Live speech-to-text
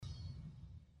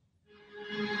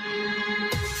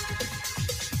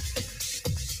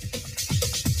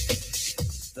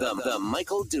The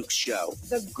Michael Dukes Show.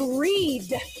 The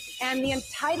greed and the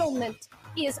entitlement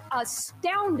is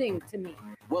astounding to me.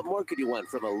 What more could you want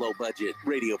from a low-budget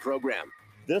radio program?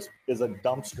 This is a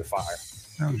dumpster fire.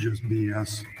 That was just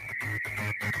BS.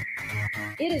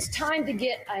 It is time to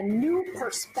get a new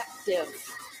perspective.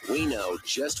 We know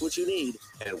just what you need,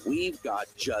 and we've got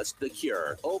just the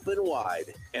cure. Open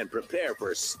wide and prepare for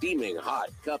a steaming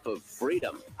hot cup of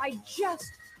freedom. I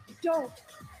just don't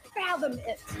fathom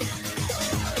it.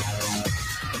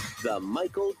 The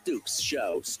Michael Dukes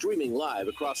Show, streaming live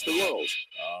across the world.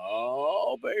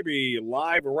 Oh, baby,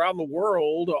 live around the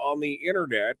world on the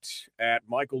internet at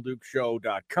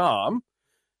michaeldukeshow.com,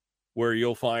 where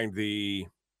you'll find the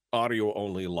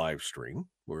audio-only live stream,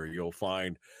 where you'll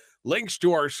find links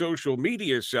to our social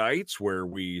media sites where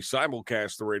we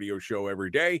simulcast the radio show every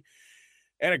day,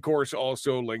 and, of course,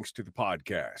 also links to the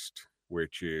podcast,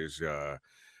 which is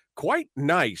quite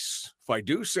nice, if I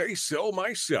do say so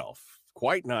myself.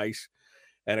 Quite nice.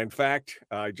 And in fact,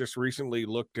 I just recently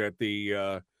looked at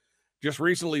the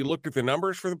numbers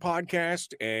for the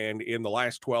podcast, and in the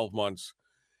last 12 months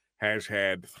has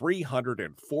had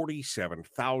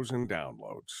 347,000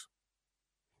 downloads.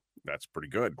 That's pretty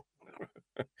good.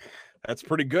 That's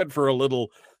pretty good for a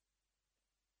little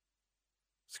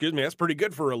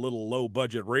low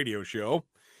budget radio show.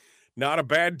 Not a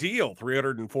bad deal.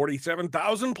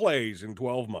 347,000 plays in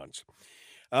 12 months.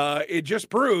 It just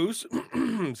proves,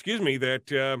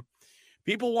 that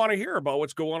people want to hear about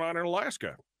what's going on in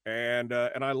Alaska, and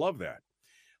I love that.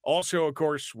 Also, of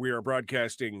course, we are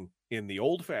broadcasting in the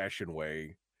old-fashioned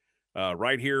way,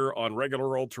 right here on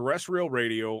regular old terrestrial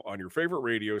radio on your favorite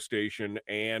radio station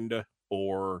and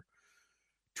or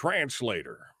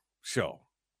translator. So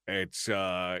it's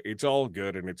all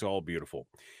good and it's all beautiful.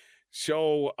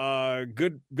 So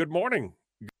good morning.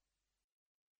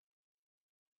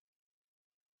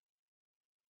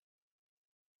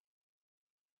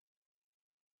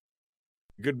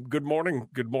 Good morning.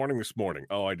 Good morning this morning.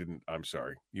 Oh, I'm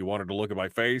sorry. You wanted to look at my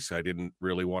face. I didn't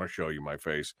really want to show you my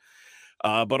face.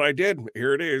 But I did.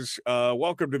 Here it is.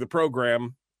 Welcome to the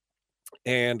program.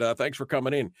 And thanks for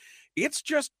coming in. It's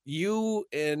just you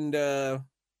and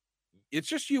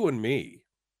me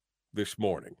this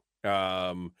morning.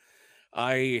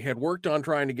 I had worked on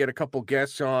trying to get a couple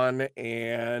guests on,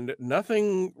 and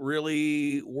nothing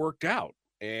really worked out.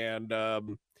 And I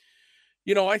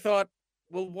thought,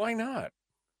 well, why not?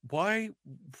 Why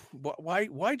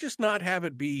just not have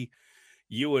it be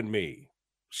you and me?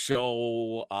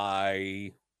 So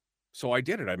I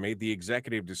did it. I made the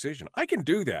executive decision. I can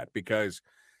do that because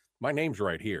my name's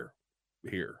right here.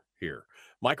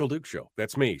 Michael Dukes Show.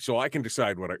 That's me. So I can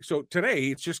decide so today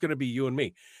it's just going to be you and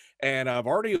me. And I've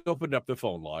already opened up the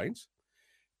phone lines.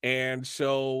 And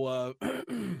so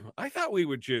I thought we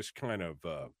would just kind of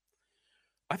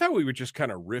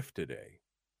riff today.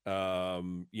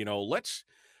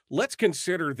 Let's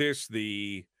consider this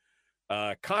the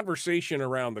conversation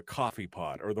around the coffee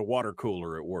pot or the water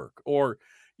cooler at work. Or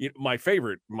my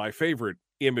favorite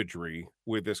imagery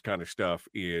with this kind of stuff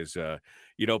is,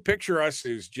 picture us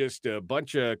as just a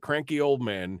bunch of cranky old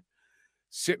men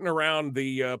sitting around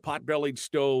the pot-bellied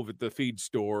stove at the feed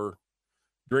store,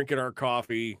 drinking our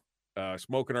coffee,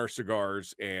 smoking our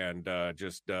cigars, and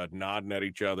just nodding at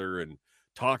each other and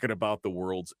talking about the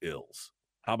world's ills.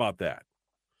 How about that?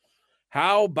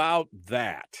 I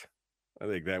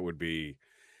think that would be,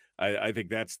 I think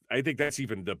that's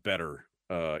even the better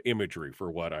imagery for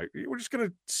we're just going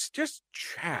to just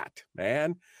chat,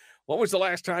 man. When was the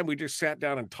last time we just sat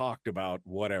down and talked about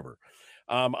whatever?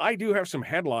 I do have some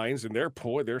headlines, and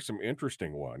there's some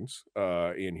interesting ones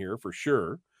in here for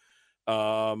sure.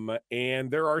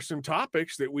 And there are some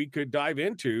topics that we could dive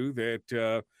into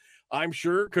that I'm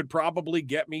sure could probably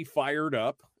get me fired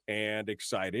up and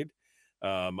excited.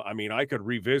 I could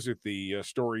revisit the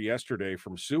story yesterday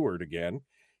from Seward again,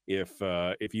 if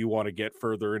you want to get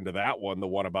further into that one, the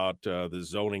one about the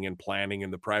zoning and planning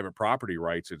and the private property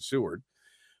rights at Seward.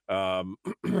 And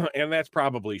that's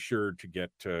probably sure to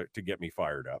get me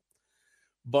fired up.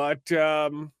 But I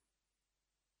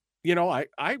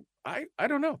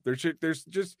don't know.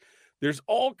 There's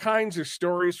all kinds of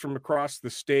stories from across the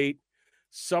state.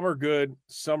 Some are good,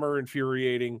 some are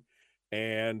infuriating,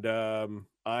 and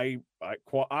I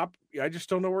just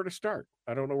don't know where to start.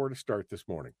 I don't know where to start this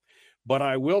morning. But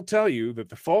I will tell you that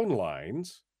the phone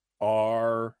lines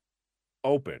are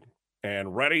open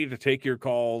and ready to take your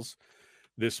calls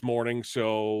this morning.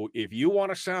 So if you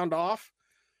want to sound off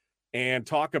and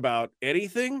talk about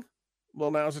anything,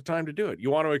 well, now's the time to do it.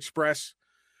 You want to express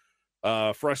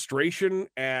frustration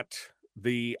at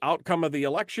the outcome of the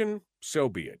election, so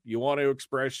be it. You want to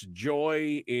express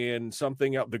joy in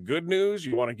something else, the good news,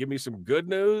 you want to give me some good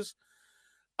news,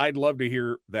 I'd love to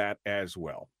hear that as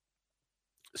well.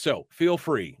 So feel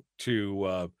free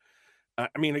to I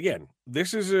mean, again,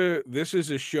 this is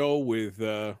a show with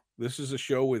no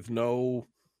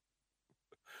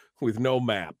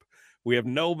map. We have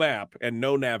no map and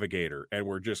no navigator, and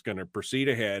we're just going to proceed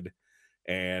ahead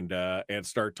and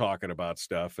start talking about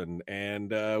stuff,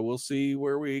 and we'll see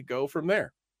where we go from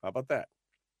there. How about that?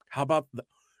 How about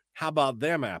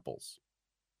them apples?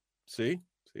 See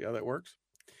how that works?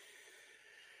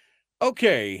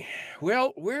 Okay,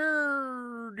 well,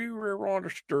 where do we want to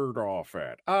start off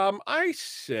at? I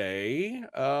say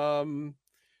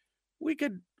we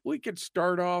could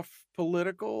start off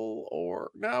political, or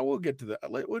no, we'll get to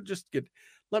that. Let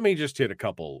me just hit a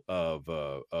couple of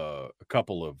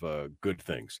good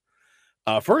things.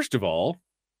 First of all,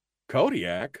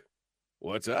 Kodiak,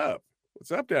 what's up?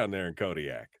 What's up down there in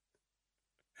Kodiak?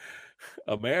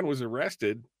 A man was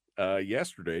arrested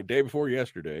day before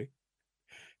yesterday,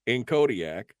 in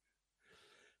Kodiak,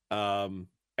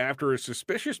 after a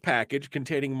suspicious package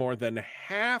containing more than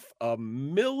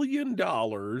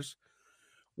 $500,000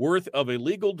 worth of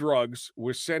illegal drugs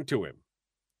was sent to him.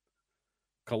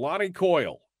 Kalani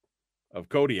Coyle of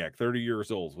Kodiak, 30 years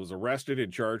old, was arrested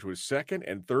and charged with second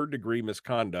and third degree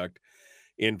misconduct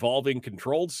involving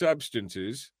controlled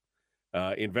substances.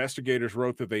 Investigators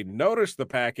wrote that they noticed the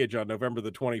package on November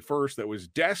the 21st that was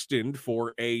destined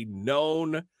for a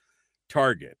known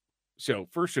target. So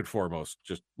first and foremost,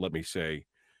 just let me say,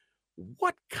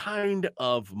 what kind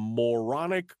of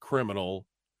moronic criminal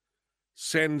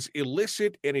sends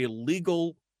illicit and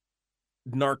illegal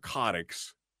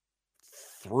narcotics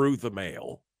through the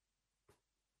mail?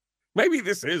 Maybe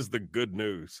this is the good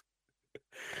news.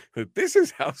 That this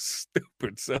is how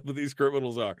stupid some of these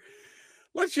criminals are.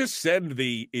 Let's just send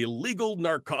the illegal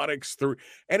narcotics through.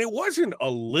 And it wasn't a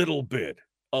little bit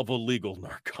of illegal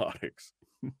narcotics.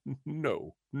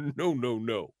 No.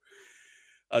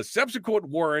 A subsequent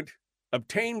warrant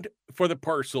obtained for the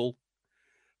parcel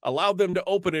allowed them to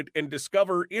open it and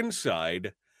discover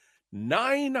inside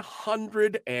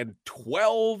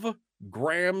 912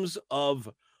 grams of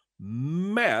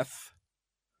meth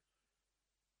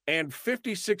and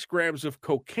 56 grams of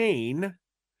cocaine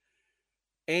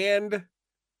and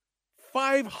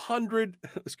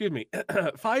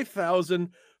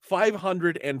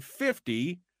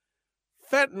 5,550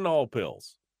 fentanyl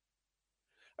pills.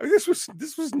 I mean, this was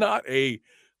not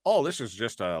this is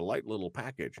just a light little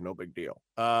package, no big deal.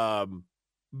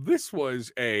 This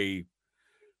was a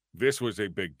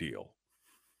big deal.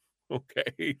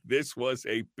 Okay, this was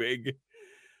a big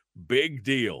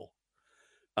deal.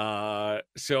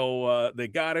 So they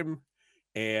got him,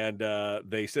 and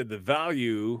they said the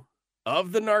value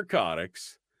of the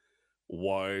narcotics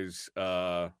was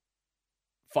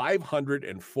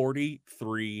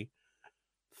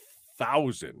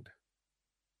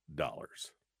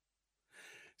 $543,000.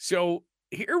 So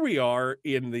here we are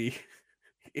in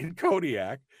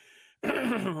Kodiak,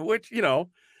 which, I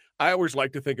always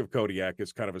like to think of Kodiak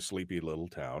as kind of a sleepy little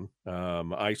town.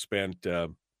 I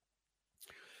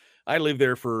lived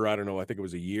there for, I don't know, I think it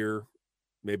was a year,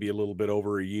 maybe a little bit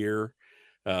over a year.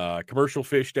 Commercial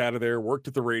fished out of there, worked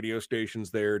at the radio stations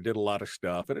there, did a lot of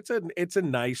stuff. And it's a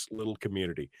nice little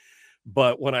community.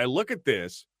 But when I look at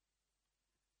this,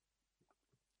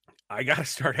 I got to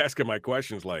start asking my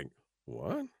questions like,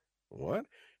 what?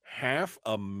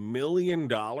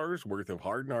 $500,000 worth of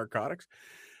hard narcotics?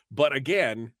 But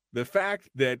again, the fact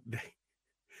that,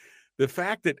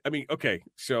 I mean, okay,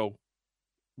 so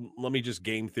let me just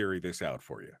game theory this out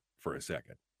for you for a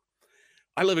second.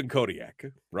 I live in Kodiak,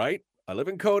 right? I live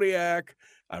in Kodiak.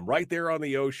 I'm right there on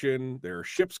the ocean. There are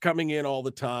ships coming in all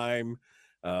the time.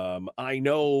 I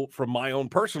know from my own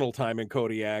personal time in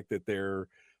Kodiak that there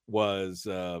was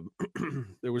a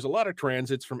lot of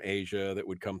transits from Asia that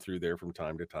would come through there from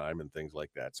time to time and things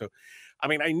like that. So, I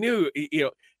mean, I knew,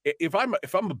 if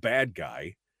I'm a bad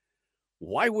guy,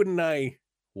 why wouldn't I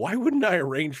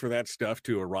arrange for that stuff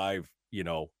to arrive,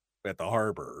 at the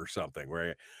harbor or something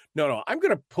where, no, I'm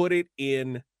going to put it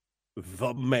in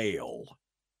the mail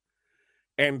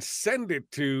and send it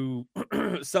to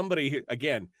somebody.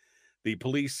 Again, the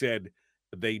police said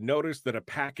they noticed that a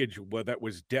package that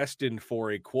was destined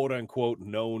for a quote unquote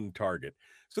known target.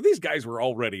 So these guys were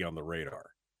already on the radar,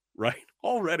 right?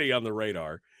 Already on the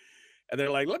radar. And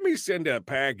they're like, let me send a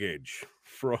package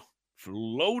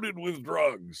loaded with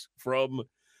drugs from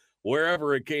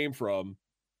wherever it came from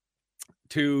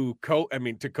to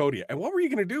Kodiak. And what were you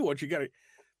going to do once you got it?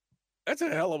 That's a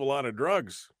hell of a lot of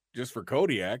drugs just for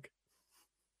Kodiak.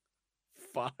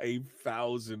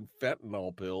 5,000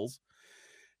 fentanyl pills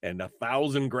and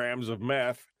 1,000 grams of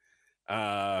meth.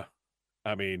 I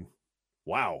mean,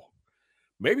 wow.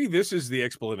 Maybe this is the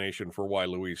explanation for why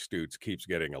Louise Stutes keeps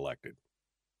getting elected.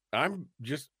 I'm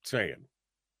just saying.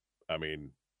 I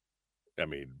mean,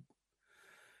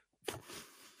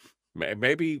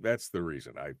 maybe that's the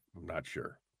reason. I'm not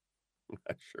sure. I'm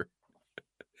not sure.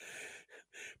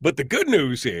 But the good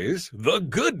news is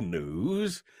that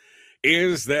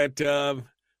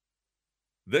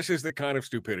this is the kind of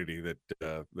stupidity that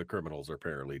the criminals are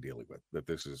apparently dealing with. That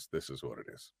this is what it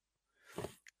is.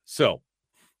 So,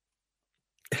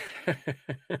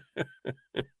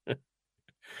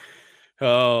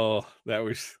 oh, that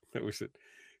was it.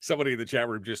 Somebody in the chat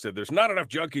room just said there's not enough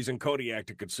junkies in Kodiak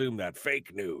to consume that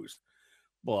fake news.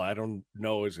 Well, I don't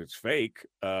know as it's fake.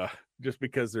 Just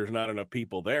because there's not enough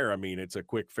people there. I mean, it's a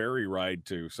quick ferry ride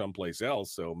to someplace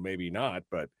else, so maybe not.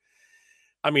 But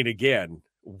I mean, again,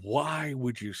 why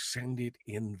would you send it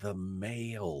in the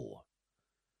mail?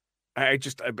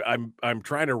 I'm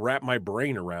trying to wrap my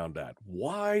brain around that.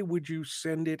 Why would you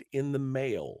send it in the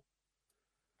mail?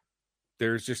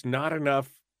 There's just not enough.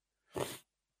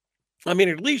 I mean,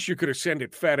 at least you could have sent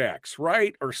it FedEx,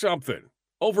 right? Or something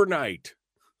overnight.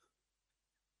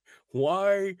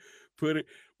 Why put it?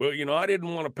 Well, I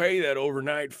didn't want to pay that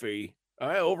overnight fee.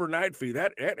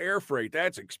 That air freight,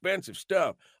 that's expensive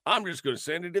stuff. I'm just going to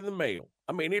send it in the mail.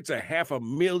 I mean, it's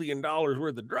 $500,000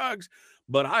 worth of drugs,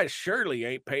 but I surely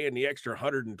ain't paying the extra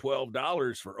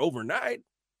 $112 for overnight.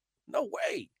 No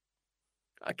way.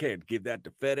 I can't give that to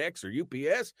FedEx or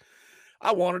UPS.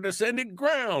 I wanted to send it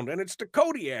ground, and it's to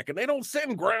Kodiak, and they don't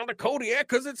send ground to Kodiak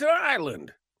because it's an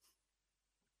island.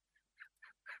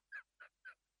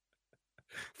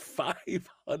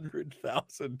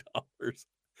 $500,000.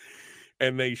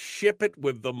 And they ship it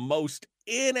with the most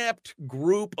inept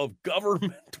group of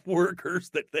government workers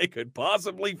that they could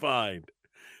possibly find.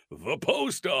 The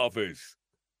post office.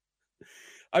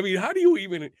 I mean, how do you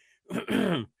even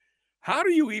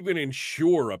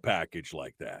insure a package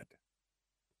like that?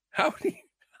 How do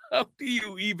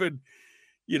you even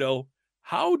insure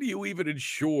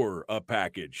a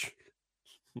package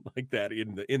like that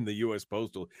in the U.S.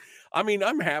 Postal? I mean,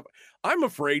 I'm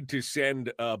afraid to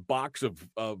send a box of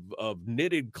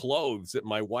knitted clothes that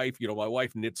my wife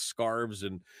knits scarves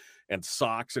and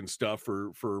socks and stuff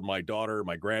for my daughter,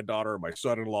 my granddaughter, my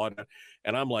son-in-law.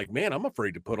 And I'm like, man, I'm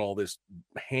afraid to put all this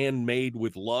handmade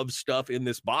with love stuff in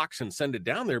this box and send it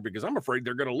down there because I'm afraid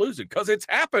they're going to lose it because it's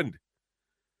happened.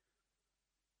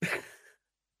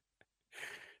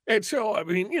 And so, I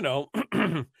mean,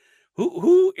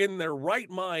 who in their right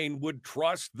mind would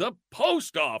trust the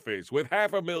post office with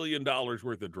 $500,000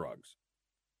 worth of drugs?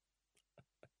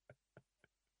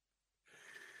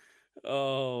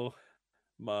 Oh,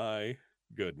 my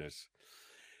goodness.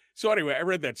 So anyway, I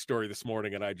read that story this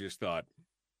morning and I just thought,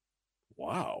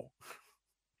 wow,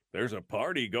 there's a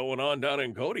party going on down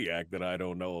in Kodiak that I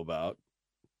don't know about.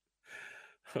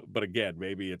 But again,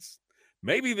 maybe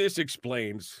this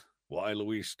explains why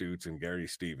Louise Stutes and Gary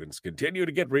Stevens continue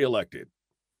to get reelected.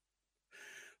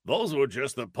 Those were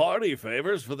just the party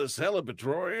favors for the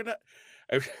celebratory.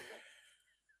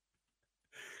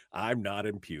 I'm not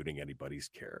imputing anybody's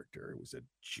character. It was a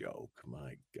joke.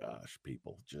 My gosh,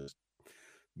 people, just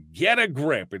get a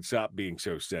grip and stop being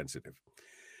so sensitive.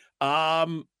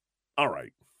 All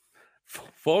right.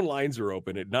 Phone lines are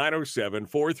open at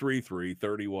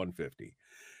 907-433-3150.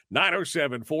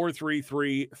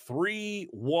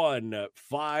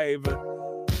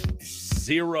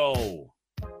 907-433-3150.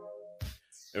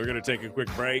 We're going to take a quick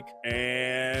break,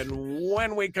 and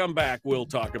when we come back, we'll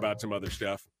talk about some other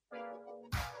stuff.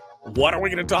 What are we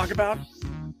going to talk about?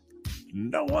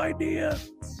 No idea.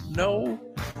 No.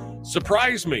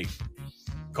 Surprise me.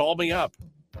 Call me up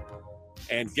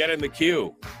and get in the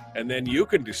queue, and then you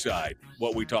can decide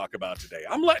what we talk about today.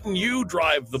 I'm letting you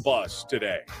drive the bus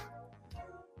today.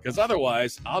 Because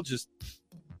otherwise, I'll just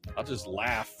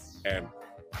laugh and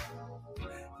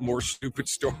more stupid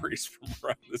stories from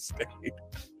around the state.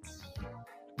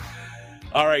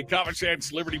 All right, common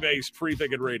sense, liberty-based,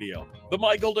 free-thinking radio. The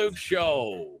Michael Duke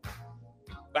Show.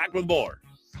 Back with more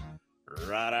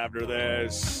right after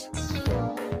this.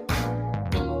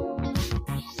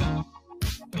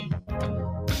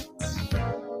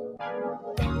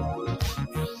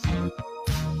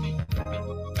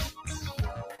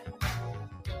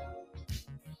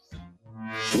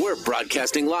 We're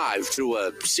broadcasting live through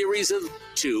a series of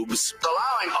tubes,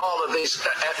 allowing all of these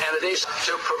entities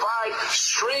to provide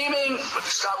streaming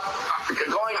stuff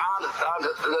going on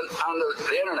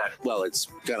the internet. Well, it's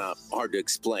kind of hard to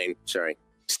explain. Sorry.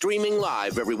 Streaming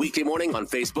live every weekday morning on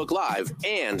Facebook Live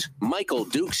and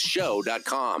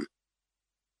MichaelDukesShow.com.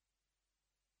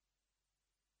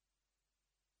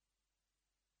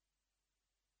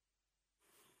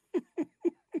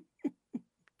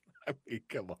 I mean,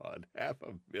 come on,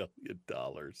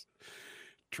 $500,000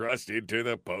 trusted to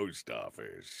the post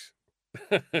office.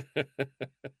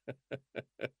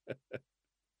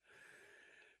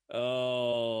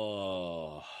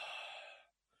 Oh,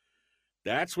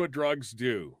 that's what drugs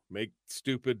do. Make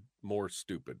stupid more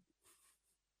stupid.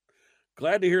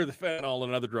 Glad to hear the fentanyl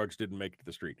and other drugs didn't make it to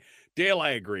the street. Dale, I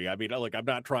agree. I mean, look, I'm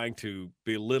not trying to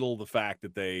belittle the fact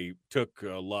that they took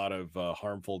a lot of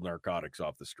harmful narcotics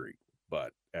off the street,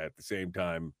 but at the same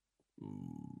time,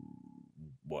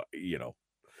 what you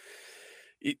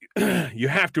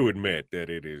have to admit that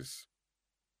it's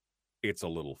a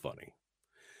little funny.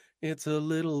 It's a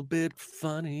little bit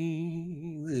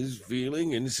funny, this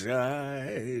feeling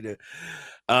inside.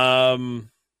 Good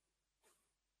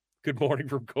morning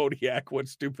from Kodiak. What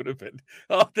stupid event?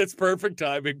 Oh, that's perfect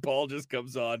timing. Paul just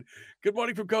comes on. Good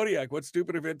morning from Kodiak. What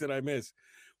stupid event did I miss?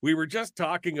 We were just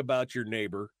talking about your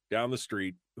neighbor down the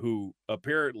street who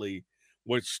apparently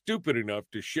was stupid enough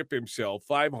to ship himself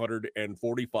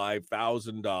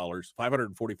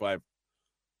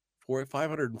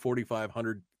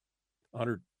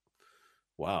 $545,000.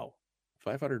 Wow.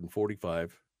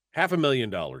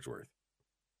 $545,000 worth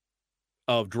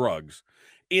of drugs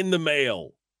in the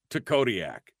mail to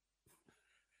Kodiak.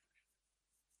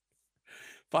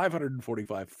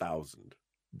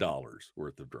 $545,000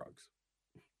 worth of drugs.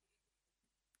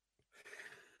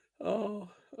 Oh.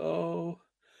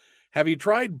 Have you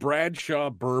tried Bradshaw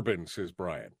bourbon, says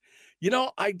Brian?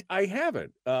 I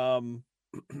haven't.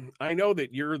 I know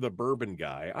that you're the bourbon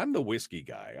guy. I'm the whiskey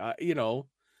guy.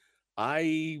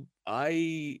 I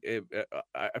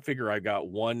figure I got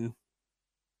one.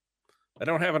 I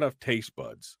don't have enough taste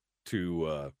buds to do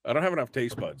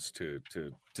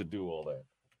all that.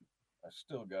 I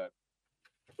still got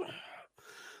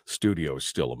studio is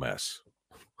still a mess.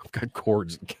 I've got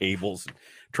cords and cables and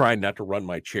trying not to run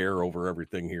my chair over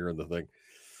everything here in the thing.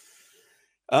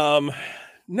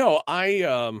 No,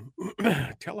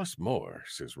 tell us more,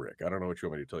 says Rick. I don't know what you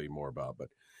want me to tell you more about, but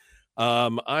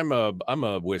I'm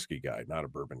a whiskey guy, not a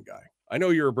bourbon guy. I know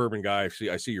you're a bourbon guy.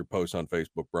 I see your posts on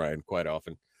Facebook, Brian, quite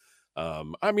often.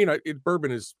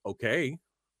 Bourbon is okay.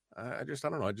 I don't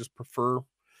know.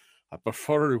 I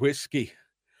prefer whiskey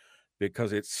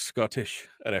because it's Scottish,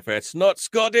 and if it's not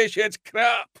Scottish, it's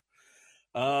crap.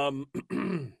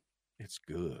 It's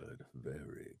good,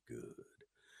 very good.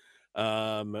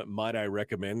 Might I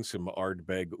recommend some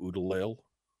Ardbeg Oodle Ale?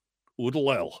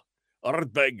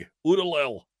 Ardbeg Oodle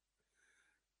Ale.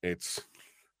 It's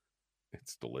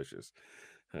delicious.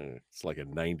 It's like a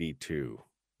 92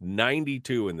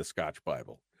 in the Scotch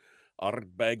Bible.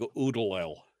 Ardbeg Oodle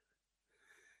Ale.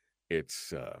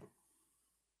 It's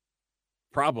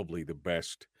probably the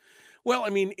best. Well, I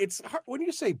mean, it's hard when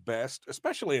you say best,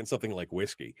 especially in something like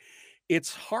whiskey.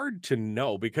 It's hard to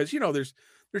know because there's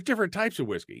different types of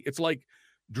whiskey. It's like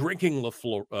drinking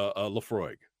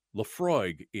Lafroig.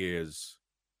 Lafroig is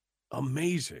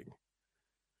amazing,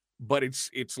 but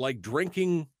it's like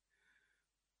drinking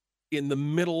in the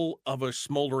middle of a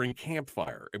smoldering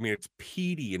campfire. I mean, it's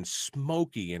peaty and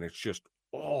smoky, and it's just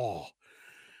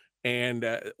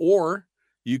and or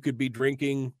you could be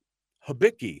drinking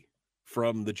Hibiki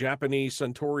from the Japanese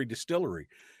Suntory distillery.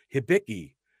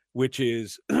 Hibiki, which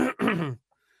is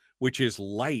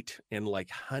light and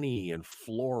like honey and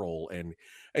floral, and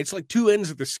it's like two ends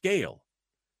of the scale.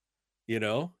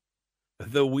 The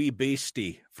Wee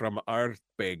Beastie from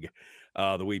Ardbeg.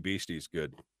 The Wee Beastie is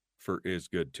good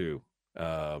too.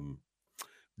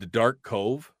 The Dark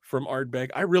Cove from Ardbeg.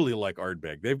 I really like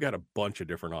Ardbeg. They've got a bunch of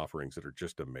different offerings that are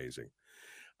just amazing.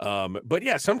 But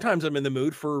yeah, sometimes I'm in the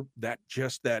mood for that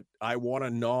I want to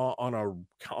gnaw on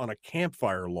a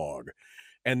campfire log,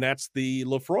 and that's the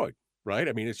Lafroig, right?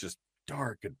 I mean, it's just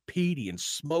dark and peaty and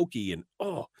smoky and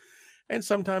and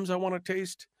sometimes I want to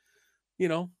taste,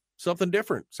 something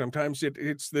different. Sometimes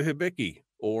it's the Hibiki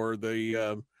or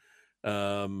the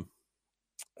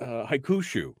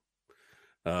Haikushu.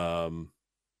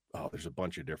 There's a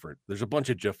bunch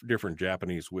of different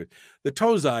Japanese with the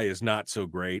Tozai is not so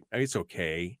great. I mean, it's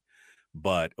okay,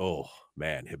 but oh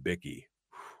man, Hibiki,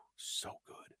 so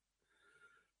good.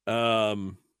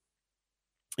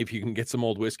 If you can get some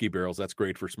old whiskey barrels, that's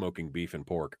great for smoking beef and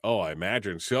pork. Oh, I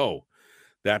imagine so.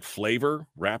 That flavor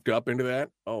wrapped up into that.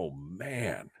 Oh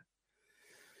man.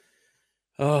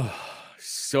 Oh,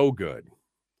 so good.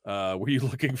 Were you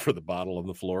looking for the bottle on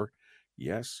the floor?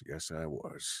 Yes, I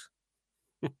was.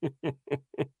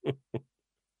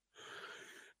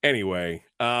 Anyway,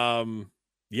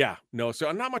 yeah, no, so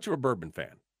I'm not much of a bourbon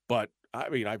fan, but I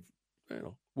mean,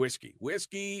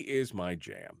 whiskey is my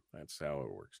jam. That's how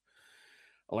it works.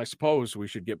 Well, I suppose we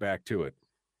should get back to it.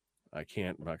 I'm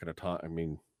not going to talk. I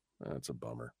mean, that's a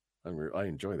bummer. I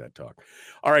enjoy that talk.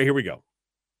 All right, here we go.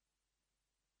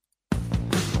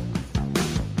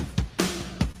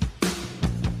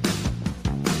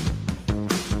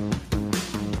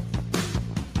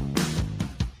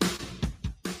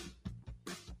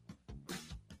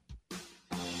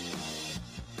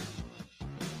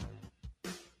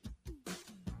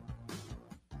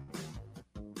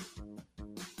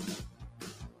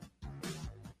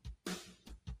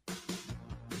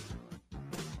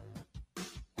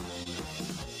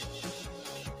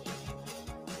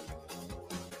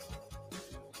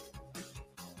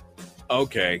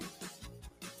 Okay.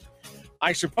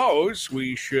 I suppose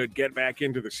we should get back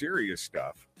into the serious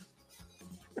stuff.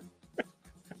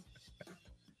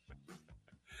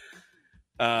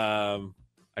 I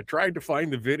tried to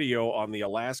find the video on the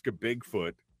Alaska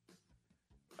Bigfoot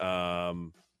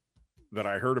that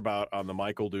I heard about on the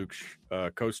Michael Dukes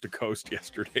Coast to Coast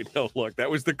yesterday. No, look,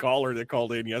 that was the caller that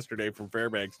called in yesterday from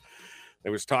Fairbanks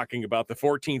that was talking about the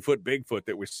 14-foot Bigfoot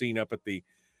that was seen up at the,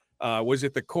 was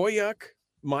it the Koyuk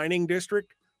Mining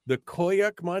District? The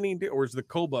Koyuk Mining, or is the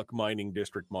Kobuk Mining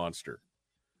District monster?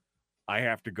 I'll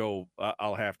have to go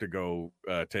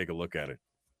take a look at it.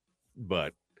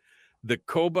 But the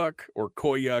Kobuk or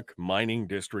Koyuk Mining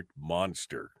District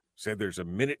monster said there's a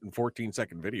 1 and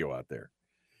 14-second video out there.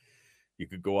 You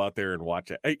could go out there and watch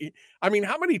it. I mean,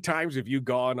 how many times have you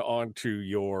gone onto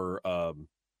your,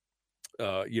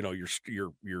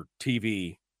 your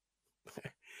TV?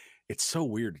 It's so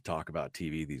weird to talk about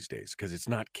TV these days because it's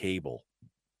not cable.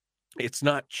 It's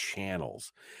not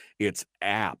channels. It's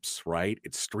apps, right?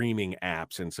 It's streaming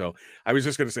apps. And so I was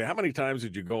just going to say, how many times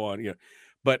did you go on,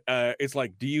 but it's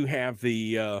like, do you have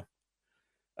the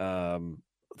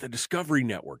Discovery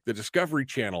Network, the Discovery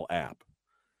Channel app?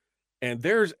 And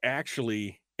there's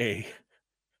actually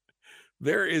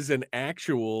there is an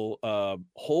actual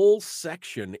whole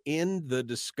section in the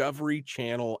Discovery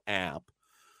Channel app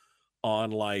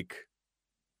on like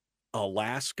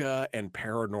Alaska and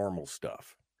paranormal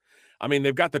stuff. I mean,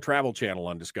 they've got the Travel Channel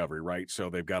on Discovery, right? So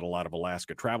they've got a lot of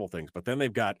Alaska travel things, but then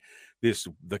they've got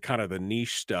the kind of the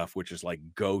niche stuff, which is like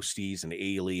ghosties and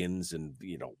aliens and,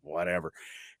 whatever.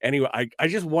 Anyway, I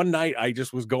just, one night I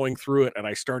just was going through it and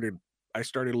I started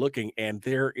looking, and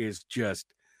there is just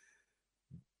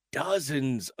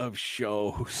dozens of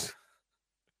shows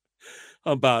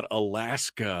about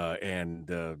Alaska and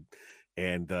the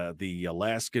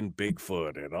Alaskan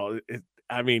Bigfoot and all it.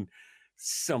 I mean,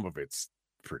 some of it's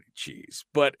pretty cheese,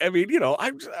 but I mean,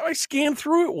 I scanned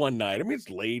through it one night. I mean,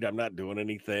 it's late. I'm not doing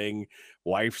anything.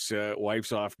 Wife's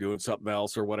off doing something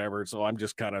else or whatever. So I'm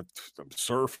just I'm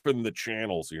surfing the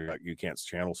channels. You can't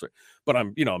channel surf, but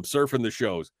I'm surfing the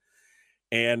shows.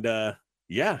 And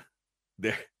yeah,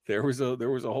 there was a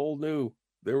whole new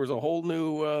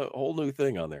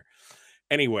thing on there.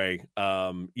 Anyway,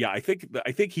 yeah, I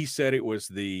think he said it was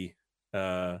the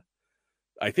Kobuk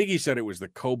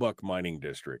Mining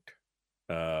District.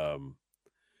 Kobuk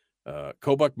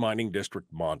Mining District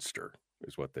monster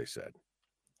is what they said.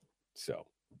 So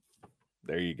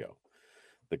there you go.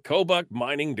 The Kobuk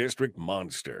Mining District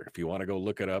monster. If you want to go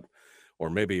look it up, or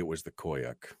maybe it was the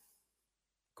Koyuk.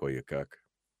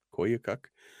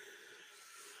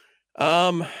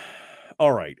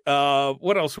 All right.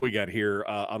 What else we got here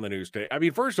on the news today? I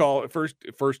mean, first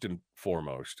and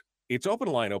foremost, it's open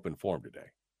line, open forum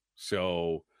today.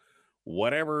 So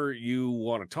whatever you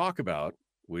want to talk about,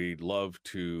 we'd love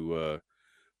to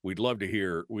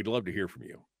hear from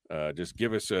you. Just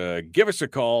give us a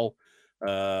call,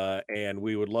 and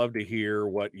we would love to hear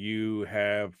what you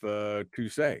have to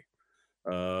say.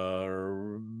 I'd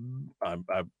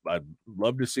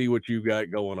love to see what you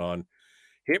got going on.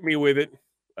 Hit me with it.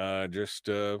 Just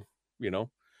give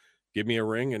me a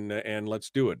ring and let's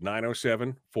do it.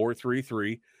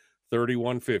 907-433-3150.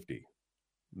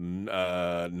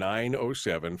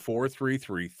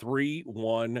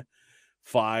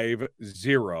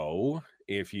 907-433-3150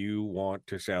 if you want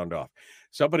to sound off.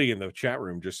 Somebody in the chat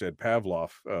room just said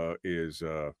Pavlov is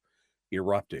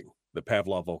erupting, the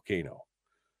Pavlov volcano.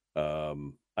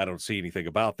 I don't see anything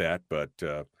about that, but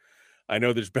I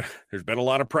know there's been a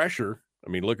lot of pressure. I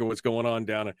mean, look at what's going on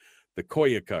down at the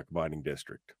Koyukuk Mining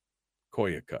District.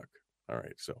 Koyukuk. All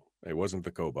right, so it wasn't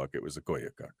the Kobuk, it was the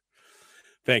Koyukuk.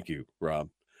 Thank you, Rob.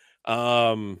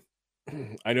 I know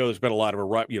there's been a lot of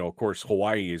of course,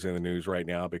 Hawaii is in the news right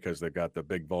now because they've got the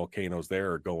big volcanoes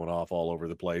there going off all over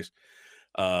the place.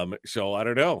 So I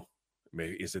don't know.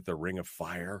 Maybe, is it the Ring of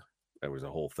Fire? There was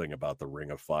a whole thing about the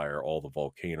Ring of Fire, all the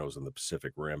volcanoes in the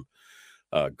Pacific Rim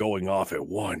going off at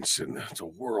once, and it's a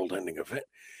world-ending event.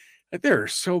 There are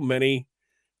so many.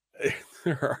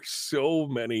 There are so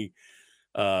many.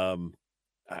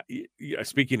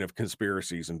 Speaking of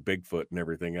conspiracies and Bigfoot and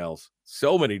everything else,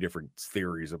 so many different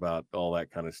theories about all that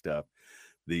kind of stuff.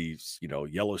 These,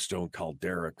 Yellowstone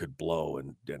caldera could blow,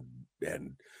 and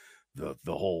the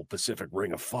whole Pacific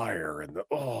Ring of Fire, and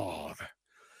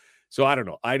so I don't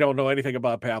know. I don't know anything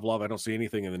about Pavlov. I don't see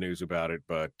anything in the news about it,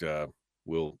 but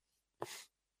we'll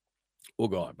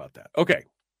go on about that. Okay.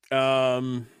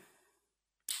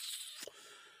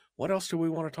 What else do we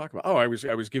want to talk about? Oh, I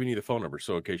was giving you the phone number,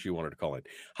 so in case you wanted to call in.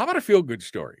 How about a feel-good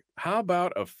story? How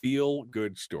about a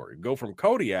feel-good story? Go from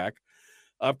Kodiak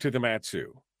up to the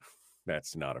Mat-Su.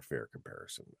 That's not a fair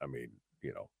comparison. I mean,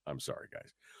 I'm sorry,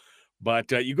 guys.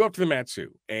 But you go up to the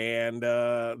Mat-Su, and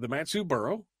the Mat-Su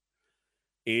Borough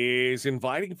is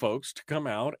inviting folks to come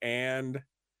out and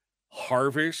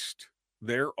harvest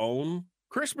their own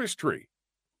Christmas tree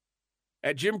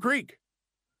at Jim Creek.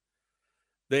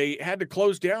 They had to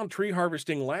close down tree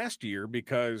harvesting last year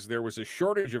because there was a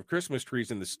shortage of Christmas trees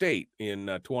in the state in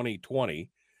 2020.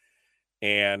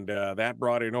 And that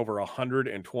brought in over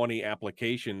 120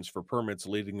 applications for permits,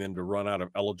 leading them to run out of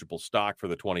eligible stock for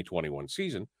the 2021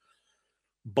 season.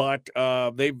 But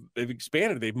they've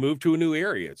expanded. They've moved to a new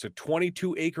area. It's a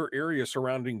 22-acre area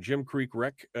surrounding Jim Creek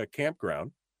Rec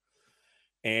Campground.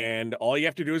 And all you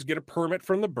have to do is get a permit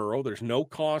from the borough. There's no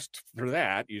cost for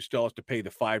that. You still have to pay the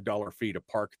 $5 fee to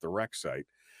park at the rec site.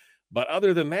 But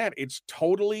other than that, it's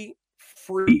totally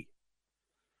free.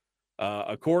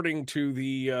 According to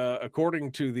the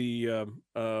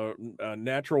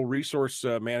natural resource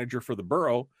manager for the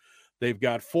borough, they've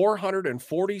got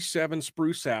 447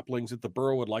 spruce saplings that the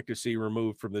borough would like to see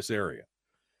removed from this area.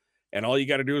 And all you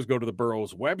got to do is go to the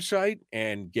borough's website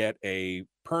and get a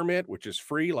permit, which is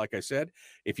free. Like I said,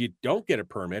 if you don't get a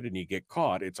permit and you get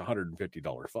caught, it's a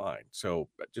 $150 fine. So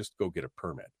just go get a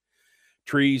permit.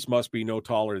 Trees must be no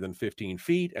taller than 15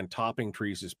 feet, and topping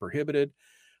trees is prohibited.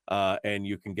 And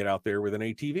you can get out there with an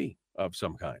ATV of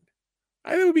some kind.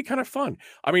 I think it would be kind of fun.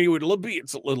 I mean,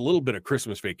 it's a little bit of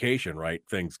Christmas vacation, right?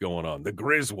 Things going on. The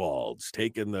Griswolds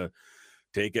take it.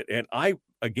 And I,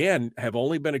 again, have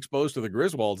only been exposed to the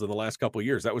Griswolds in the last couple of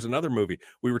years. That was another movie.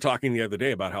 We were talking the other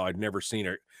day about how I'd never seen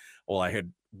it. Well, I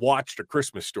had watched A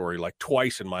Christmas Story like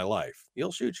twice in my life.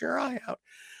 You'll shoot your eye out.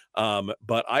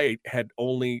 But I'd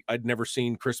never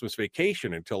seen Christmas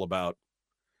Vacation until about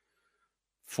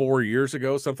 4 years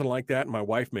ago, something like that. And my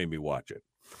wife made me watch it.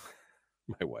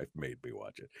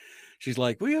 She's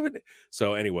like, we haven't.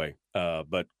 So anyway,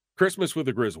 but Christmas with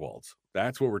the Griswolds.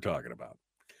 That's what we're talking about.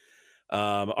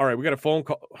 All right, we got a phone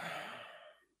call.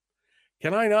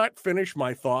 Can I not finish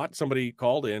my thought? Somebody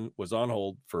called in, was on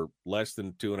hold for less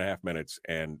than 2.5 minutes,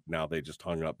 and now they just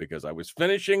hung up because I was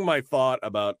finishing my thought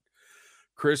about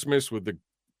Christmas with the.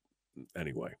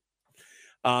 Anyway,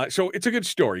 so it's a good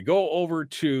story. Go over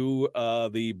to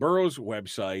the borough's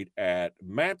website at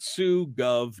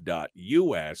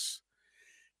matsugov.us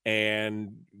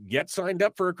and get signed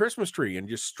up for a Christmas tree, and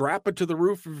just strap it to the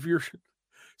roof of your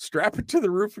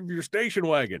station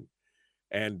wagon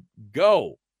and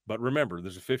go. But remember,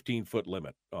 there's a 15-foot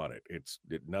limit on it. It's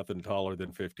nothing taller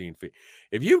than 15 feet.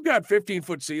 If you've got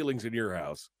 15-foot ceilings in your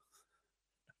house,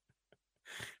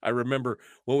 I remember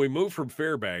when we moved from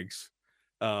Fairbanks,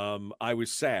 I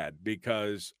was sad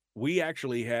because we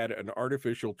actually had an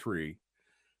artificial tree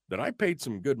that I paid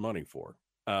some good money for.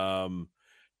 We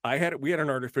had an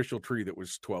artificial tree that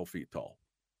was 12 feet tall,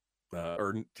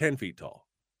 or 10 feet tall.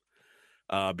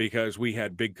 Because we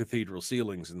had big cathedral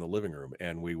ceilings in the living room,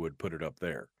 and we would put it up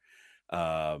there.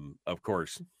 Of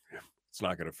course, it's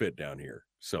not going to fit down here.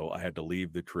 So I had to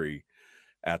leave the tree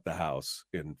at the house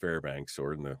in Fairbanks,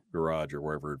 or in the garage, or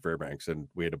wherever in Fairbanks, and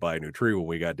we had to buy a new tree when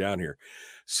we got down here.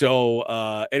 So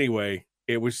anyway,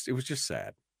 it was just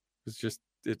sad. It's just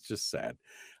sad.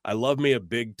 I love me a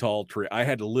big tall tree. I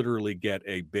had to literally get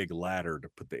a big ladder to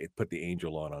put the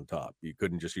angel on top. You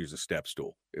couldn't just use a step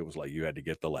stool. It was like you had to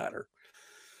get the ladder.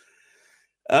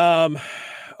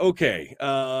 Okay.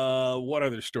 What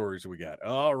other stories we got?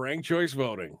 Oh, ranked choice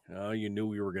voting. You knew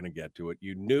we were going to get to it.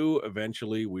 You knew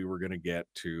eventually we were going to get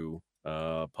to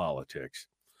politics.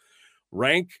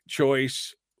 Ranked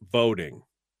choice voting.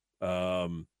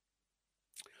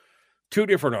 Two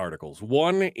different articles.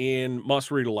 One in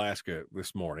Must Read Alaska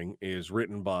this morning is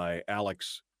written by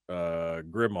Alex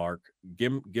Guymark.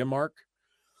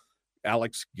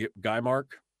 Alex Guymark.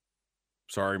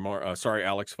 Sorry,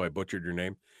 Alex, if I butchered your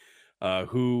name.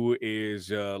 who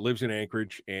is lives in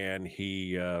Anchorage, and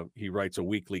he writes a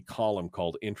weekly column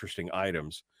called Interesting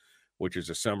Items, which is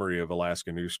a summary of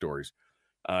Alaska news stories.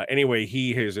 Anyway,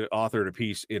 he has authored a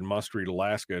piece in Must Read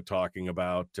Alaska talking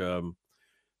about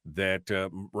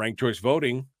that ranked choice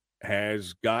voting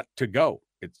has got to go.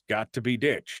 It's got to be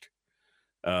ditched.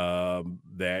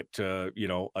 That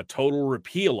a total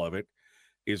repeal of it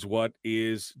is what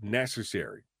is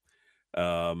necessary.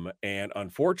 And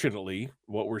unfortunately,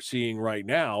 what we're seeing right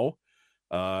now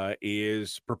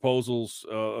is proposals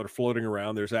are floating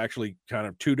around. There's actually kind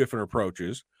of two different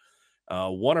approaches.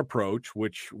 One approach,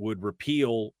 which would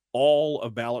repeal all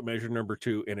of ballot measure number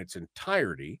 2 in its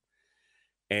entirety.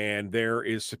 And there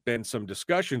is been some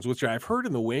discussions, which I've heard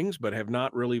in the wings, but have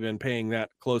not really been paying that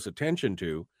close attention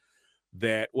to,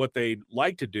 that what they'd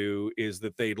like to do is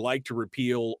that they'd like to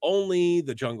repeal only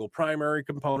the jungle primary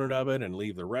component of it and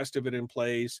leave the rest of it in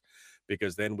place,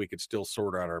 because then we could still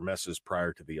sort out our messes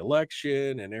prior to the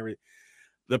election and everything.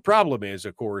 The problem is,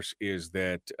 of course, is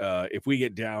that if we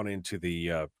get down into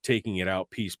the taking it out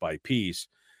piece by piece,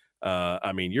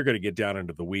 I mean, you're going to get down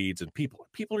into the weeds, and people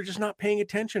are just not paying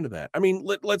attention to that. I mean,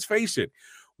 let's face it.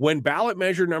 When ballot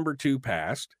measure number 2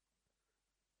 passed,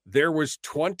 there was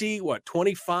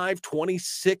 25,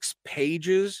 26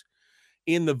 pages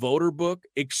in the voter book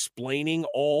explaining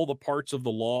all the parts of the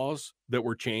laws that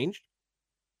were changed.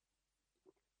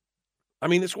 I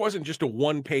mean, this wasn't just a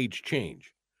one-page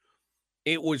change.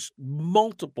 It was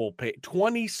multiple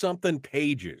 20-something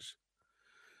pages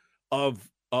of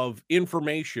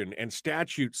information and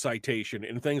statute citation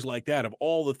and things like that of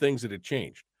all the things that had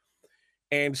changed.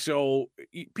 And so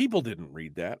people didn't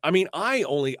read that. I mean,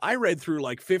 I read through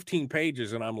like 15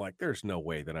 pages and I'm like, there's no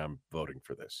way that I'm voting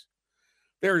for this.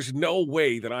 There's no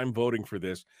way that I'm voting for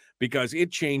this, because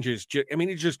it changes.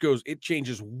 It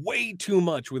changes way too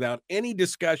much without any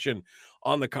discussion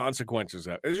on the consequences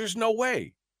of it. There's just no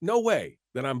way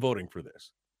that I'm voting for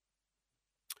this.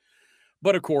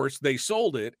 But of course, they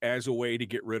sold it as a way to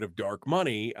get rid of dark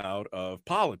money out of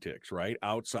politics, right?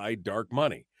 Outside dark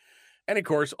money. And of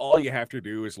course, all you have to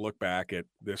do is look back at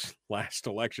this last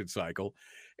election cycle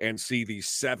and see the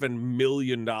 $7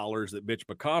 million that Mitch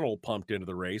McConnell pumped into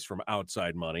the race from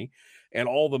outside money, and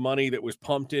all the money that was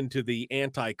pumped into the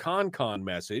anti-con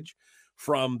message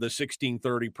from the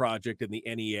 1630 Project and the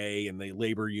NEA and the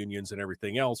labor unions and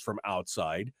everything else from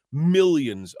outside,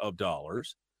 millions of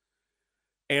dollars,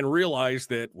 and realized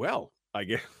that, well, I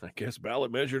guess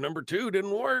ballot measure number 2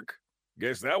 didn't work.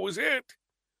 Guess that was it.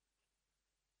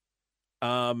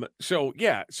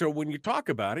 So when you talk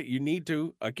about it, you need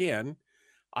to, again,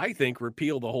 I think,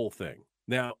 repeal the whole thing.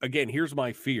 Now, again, here's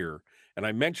my fear, and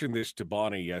I mentioned this to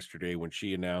Bonnie yesterday when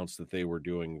she announced that they were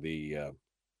doing the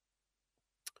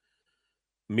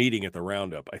meeting at the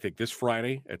Roundup. I think this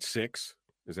Friday at 6.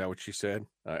 Is that what she said?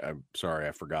 I'm sorry,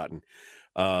 I've forgotten.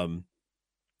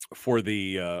 For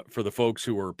the folks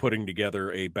who are putting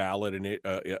together a ballot, and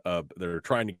they're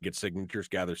trying to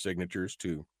gather signatures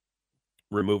to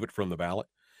remove it from the ballot.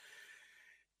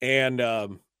 And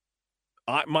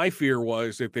my fear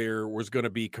was that there was going to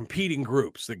be competing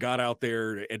groups that got out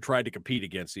there and tried to compete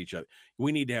against each other.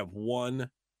 We need to have one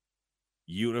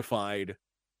unified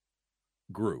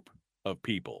group of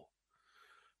people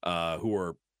who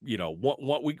are,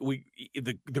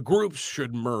 the groups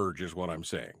should merge, is what I'm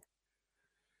saying.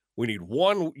 We need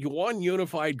one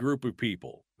unified group of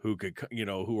people who could,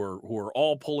 who are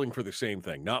all pulling for the same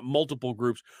thing, not multiple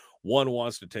groups. One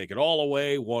wants to take it all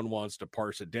away. One wants to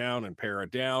parse it down and pare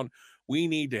it down. We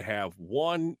need to have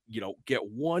one, get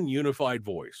one unified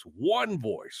voice, one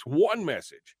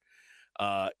message,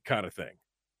 kind of thing.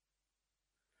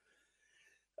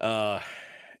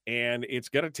 And it's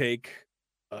going to take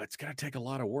a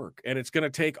lot of work, and it's going to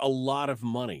take a lot of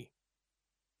money.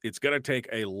 It's going to take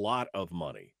a lot of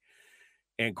money.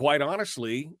 And quite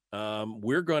honestly,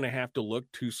 we're going to have to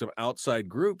look to some outside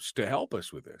groups to help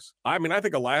us with this. I mean, I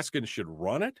think Alaskans should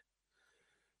run it,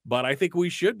 but I think we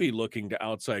should be looking to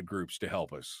outside groups to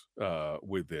help us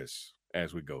with this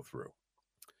as we go through.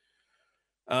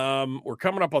 We're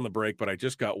coming up on the break, but I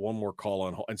just got one more call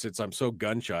on. And since I'm so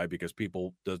gun shy because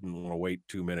people doesn't want to wait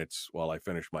 2 minutes while I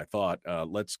finish my thought,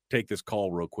 let's take this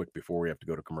call real quick before we have to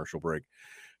go to commercial break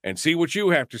and see what you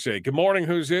have to say. Good morning.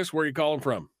 Who's this? Where are you calling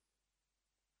from?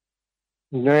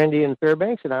 Randy in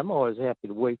Fairbanks, and I'm always happy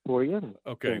to wait for you. And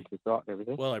okay. Your thought and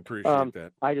everything. Well, I appreciate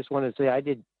that. I just wanted to say I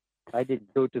did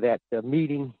go to that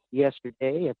meeting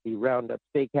yesterday at the Roundup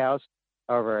Steakhouse.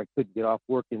 However, I couldn't get off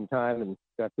work in time and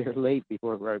got there late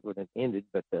before right when it ended,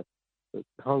 but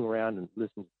hung around and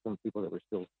listened to some people that were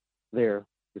still there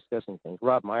discussing things.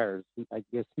 Rob Myers, I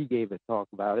guess he gave a talk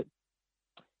about it.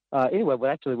 Anyway,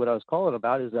 what I was calling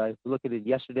about is I was looking at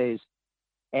yesterday's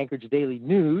Anchorage Daily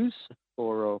News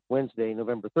for Wednesday,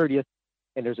 November 30th,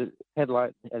 and there's a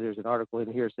headline, and there's an article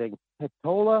in here saying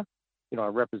Petola,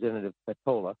 our Representative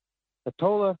Petola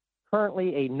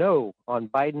currently a no on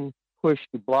Biden push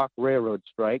to block railroad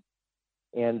strike.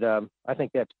 And I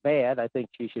think that's bad. I think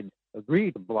she should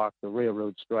agree to block the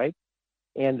railroad strike.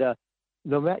 And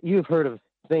no matter, you've heard of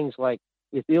things like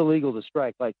it's illegal to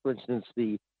strike, like, for instance,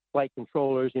 the flight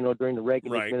controllers, during the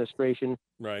Reagan administration.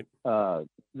 Right.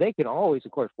 They can always,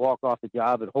 of course, walk off the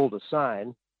job and hold a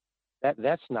sign.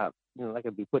 That's not, they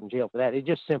could be put in jail for that. It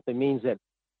just simply means that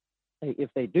if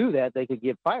they do that, they could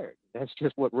get fired. That's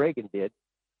just what Reagan did.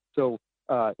 So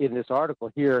in this article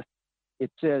here,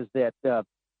 it says that to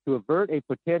avert a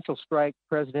potential strike,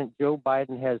 President Joe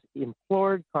Biden has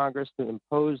implored Congress to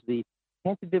impose the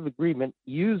tentative agreement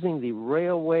using the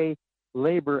Railway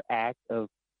Labor Act of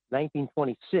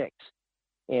 1926.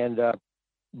 And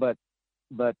but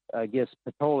I guess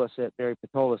Mary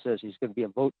Petola says she's going to be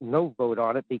a no vote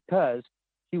on it because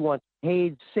she wants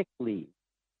paid sick leave.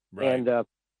 Right. And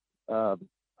I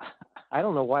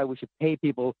don't know why we should pay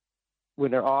people when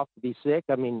they're off to be sick.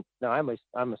 I mean, now I'm a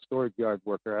storage yard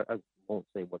worker. I won't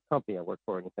say what company I work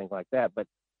for or anything like that, but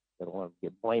I don't want to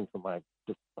get blamed for my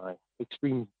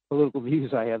extreme political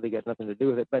views I have. They got nothing to do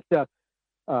with it. But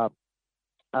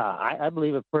I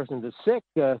believe a person that's sick,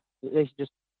 they should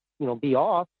just, be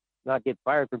off, not get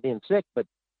fired for being sick, but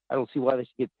I don't see why they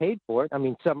should get paid for it. I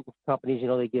mean, some companies,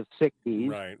 they give sick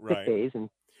days, sick days, and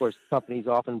of course, companies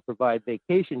often provide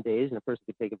vacation days, and a person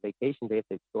could take a vacation day if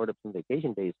they've stored up some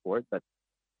vacation days for it. But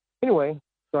anyway,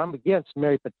 so I'm against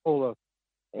Mary Petola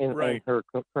and her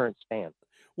current stand.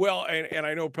 Well, and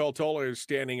I know Peltola is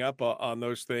standing up on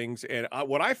those things. And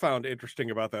what I found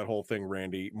interesting about that whole thing,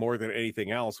 Randy, more than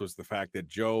anything else, was the fact that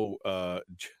Joe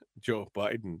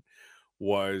Biden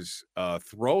was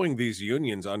throwing these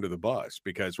unions under the bus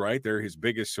because, they're his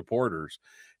biggest supporters.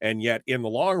 And yet in the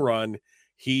long run,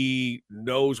 he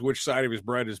knows which side of his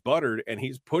bread is buttered, and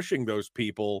he's pushing those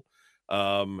people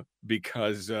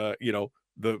because, the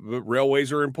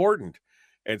railways are important.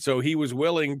 And so he was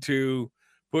willing to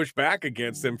push back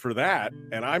against them for that.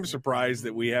 And I'm surprised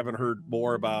that we haven't heard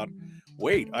more about,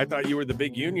 wait, I thought you were the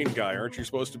big union guy. Aren't you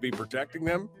supposed to be protecting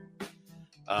them?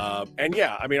 And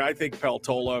yeah, I mean, I think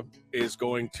Peltola is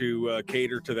going to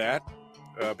cater to that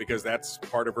because that's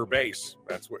part of her base.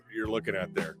 That's what you're looking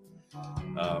at there.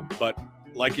 But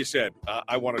like you said,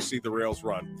 I want to see the rails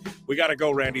run. We got to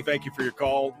go, Randy. Thank you for your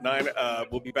call.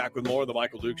 We'll be back with more of the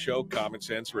Michael Dukes Show, Common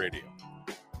Sense Radio.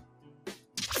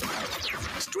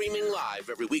 Streaming live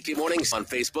every weekday mornings on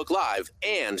Facebook Live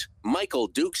and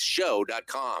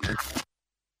MichaelDukesShow.com.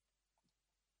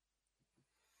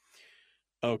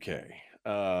 Okay.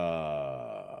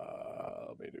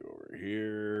 Let me do over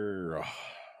here.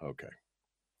 Okay.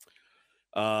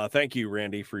 Thank you,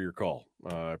 Randy, for your call.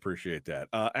 I appreciate that.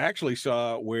 I actually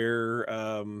saw where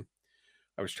I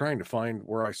was trying to find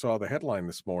where I saw the headline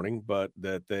this morning, but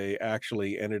that they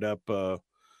actually ended up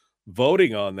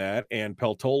voting on that, and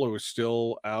Peltola was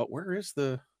still out. Where is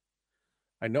I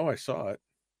know I saw it.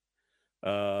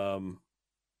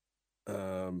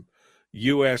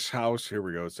 U.S. House. Here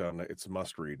we go. It's a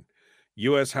must read.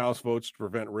 U.S. House votes to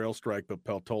prevent rail strike, but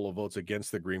Peltola votes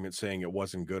against the agreement, saying it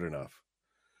wasn't good enough.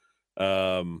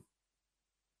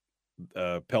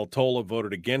 Peltola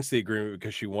voted against the agreement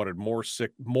because she wanted more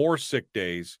sick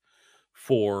days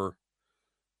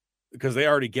because they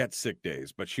already get sick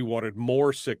days, but she wanted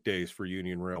more sick days for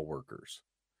union rail workers.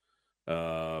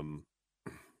 8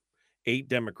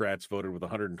 Democrats voted with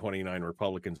 129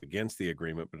 Republicans against the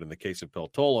agreement, but in the case of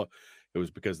Peltola, it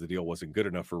was because the deal wasn't good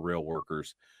enough for rail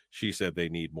workers. She said they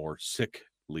need more sick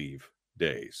leave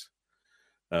days.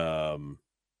 In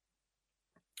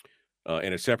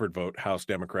a separate vote, House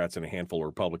Democrats and a handful of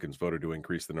Republicans voted to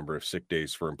increase the number of sick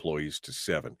days for employees to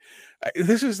 7.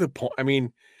 This is the point. I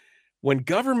mean, when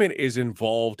government is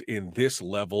involved in this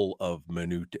level of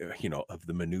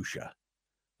the minutia,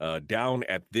 down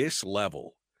at this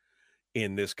level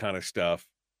in this kind of stuff,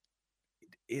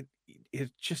 it's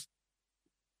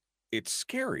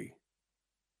scary,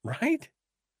 right?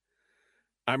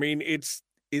 I mean, it's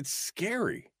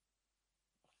scary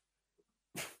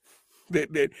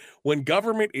that when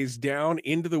government is down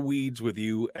into the weeds with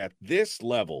you at this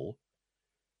level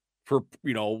for,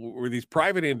 or these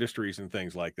private industries and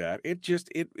things like that, it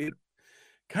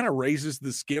kind of raises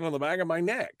the skin on the back of my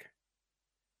neck.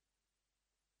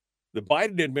 The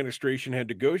Biden administration had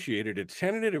negotiated a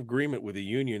tentative agreement with the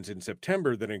unions in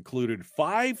September that included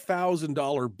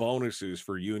 $5,000 bonuses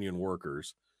for union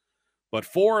workers, but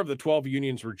 4 of the 12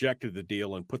 unions rejected the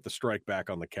deal and put the strike back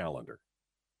on the calendar.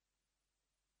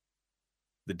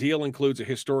 The deal includes a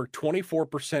historic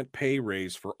 24% pay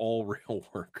raise for all rail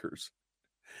workers.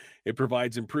 It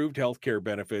provides improved health care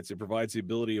benefits. It provides the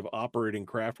ability of operating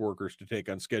craft workers to take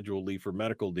unscheduled leave for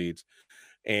medical needs.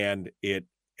 And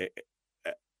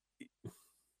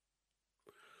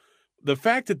the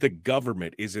fact that the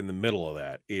government is in the middle of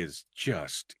that is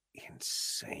just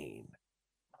insane.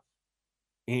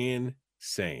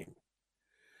 Insane.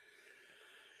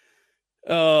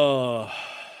 Feds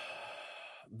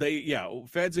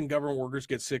and government workers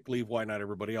get sick leave. Why not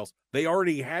everybody else? They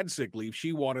already had sick leave.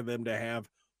 She wanted them to have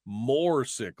more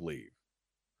sick leave.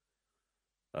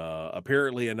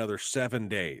 Apparently another 7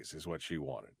 days is what she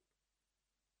wanted.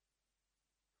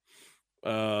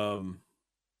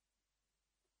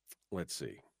 Let's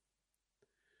see.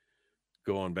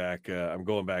 I'm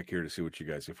going back here to see what you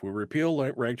guys. If we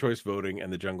repeal ranked choice voting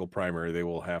and the jungle primary, they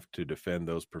will have to defend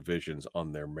those provisions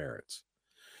on their merits.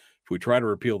 If we try to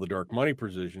repeal the dark money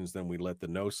provisions, then we let the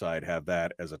no side have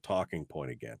that as a talking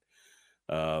point again.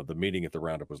 The meeting at the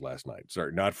roundup was last night.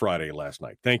 Sorry, not Friday, last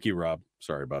night. Thank you, Rob.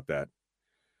 Sorry about that.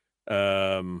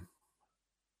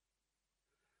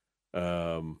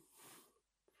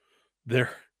 There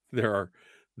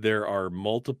are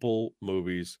multiple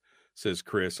movies, says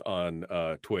Chris on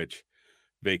Twitch.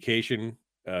 Vacation,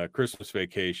 Christmas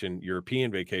Vacation,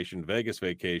 European Vacation, Vegas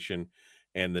Vacation,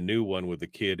 and the new one with the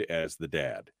kid as the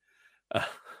dad.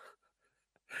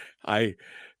 The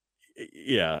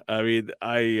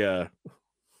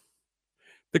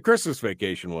Christmas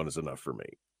Vacation one is enough for me.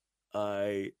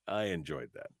 I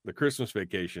enjoyed that. The Christmas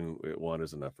Vacation one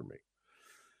is enough for me.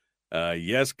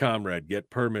 Yes, comrade, get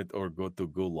permit or go to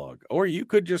gulag. Or you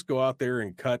could just go out there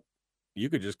and cut. You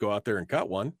could just go out there and cut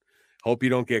one. Hope you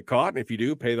don't get caught. And if you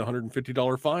do, pay the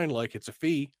 $150 fine like it's a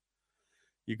fee.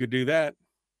 You could do that.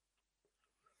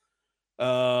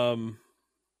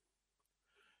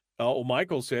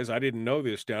 Michael says, I didn't know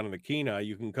this down in the Kenai.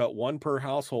 You can cut one per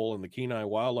household in the Kenai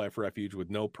Wildlife Refuge with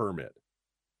no permit.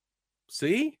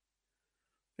 See?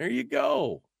 There you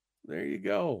go. There you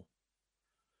go.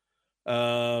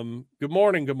 Good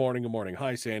morning. Good morning. Good morning.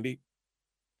 Hi, Sandy.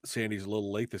 Sandy's a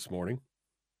little late this morning.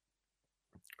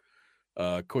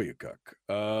 Koyukuk.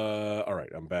 All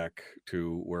right. I'm back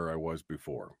to where I was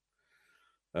before.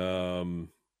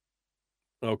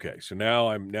 Okay. So now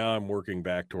I'm working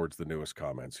back towards the newest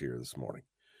comments here this morning.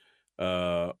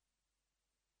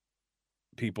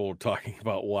 People talking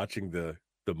about watching the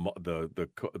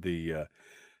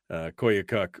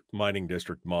Koyukuk Mining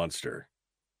District Monster.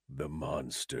 The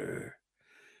monster.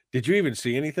 Did you even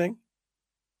see anything?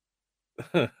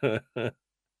 Did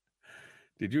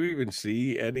you even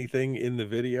see anything in the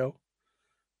video?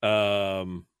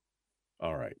 All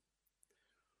right.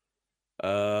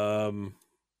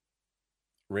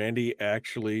 Randy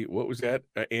actually, what was that?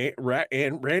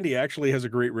 And Randy actually has a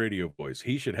great radio voice.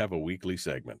 He should have a weekly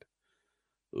segment.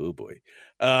 Oh boy.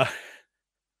 No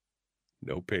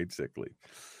paid sick leave.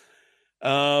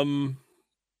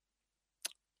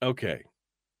 Okay.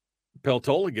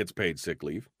 Peltola gets paid sick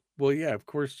leave. Well, yeah, of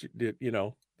course, you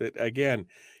know, that again,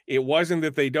 it wasn't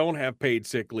that they don't have paid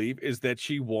sick leave, is that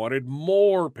she wanted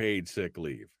more paid sick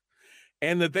leave.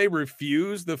 And that they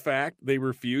refused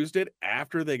it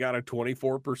after they got a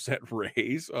 24%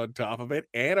 raise on top of it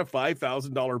and a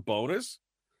 $5,000 bonus.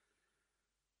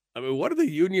 I mean, what are the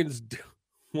unions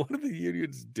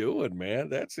doing, man?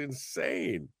 That's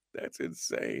insane. That's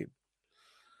insane.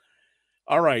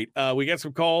 All right. We got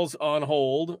some calls on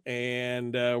hold,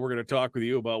 and we're going to talk with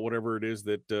you about whatever it is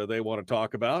that they want to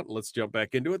talk about. Let's jump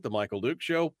back into it. The Michael Duke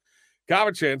Show.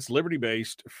 Common sense,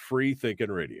 liberty-based, free-thinking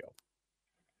radio.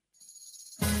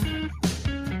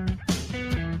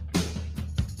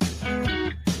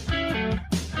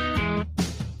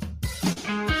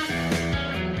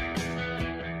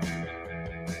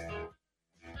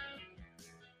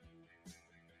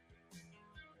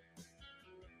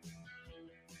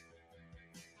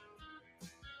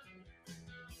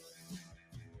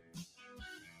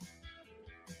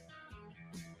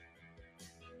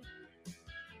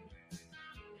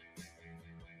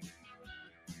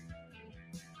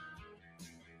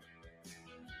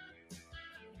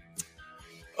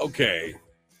 Okay,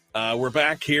 we're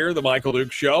back here, the Michael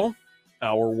Duke Show,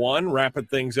 hour one, wrapping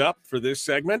things up for this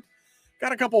segment.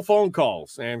 Got a couple phone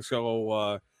calls, and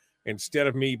so instead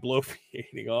of me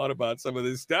bloviating on about some of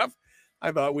this stuff,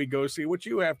 I thought we'd go see what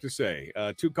you have to say.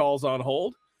 2 calls on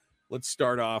hold. Let's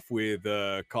start off with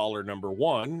caller number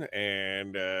 1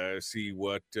 and see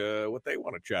what they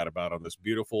want to chat about on this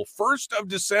beautiful 1st of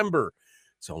December.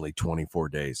 It's only 24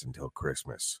 days until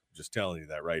Christmas. Just telling you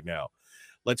that right now.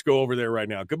 Let's go over there right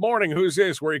now. Good morning. Who's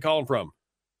this? Where are you calling from?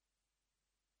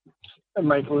 Hi,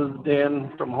 Michael. This is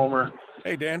Dan from Homer.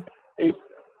 Hey, Dan. Hey,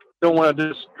 don't want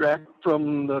to distract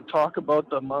from the talk about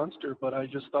the monster, but I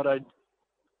just thought I'd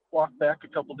walk back a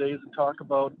couple days and talk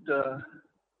about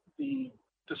the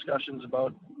discussions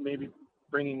about maybe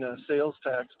bringing a sales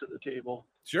tax to the table.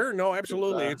 Sure. No,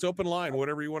 absolutely. It's open line,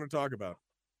 whatever you want to talk about.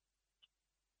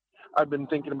 I've been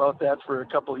thinking about that for a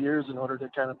couple of years in order to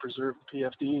kind of preserve the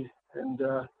PFD. And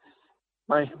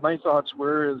my thoughts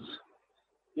were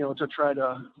to try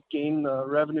to gain the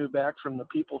revenue back from the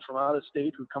people from out of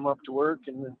state who come up to work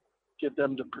and then get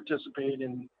them to participate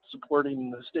in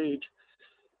supporting the state,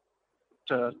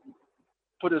 to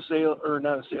put an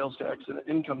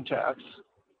income tax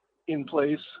in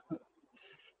place,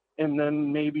 and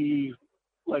then maybe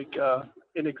like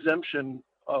an exemption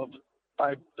of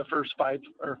the first $5,000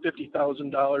 or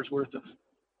 $50,000 worth of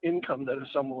income that if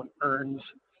someone earns,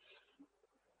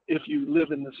 if you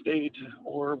live in the state,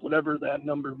 or whatever that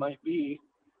number might be,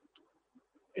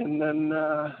 and then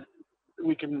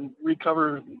we can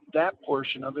recover that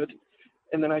portion of it.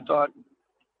 And then I thought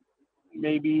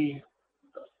maybe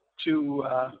to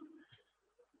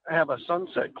have a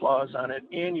sunset clause on it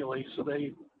annually, so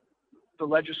the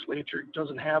legislature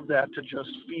doesn't have that to just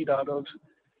feed out of.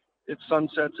 It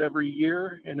sunsets every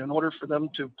year, and in order for them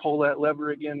to pull that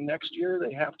lever again next year,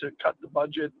 they have to cut the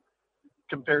budget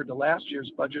compared to last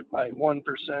year's budget by 1%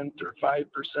 or 5%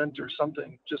 or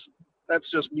something. That's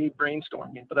just me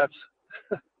brainstorming, but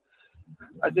that's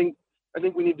I think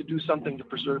we need to do something to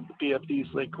preserve the PFD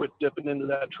so they quit dipping into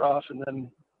that trough and then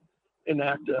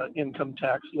enact an income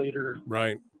tax later,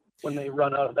 right, when they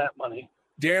run out of that money.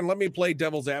 Dan, let me play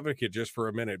devil's advocate just for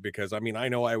a minute, because I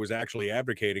know I was actually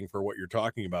advocating for what you're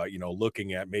talking about,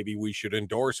 looking at maybe we should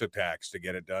endorse a tax to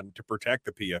get it done to protect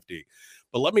the PFD.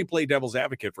 But let me play devil's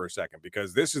advocate for a second,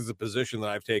 because this is the position that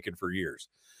I've taken for years.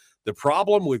 The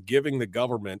problem with giving the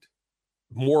government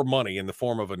more money in the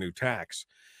form of a new tax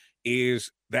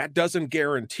is that doesn't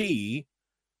guarantee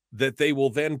that they will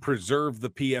then preserve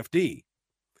the PFD.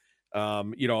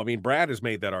 Brad has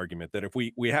made that argument that if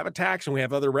we have a tax and we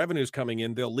have other revenues coming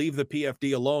in, they'll leave the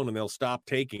PFD alone and they'll stop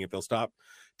taking it. They'll stop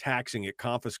taxing it,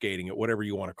 confiscating it, whatever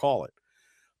you want to call it.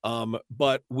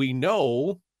 But we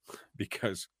know,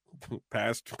 because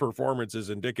past performance is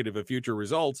indicative of future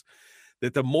results,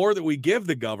 that the more that we give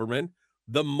the government,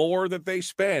 the more that they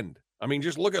spend. I mean,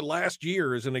 just look at last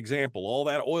year as an example, all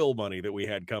that oil money that we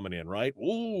had coming in, right?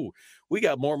 Ooh, we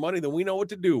got more money than we know what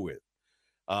to do with.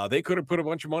 They could have put a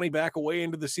bunch of money back away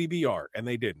into the CBR, and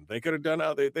they didn't. They could have done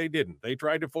they didn't. They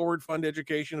tried to forward fund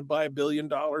education and buy $1 billion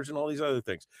and all these other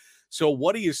things. So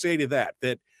what do you say to that?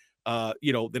 That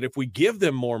if we give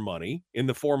them more money in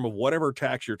the form of whatever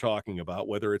tax you're talking about,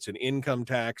 whether it's an income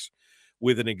tax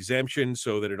with an exemption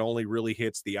so that it only really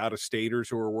hits the out-of-staters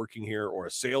who are working here, or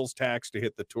a sales tax to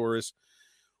hit the tourists,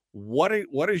 what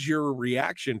is your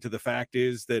reaction to the fact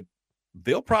is that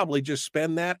they'll probably just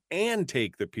spend that and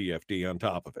take the PFD on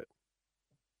top of it?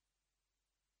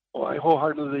 Well, I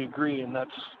wholeheartedly agree, and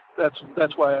that's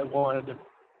why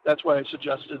I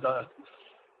suggested a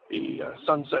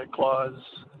sunset clause.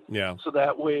 Yeah. So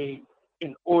that way,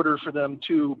 in order for them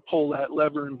to pull that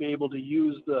lever and be able to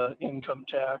use the income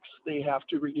tax, they have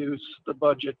to reduce the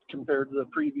budget compared to the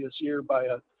previous year by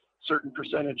a certain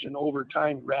percentage, and over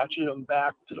time ratchet them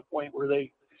back to the point where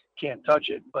they can't touch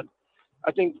it. But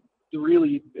I think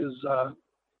really is the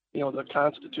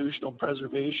constitutional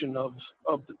preservation of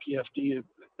the PFD.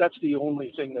 That's the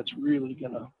only thing that's really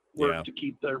going to work to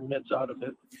keep their mitts out of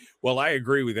it. Well, I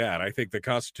agree with that. I think the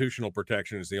constitutional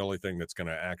protection is the only thing that's going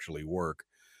to actually work.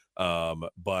 And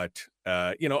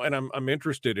I'm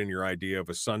interested in your idea of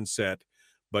a sunset,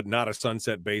 but not a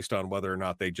sunset based on whether or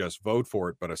not they just vote for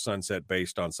it, but a sunset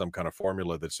based on some kind of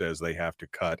formula that says they have to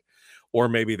cut, or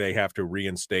maybe they have to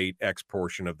reinstate X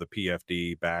portion of the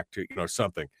PFD back to,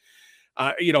 something.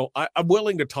 I'm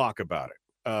willing to talk about it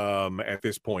at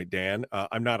this point, Dan.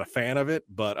 I'm not a fan of it,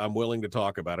 but I'm willing to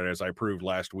talk about it, as I proved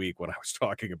last week when I was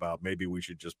talking about maybe we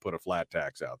should just put a flat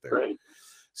tax out there. Right.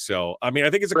 So, I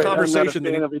think it's a conversation.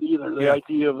 I'm not a fan of it either. The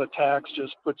idea of a tax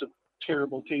just puts a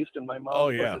terrible taste in my mouth. Oh,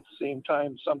 yeah. But at the same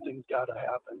time, something's got to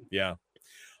happen. Yeah.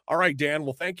 All right, Dan.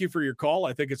 Well, thank you for your call.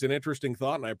 I think it's an interesting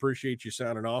thought, and I appreciate you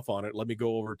sounding off on it. Let me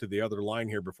go over to the other line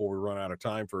here before we run out of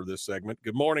time for this segment.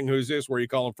 Good morning. Who's this? Where are you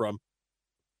calling from?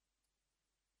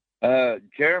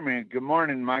 Jeremy. Good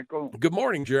morning, Michael. Good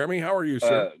morning, Jeremy. How are you,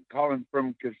 sir? Calling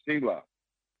from Casilla.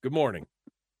 Good morning.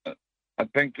 I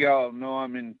think y'all know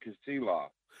I'm in Casilla.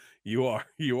 You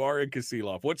are in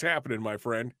Casilla. What's happening, my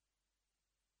friend?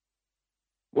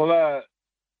 Well,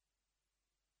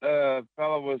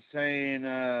 fellow was saying,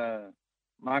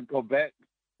 Michael Beck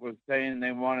was saying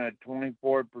they want a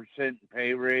 24%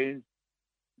 pay raise.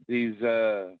 these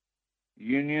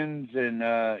unions,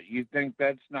 and you think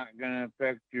that's not going to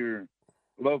affect your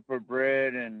loaf of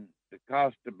bread and the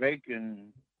cost of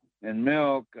bacon and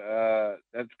milk?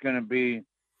 That's going to be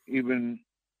even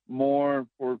more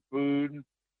for food.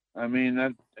 I mean,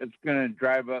 it's going to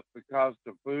drive up the cost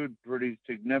of food pretty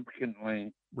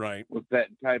significantly, right, with that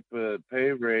type of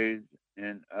pay raise.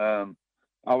 And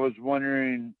I was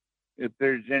wondering if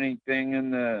there's anything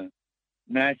in the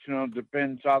National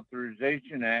Defense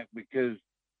Authorization Act, because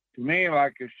to me,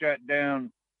 like a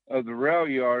shutdown of the rail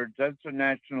yards, that's a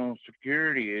national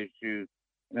security issue.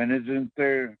 And isn't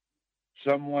there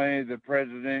some way the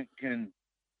president can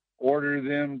order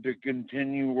them to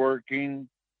continue working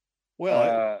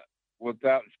without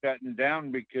shutting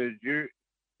down? Because you're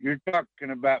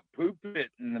talking about poop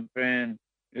hitting the fan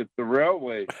if the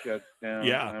railway shuts down.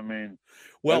 Yeah. I mean,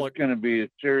 well, it's going to be a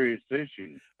serious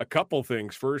issue. A couple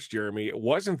things. First, Jeremy, it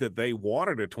wasn't that they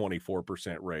wanted a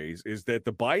 24% raise, is that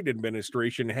the Biden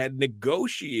administration had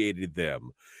negotiated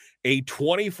them a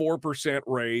 24%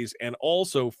 raise and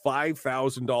also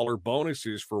 $5,000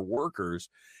 bonuses for workers.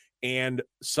 And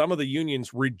some of the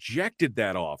unions rejected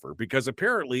that offer because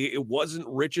apparently it wasn't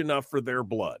rich enough for their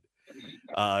blood.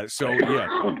 So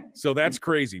that's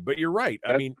crazy. But you're right.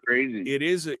 That's I mean, crazy. It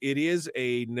is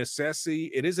a necessity.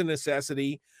 It is a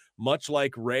necessity, much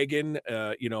like Reagan.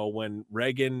 When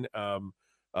Reagan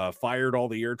fired all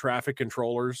the air traffic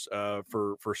controllers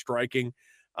for striking.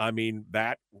 I mean,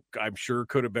 that I'm sure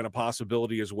could have been a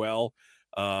possibility as well.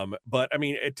 But I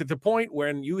mean, to the point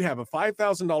when you have a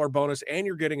 $5,000 bonus and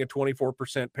you're getting a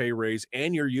 24% pay raise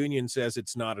and your union says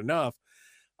it's not enough,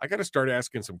 I got to start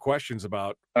asking some questions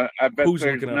about I bet who's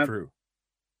looking up through.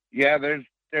 Yeah, there's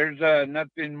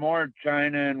nothing more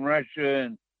China and Russia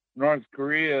and North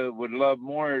Korea would love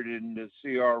more than to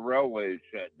see our railways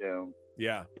shut down.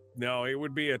 Yeah, no, it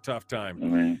would be a tough time.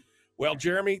 Mm-hmm. Well,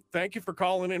 Jeremy, thank you for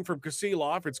calling in from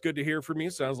Kasilof. It's good to hear from you.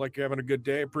 Sounds like you're having a good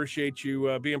day. Appreciate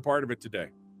you being part of it today.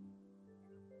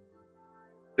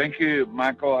 Thank you,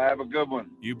 Michael. Have a good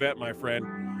one. You bet, my friend.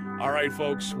 All right,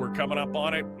 folks, we're coming up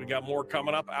on it. We got more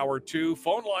coming up. Hour 2.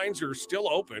 Phone lines are still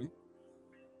open.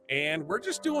 And we're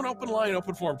just doing open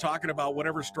forum, talking about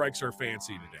whatever strikes our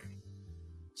fancy today.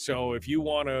 So if you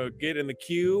want to get in the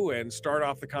queue and start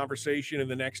off the conversation in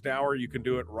the next hour, you can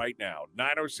do it right now.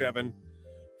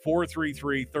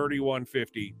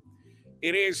 907-433-3150.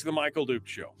 It is the Michael Duke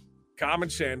Show. Common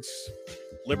sense,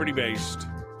 liberty-based,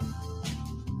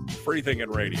 free thinking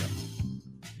radio.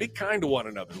 Be kind to one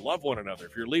another. Love one another.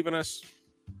 If you're leaving us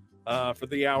for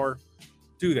the hour,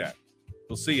 do that.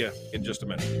 We'll see you in just a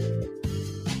minute.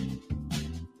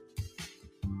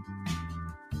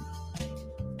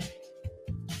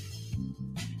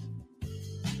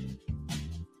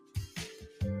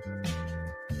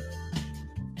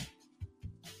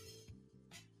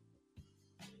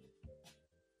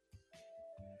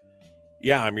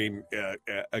 Yeah, I mean,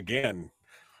 again,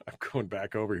 I'm going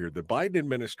back over here. The Biden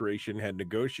administration had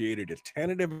negotiated a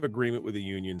tentative agreement with the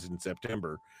unions in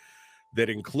September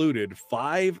that included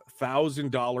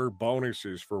 $5,000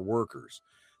 bonuses for workers.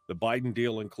 The Biden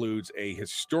deal includes a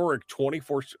historic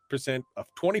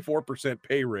 24%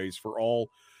 pay raise for all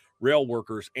rail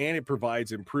workers, and it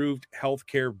provides improved health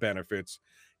care benefits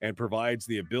and provides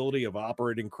the ability of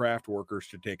operating craft workers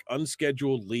to take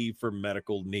unscheduled leave for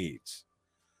medical needs.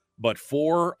 But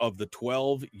 4 of the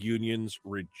 12 unions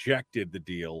rejected the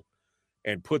deal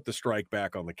and put the strike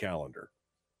back on the calendar.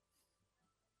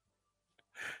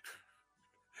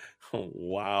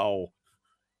 Wow.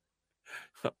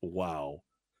 Wow.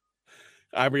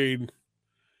 I mean,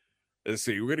 let's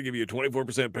see. We're going to give you a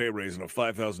 24% pay raise and a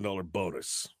 $5,000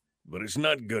 bonus, but it's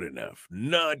not good enough.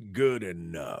 Not good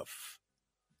enough.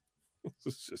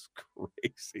 This is just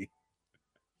crazy.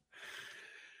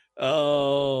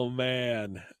 Oh,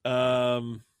 man.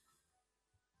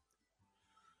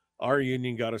 Our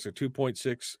union got us a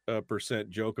 2.6%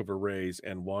 joke of a raise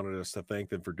and wanted us to thank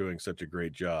them for doing such a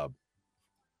great job.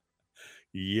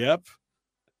 Yep.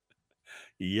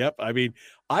 I mean,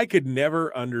 I could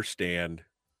never understand,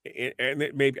 and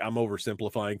maybe I'm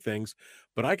oversimplifying things,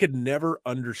 but I could never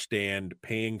understand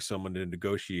paying someone to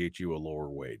negotiate you a lower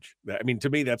wage. I mean, to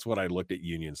me, that's what I looked at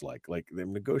unions like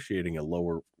them negotiating a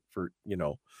lower for,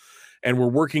 and we're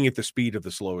working at the speed of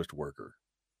the slowest worker.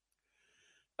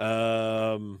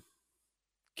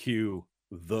 Cue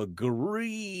the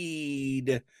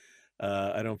greed.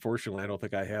 Unfortunately, I don't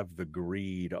think I have the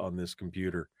greed on this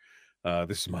computer.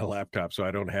 This is my laptop, so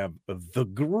I don't have the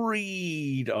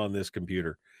greed on this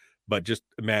computer. But just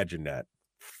imagine that.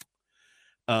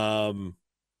 Oh,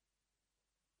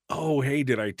 hey,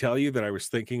 did I tell you that I was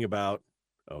thinking about?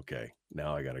 Okay,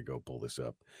 now I got to go pull this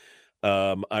up.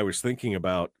 I was thinking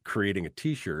about creating a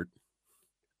T-shirt,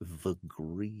 The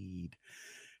Greed,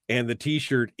 and the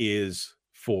T-shirt is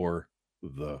for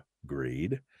the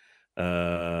greed.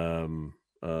 Here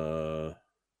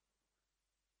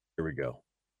we go.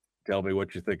 Tell me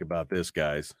what you think about this,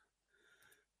 guys.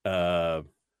 Can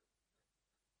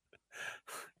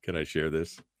I share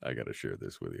this? I got to share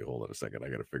this with you. Hold on a second. I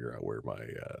got to figure out where my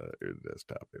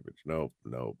desktop image. Nope.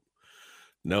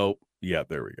 Yeah,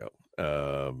 there we go.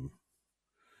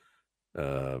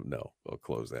 No, I'll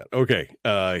close that. Okay.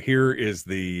 Here is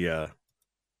the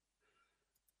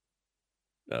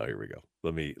here we go.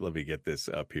 Let me get this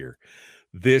up here.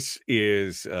 This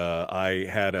is I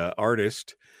had an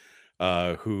artist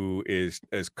who is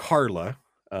Carla.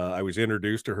 I was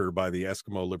introduced to her by the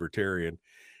Eskimo Libertarian,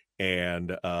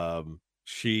 and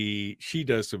she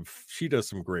does some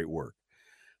great work.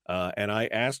 And I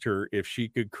asked her if she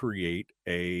could create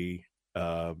an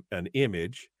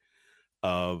image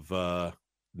of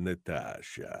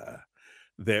Natasha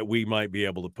that we might be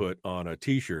able to put on a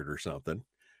T-shirt or something,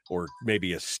 or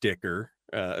maybe a sticker,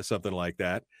 something like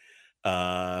that.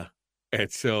 And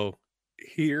so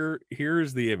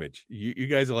here's the image. You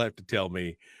guys will have to tell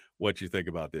me what you think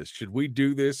about this. Should we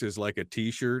do this as like a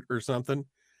T-shirt or something?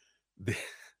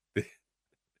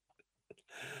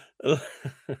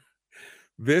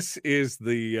 This is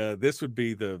the this would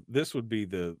be the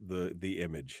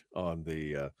image on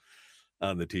the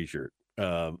T-shirt.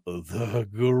 The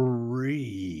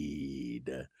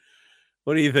greed.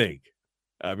 What do you think?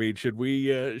 I mean, should we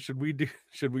do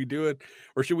it,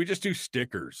 or should we just do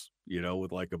stickers,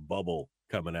 with like a bubble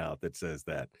coming out that says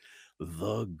that?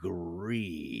 The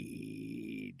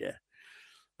greed.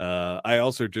 I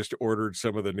also just ordered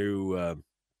some of the new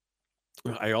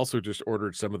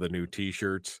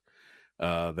T-shirts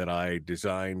that I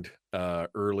designed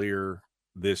earlier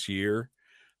this year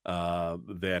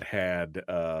that had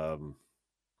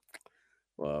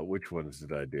which ones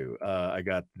did I do? I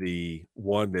got the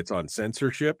one that's on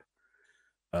censorship.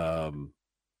 I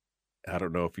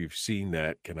don't know if you've seen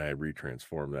that. Can I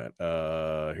retransform that?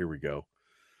 Here we go.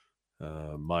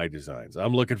 My designs.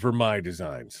 I'm looking for my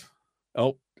designs.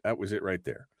 Oh, that was it right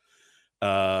there.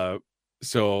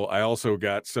 So I also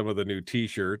got some of the new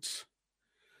T-shirts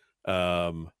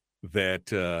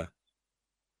that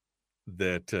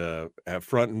have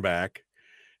front and back,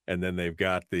 and then they've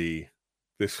got this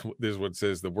one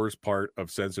says the worst part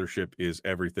of censorship is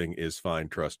everything is fine.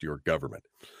 Trust your government.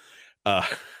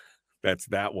 That's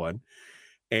that one.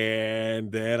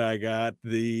 And then I got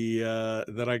the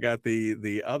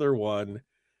other one,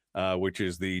 which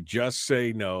is the just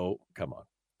say no. Come on.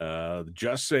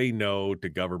 Just say no to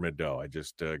government dough. I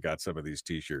just got some of these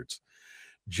T-shirts.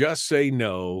 Just say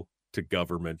no to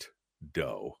government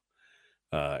dough.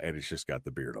 And it's just got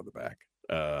the beard on the back.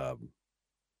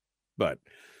 But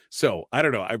so I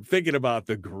don't know. I'm thinking about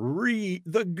the greed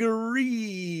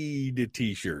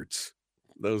T-shirts.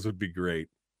 Those would be great.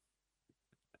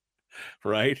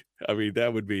 Right? I mean,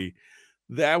 that would be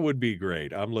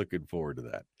great. I'm looking forward to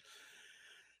that.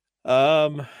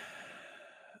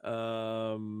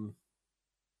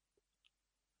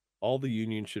 All the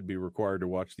unions should be required to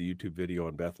watch the YouTube video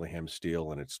on Bethlehem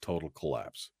Steel and its total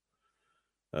collapse.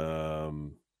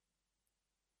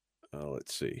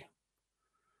 Let's see.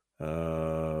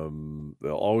 They'll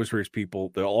always raid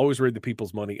the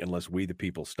people's money unless we the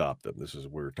people stop them. This is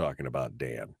we were talking about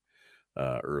Dan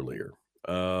earlier.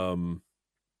 There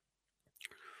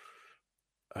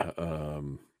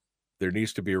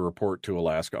needs to be a report to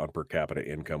Alaska on per capita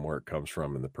income, where it comes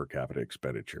from, and the per capita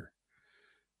expenditure.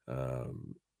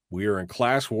 We are in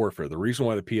class warfare. The reason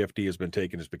why the PFD has been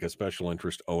taken is because special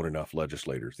interests own enough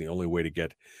legislators. The only way to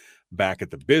get back at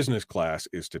the business class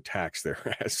is to tax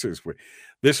their asses.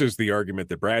 This is the argument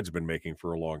that Brad's been making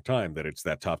for a long time, that it's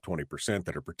that top 20%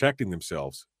 that are protecting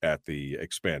themselves at the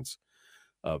expense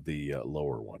of the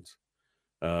lower ones.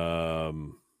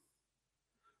 The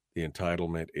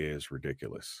entitlement is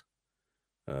ridiculous.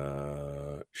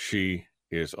 She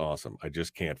is awesome. I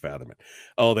just can't fathom it.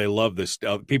 Oh, they love this.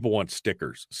 People want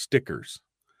stickers.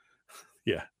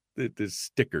 Yeah, the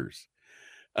stickers.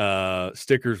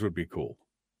 Stickers would be cool.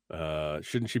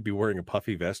 Shouldn't she be wearing a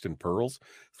puffy vest and pearls?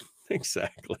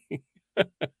 Exactly.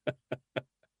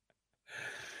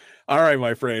 All right,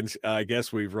 my friends. I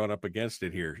guess we've run up against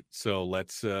it here. So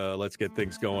let's get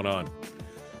things going on.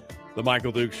 The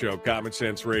Michael Dukes Show, Common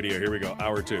Sense Radio. Here we go.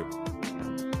 Hour 2.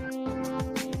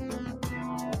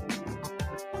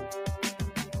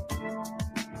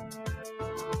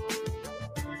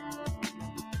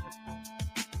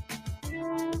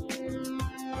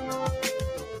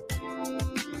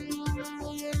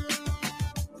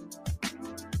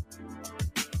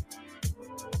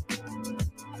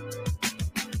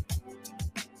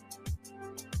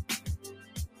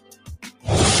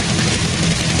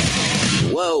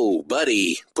 Whoa,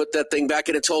 buddy. Put that thing back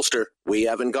in its holster. We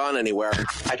haven't gone anywhere.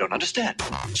 I don't understand.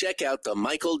 Check out the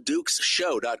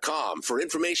MichaelDukesShow.com for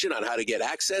information on how to get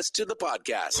access to the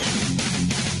podcast.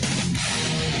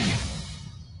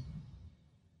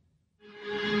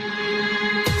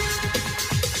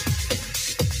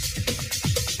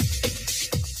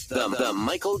 The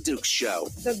Michael Dukes Show.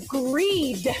 The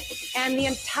greed and the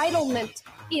entitlement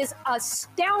is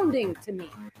astounding to me.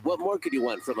 What more could you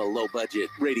want from a low-budget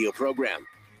radio program?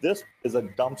 This is a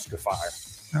dumpster fire.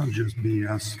 That's just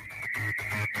BS.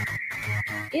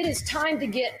 It is time to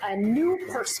get a new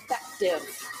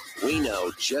perspective. We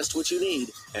know just what you need,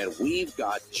 and we've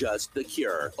got just the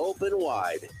cure. Open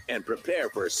wide and prepare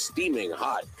for a steaming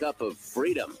hot cup of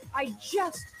freedom. I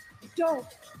just don't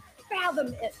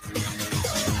fathom it.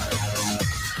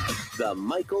 The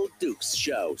Michael Dukes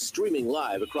Show, streaming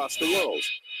live across the world.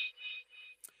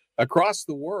 Across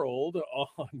the world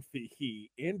on the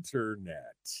internet.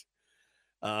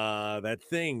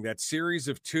 That series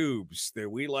of tubes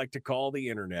that we like to call the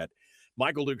internet.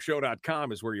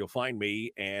 MichaelDukesShow.com is where you'll find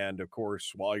me. And, of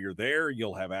course, while you're there,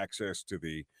 you'll have access to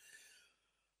the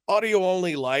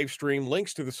audio-only live stream,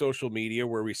 links to the social media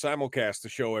where we simulcast the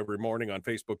show every morning on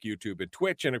Facebook, YouTube, and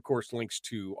Twitch, and, of course, links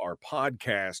to our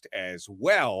podcast as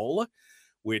well,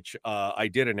 which I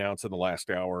did announce in the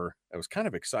last hour. I was kind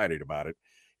of excited about it.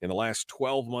 In the last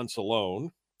 12 months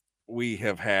alone, we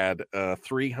have had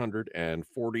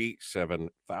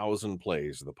 347,000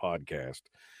 plays of the podcast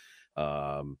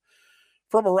from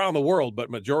around the world,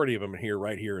 but majority of them here,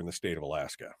 right here in the state of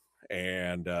Alaska.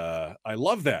 And I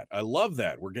love that. I love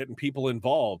that. We're getting people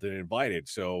involved and invited.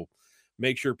 So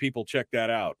make sure people check that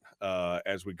out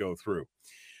as we go through.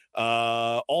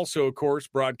 Also, of course,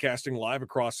 broadcasting live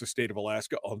across the state of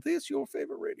Alaska on this, your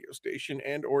favorite radio station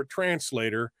and or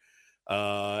translator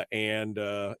and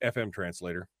FM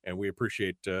translator. And we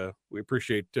appreciate you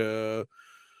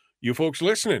folks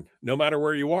listening, no matter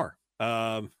where you are,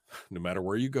 no matter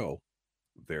where you go,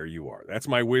 there you are. That's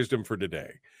my wisdom for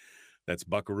today. That's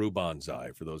Buckaroo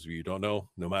Banzai. For those of you who don't know,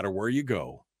 no matter where you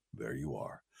go, there you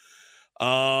are.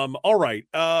 All right.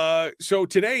 So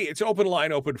today it's open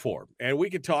line, open forum, and we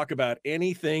can talk about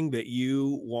anything that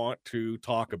you want to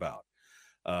talk about.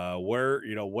 Where,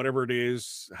 whatever it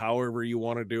is, however you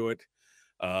want to do it.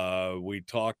 We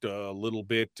talked a little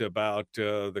bit about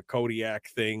the Kodiak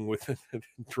thing with the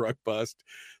drug bust,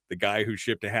 the guy who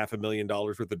shipped $500,000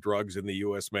 worth of drugs in the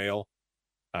U.S. mail.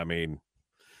 I mean,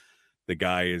 the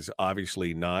guy is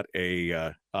obviously not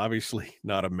a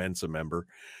Mensa member.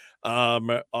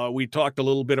 We talked a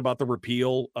little bit about the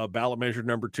repeal of ballot measure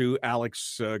number 2,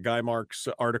 Alex Guymark's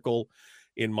article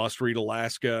in Must Read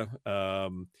Alaska.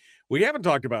 We haven't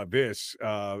talked about this,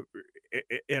 and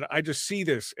I just see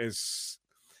this as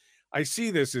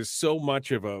so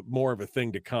much of more of a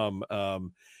thing to come.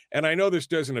 And I know this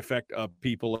doesn't affect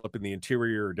people up in the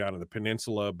interior or down in the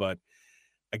peninsula, but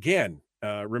again,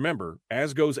 remember,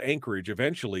 as goes Anchorage,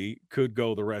 eventually could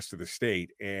go the rest of the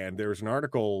state. And there's an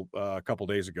article a couple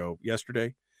days ago,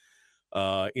 yesterday,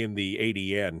 in the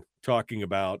ADN, talking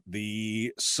about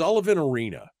the Sullivan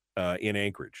Arena in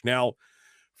Anchorage. Now,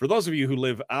 for those of you who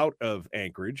live out of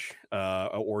Anchorage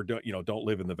or don't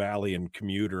live in the valley and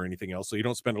commute or anything else, so you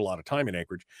don't spend a lot of time in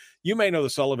Anchorage, you may know the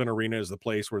Sullivan Arena is the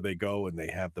place where they go and they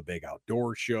have the big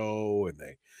outdoor show and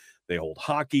they hold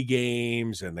hockey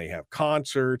games and they have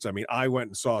concerts. I mean, I went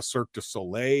and saw Cirque du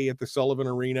Soleil at the Sullivan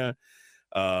Arena.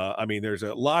 I mean, there's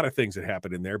a lot of things that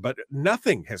happen in there, but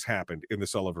nothing has happened in the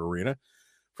Sullivan Arena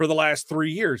for the last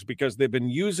 3 years because they've been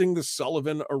using the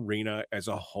Sullivan Arena as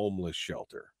a homeless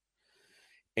shelter.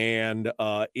 And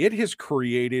it has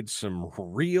created some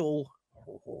real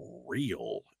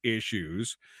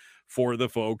issues for the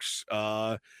folks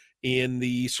in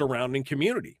the surrounding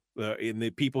community. In the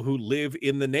people who live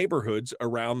in the neighborhoods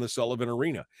around the Sullivan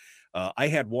Arena. I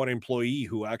had one employee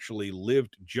who actually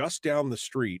lived just down the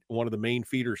street, one of the main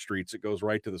feeder streets that goes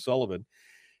right to the Sullivan.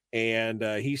 And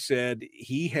he said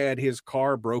he had his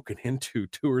car broken into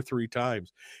 2 or 3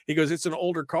 times. He goes, it's an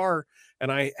older car. And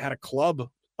I had a club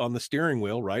on the steering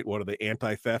wheel, right? One of the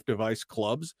anti-theft device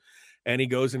clubs. And he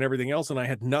goes and everything else. And I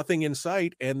had nothing in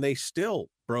sight and they still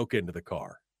broke into the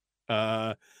car.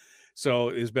 So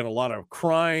there's been a lot of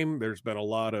crime. There's been a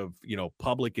lot of,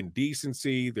 public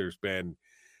indecency. There's been,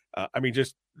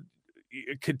 just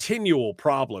continual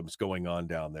problems going on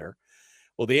down there.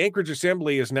 Well, the Anchorage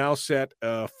Assembly has now set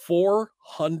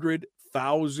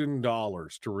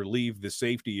 $400,000 to relieve the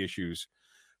safety issues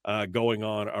going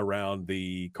on around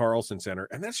the Carlson Center.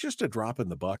 And that's just a drop in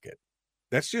the bucket.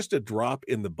 That's just a drop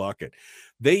in the bucket.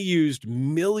 They used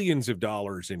millions of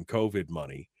dollars in COVID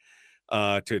money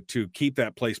to keep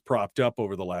that place propped up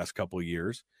over the last couple of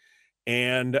years.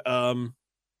 And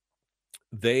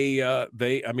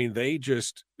they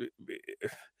just,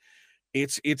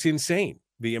 it's insane,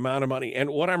 the amount of money. And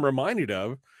what I'm reminded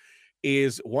of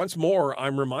is, once more,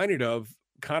 I'm reminded of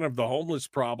kind of the homeless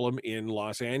problem in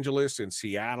Los Angeles and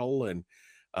Seattle. And,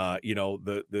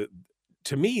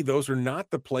 to me, those are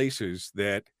not the places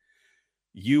that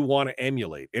you want to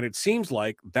emulate. And it seems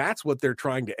like that's what they're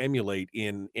trying to emulate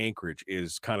in Anchorage,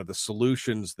 is kind of the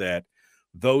solutions that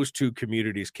those two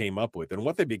communities came up with. And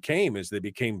what they became is,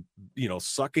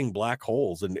 sucking black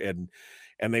holes, and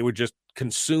they would just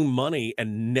consume money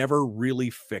and never really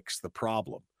fix the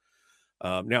problem.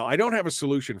 Now, I don't have a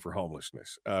solution for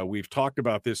homelessness. We've talked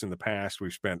about this in the past.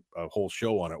 We've spent a whole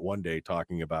show on it one day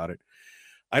talking about it.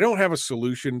 I don't have a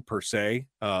solution per se,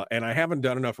 and I haven't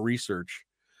done enough research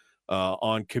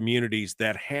on communities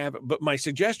that have. But my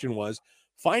suggestion was,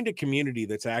 find a community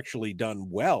that's actually done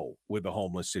well with the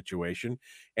homeless situation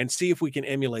and see if we can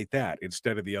emulate that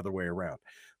instead of the other way around.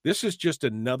 This is just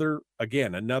another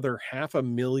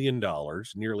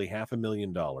 $500,000, nearly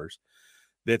 $500,000,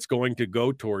 that's going to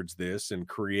go towards this and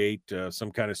create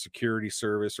some kind of security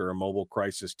service or a mobile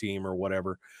crisis team or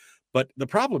whatever. But the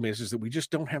problem is that we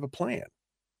just don't have a plan.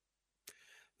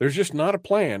 There's just not a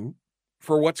plan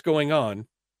for what's going on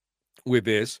with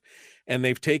this. And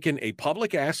they've taken a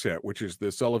public asset, which is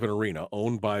the Sullivan Arena,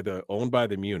 owned by the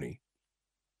Muni.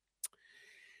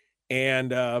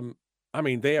 And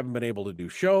they haven't been able to do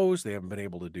shows. They haven't been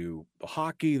able to do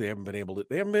hockey. They haven't been able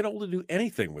to do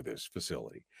anything with this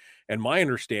facility. And my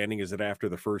understanding is that after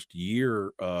the first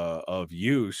year of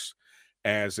use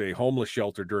as a homeless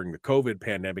shelter during the COVID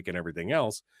pandemic and everything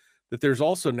else, that there's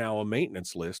also now a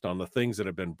maintenance list on the things that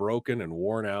have been broken and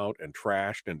worn out and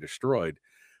trashed and destroyed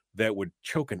that would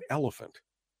choke an elephant,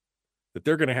 that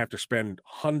they're going to have to spend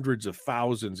hundreds of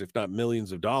thousands, if not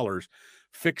millions of dollars,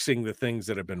 fixing the things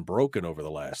that have been broken over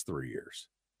the last 3 years.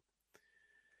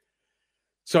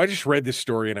 So I just read this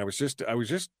story and I was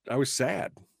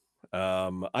sad.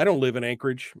 I don't live in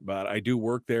Anchorage, but I do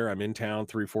work there. I'm in town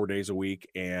 3-4 days a week,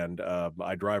 and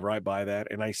I drive right by that,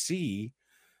 and I see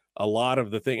a lot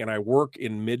of the thing. And I work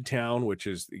in Midtown, which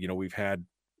is, we've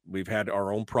had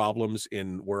our own problems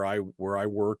in where I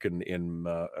work and in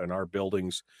our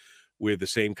buildings with the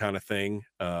same kind of thing,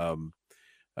 some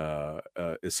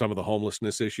of the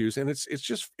homelessness issues. And it's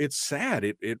sad.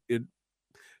 It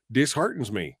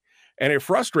disheartens me, and it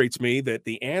frustrates me that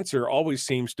the answer always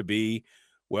seems to be,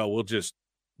 well, we'll just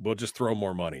throw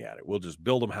more money at it. We'll just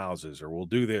build them houses, or we'll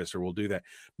do this, or we'll do that.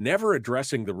 Never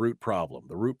addressing the root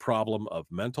problem of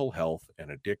mental health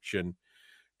and addiction,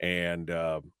 and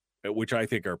which I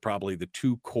think are probably the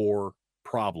two core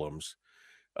problems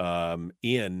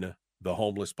in the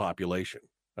homeless population.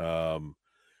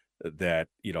 That,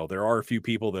 there are a few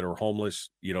people that are homeless,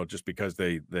 just because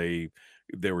they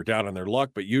were down on their luck,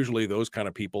 but usually those kind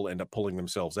of people end up pulling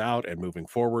themselves out and moving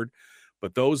forward.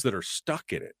 But those that are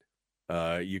stuck in it,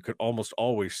 you could almost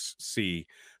always see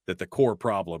that the core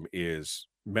problem is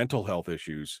mental health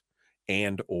issues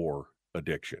and or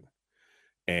addiction.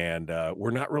 And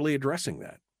we're not really addressing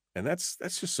that. And that's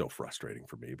just so frustrating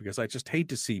for me, because I just hate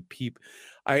to see people.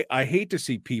 I hate to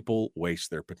see people waste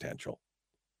their potential.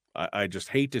 I just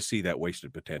hate to see that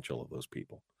wasted potential of those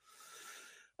people.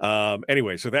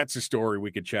 Anyway, so that's a story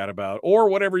we could chat about, or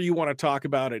whatever you want to talk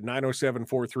about at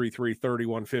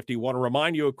 907-433-3150. Want to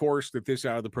remind you, of course, that this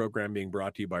hour of the program being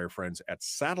brought to you by our friends at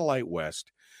Satellite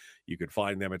West. You can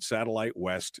find them at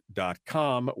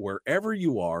satellitewest.com, wherever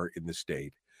you are in the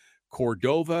state,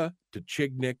 Cordova to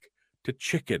Chignik to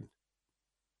Chicken,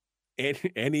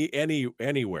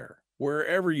 anywhere,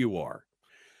 wherever you are,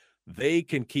 they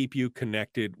can keep you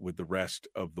connected with the rest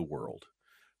of the world,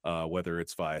 whether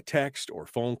it's via text or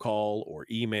phone call or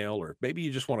email, or maybe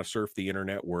you just want to surf the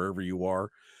internet wherever you are.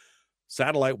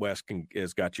 Satellite West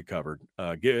has got you covered.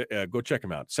 Go check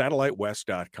them out,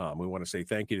 satellitewest.com. We want to say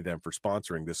thank you to them for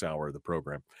sponsoring this hour of the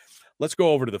program. Let's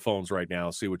go over to the phones right now,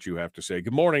 see what you have to say.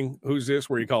 Good morning. Who's this?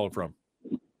 Where are you calling from?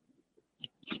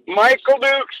 Michael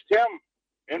Dukes, Tim,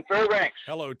 in Fairbanks.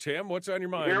 Hello, Tim. What's on your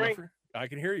mind? Hear me? I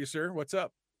can hear you, sir. What's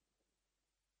up?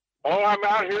 Oh, I'm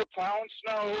out here plowing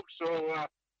snow, so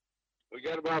we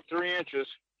got about 3 inches.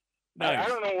 Nice. I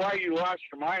don't know why you lost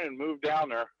your mind and moved down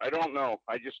there. I don't know.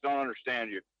 I just don't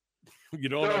understand you. You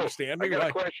don't understand me? I got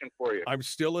a question for you. I'm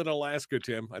still in Alaska,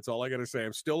 Tim. That's all I got to say.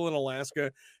 I'm still in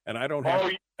Alaska, and I don't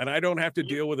have to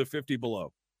deal with a 50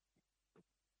 below.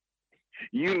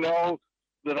 You know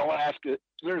that Alaska,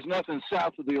 there's nothing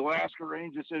south of the Alaska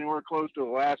range that's anywhere close to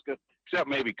Alaska, except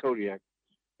maybe Kodiak.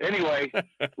 Anyway,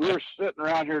 we were sitting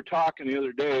around here talking the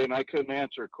other day, and I couldn't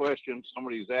answer a question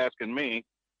somebody's asking me.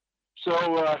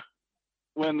 So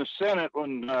when the Senate,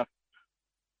 when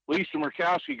Lisa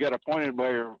Murkowski got appointed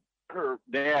by her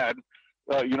dad,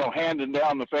 handing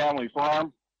down the family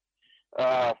farm,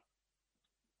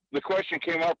 the question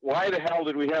came up: why the hell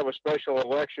did we have a special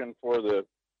election for the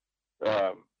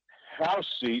House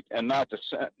seat and not the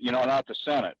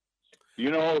Senate?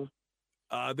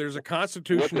 There's a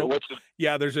constitutional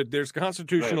there's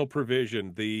constitutional right.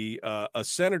 provision. A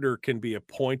senator can be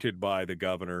appointed by the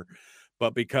governor,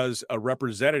 but because a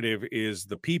representative is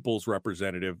the people's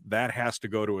representative, that has to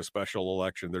go to a special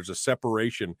election. There's a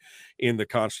separation in the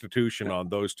Constitution on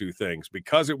those two things.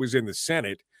 Because it was in the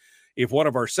Senate, if one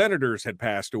of our senators had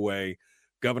passed away,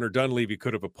 Governor Dunleavy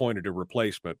could have appointed a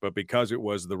replacement, but because it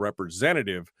was the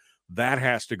representative, that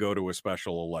has to go to a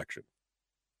special election.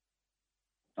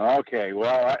 Okay,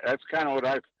 well, that's kind of what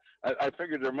I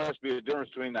figured. There must be a difference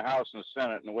between the House and the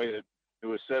Senate in the way that it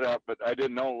was set up, but I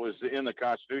didn't know it was in the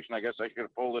Constitution. I guess I could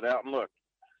have pulled it out and looked.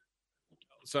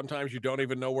 Sometimes you don't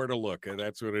even know where to look, and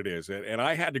that's what it is. And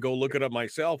I had to go look it up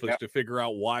myself as to figure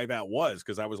out why that was,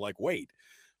 because I was like, wait,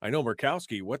 I know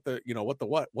Murkowski. What the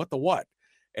what?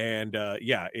 And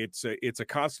it's a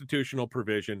constitutional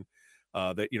provision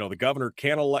that the governor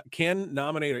can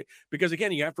nominate it, because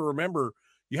again, you have to remember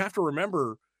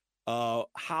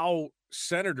how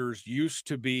senators used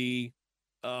to be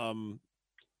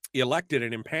elected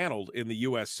and impaneled in the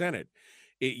U.S. Senate.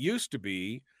 It used to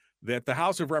be that the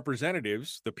House of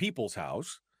Representatives, the people's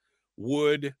house,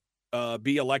 would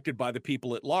be elected by the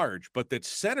people at large, but that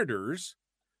senators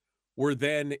were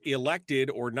then elected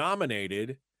or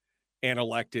nominated and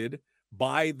elected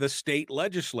by the state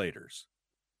legislators.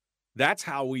 That's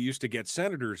how we used to get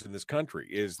senators in this country,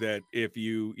 is that if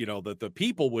that the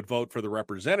people would vote for the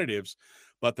representatives,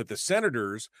 but that the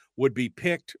senators would be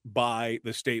picked by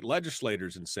the state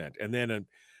legislators and sent. And then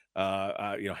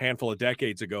a handful of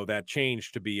decades ago, that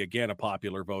changed to be, again, a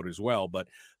popular vote as well. But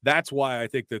that's why I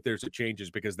think that there's a change,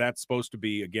 is because that's supposed to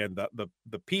be, again,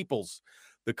 the people's.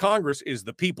 The Congress is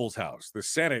the people's house. The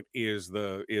Senate is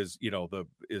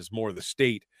more the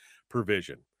state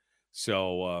provision.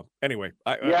 So anyway,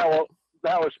 well,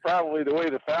 that was probably the way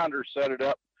the founders set it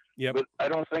up. Yeah, but I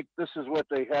don't think this is what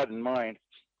they had in mind.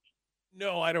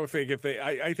 No, I don't think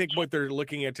I think what they're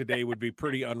looking at today would be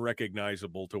pretty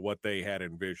unrecognizable to what they had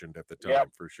envisioned at the time,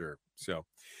 for sure. So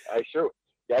I sure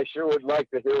would like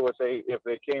to hear if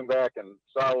they came back and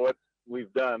saw what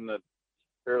we've done, that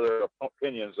hear their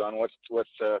opinions on what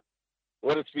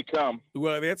it's become.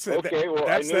 Well, I knew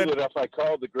that if I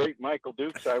called the great Michael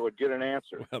Dukes, I would get an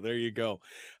answer. Well, there you go.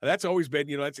 That's always been,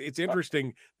 it's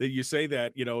interesting that you say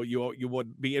that. You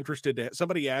would be interested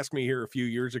somebody asked me here a few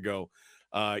years ago,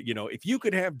 if you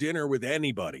could have dinner with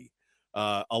anybody,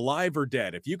 alive or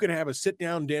dead, if you could have a sit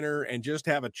down dinner and just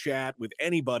have a chat with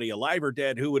anybody, alive or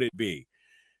dead, who would it be?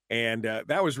 And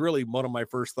that was really one of my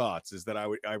first thoughts, is that I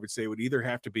would say it would either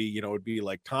have to be, it'd be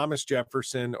like Thomas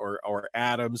Jefferson or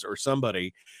Adams or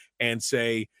somebody, and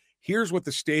say, here's what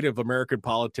the state of American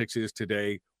politics is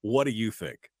today. What do you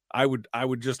think? I would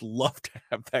just love to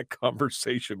have that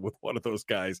conversation with one of those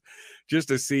guys, just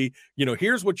to see,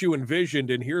 here's what you envisioned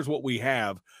and here's what we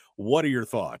have. What are your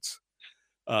thoughts?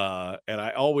 And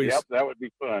I always, that would be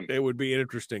fun. It would be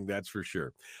interesting. That's for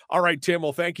sure. All right, Tim.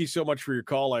 Well, thank you so much for your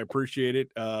call. I appreciate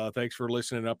it. Thanks for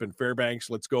listening up in Fairbanks.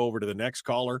 Let's go over to the next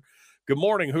caller. Good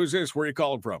morning. Who's this? Where are you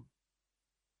calling from?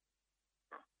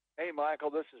 Hey, Michael,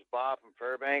 this is Bob from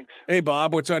Fairbanks. Hey,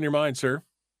 Bob, what's on your mind, sir?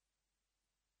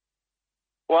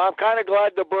 Well, I'm kind of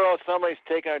glad the borough, somebody's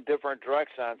taking a different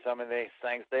direction on some of these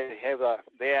things. They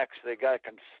actually got,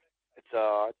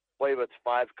 I believe it's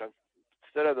 5,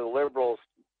 instead of the Liberals,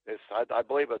 I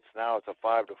believe it's a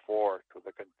 5-4 to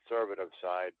the conservative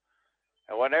side.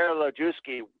 And when Aaron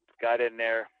Lajewski got in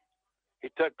there, he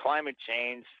took climate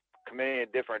change committee in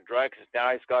different directions.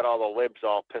 Now he's got all the libs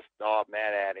all pissed off,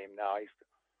 mad at him. Now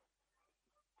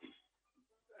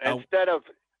instead of,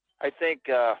 I think,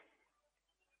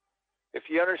 if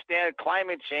you understand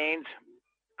climate change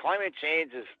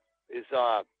is it's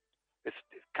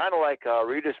kind of like a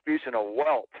redistribution of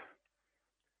wealth.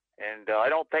 And I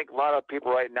don't think a lot of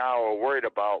people right now are worried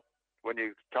about when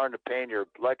you turn to paying your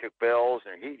electric bills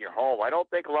and heating your home. I don't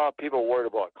think a lot of people are worried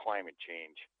about climate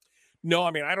change. No,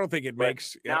 I mean, I don't think it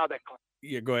makes. Now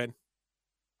go ahead.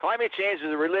 Climate change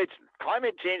is a religion.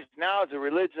 Climate change now is a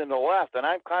religion of the left, and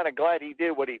I'm kind of glad he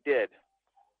did what he did.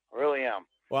 I really am.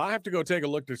 Well, I have to go take a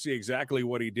look to see exactly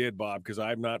what he did, Bob, because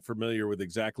I'm not familiar with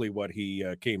exactly what he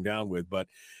came down with. But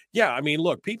yeah, I mean,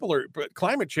 look, but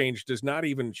climate change does not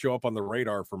even show up on the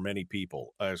radar for many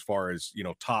people as far as,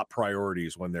 top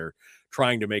priorities when they're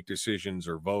trying to make decisions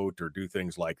or vote or do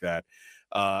things like that.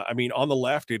 I mean, on the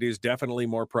left, it is definitely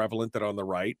more prevalent than on the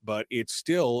right, but it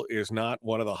still is not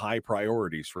one of the high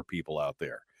priorities for people out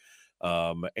there.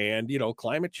 And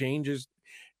climate change is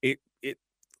it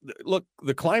look,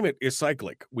 the climate is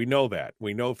cyclic. We know that.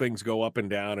 We know things go up and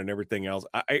down and everything else.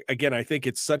 I think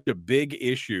it's such a big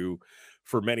issue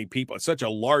for many people. It's such a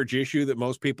large issue that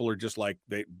most people are just like,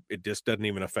 it just doesn't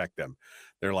even affect them.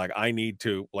 They're like, I need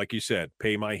to, like you said,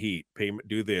 pay my heat,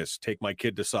 do this, take my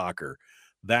kid to soccer.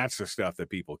 That's the stuff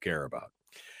that people care about.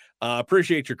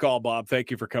 Appreciate your call, Bob.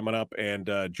 Thank you for coming up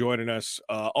and joining us.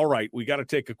 All right, we got to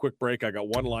take a quick break. I got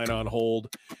one line on hold,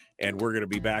 and we're going to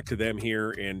be back to them here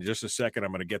in just a second.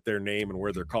 I'm going to get their name and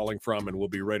where they're calling from, and we'll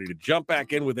be ready to jump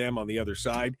back in with them on the other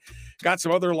side. Got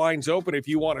some other lines open if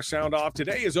you want to sound off.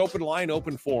 Today is open line,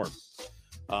 open forum.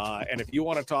 And if you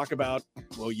want to talk about,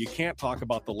 well, you can't talk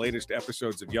about the latest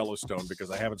episodes of Yellowstone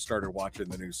because I haven't started watching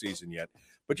the new season yet,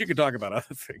 but you can talk about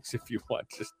other things if you want.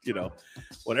 Just,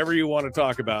 whatever you want to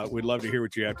talk about, we'd love to hear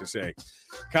what you have to say.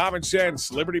 Common sense,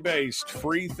 liberty-based,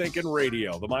 free-thinking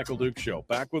radio, The Michael Dukes Show.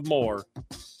 Back with more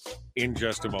in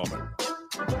just a moment.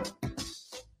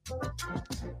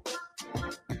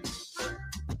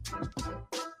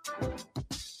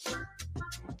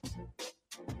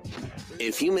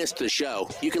 If you missed the show,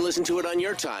 you can listen to it on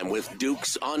your time with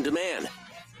Dukes On Demand.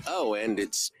 Oh, and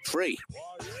it's free.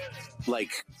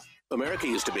 Like America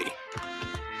used to be.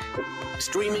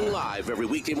 Streaming live every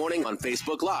weekday morning on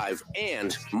Facebook Live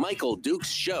and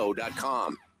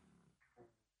MichaelDukesShow.com.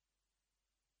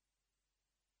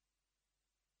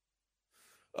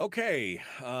 Okay,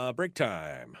 break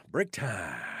time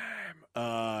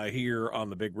here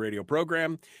on the big radio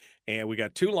program. And we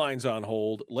got two lines on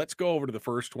hold. Let's go over to the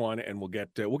first one, and we'll get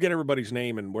everybody's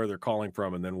name and where they're calling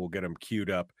from, and then we'll get them queued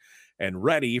up and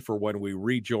ready for when we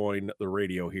rejoin the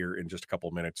radio here in just a couple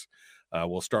minutes.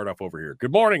 We'll start off over here.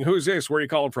 Good morning. Who's this? Where are you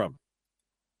calling from?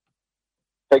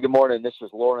 Hey, good morning. This is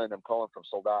Lauren. I'm calling from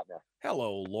Soldotna.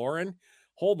 Hello, Lauren.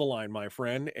 Hold the line, my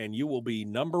friend, and you will be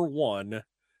number one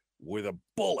with a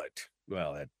bullet.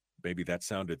 Well, maybe that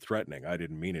sounded threatening. I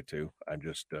didn't mean it to. I'm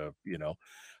just,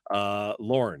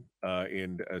 Lauren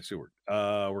in Seward.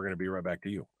 We're going to be right back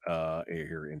to you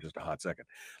here in just a hot second.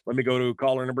 Let me go to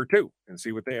caller number 2 and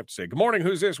see what they have to say. Good morning.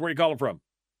 Who's this? Where are you calling from?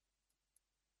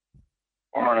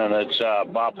 Morning. It's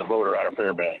Bob the voter out of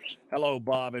Fairbanks. Hello,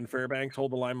 Bob in Fairbanks.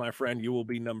 Hold the line, my friend. You will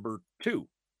be number 2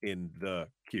 in the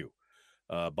queue.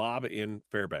 Bob in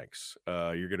Fairbanks.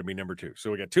 You're going to be number 2.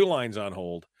 So we got 2 lines on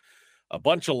hold. A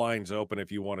bunch of lines open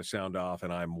if you want to sound off,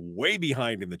 and I'm way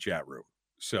behind in the chat room.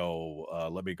 So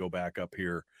let me go back up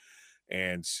here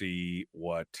and see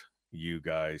what you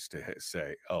guys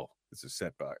say. Oh, it's a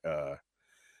setback. I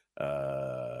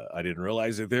didn't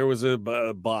realize that there was a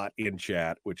bot in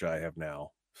chat, which I have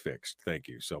now fixed. Thank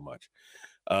you so much.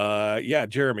 Yeah,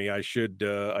 Jeremy, I should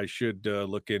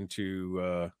look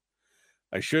into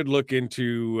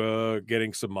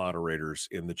getting some moderators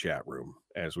in the chat room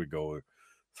as we go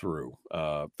through.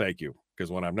 Thank you, because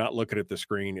when I'm not looking at the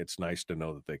screen, it's nice to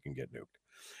know that they can get nuked.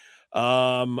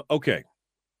 Okay.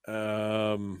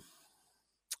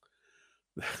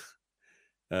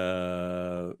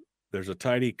 There's a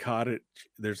tidy cottage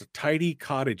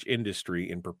industry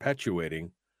in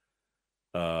perpetuating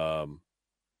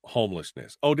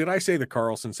homelessness. Oh, did I say the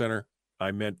Carlson Center?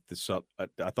 I meant I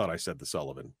thought I said the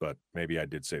Sullivan, but maybe I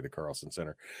did say the Carlson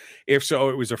Center. If so,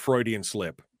 it was a Freudian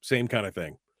slip. Same kind of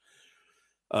thing.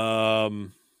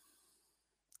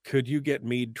 Could you get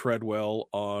Meade Treadwell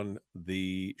on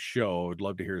the show? I'd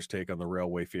love to hear his take on the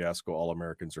railway fiasco all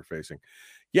Americans are facing.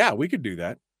 Yeah, we could do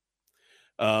that.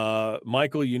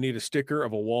 Michael, you need a sticker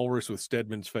of a walrus with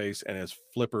Stedman's face and his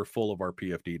flipper full of our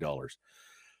PFD dollars.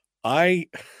 I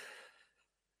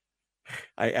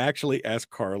actually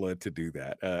asked Carla to do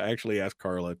that. I actually asked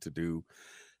Carla to do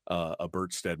a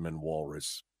Bert Stedman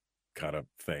walrus kind of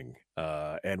thing.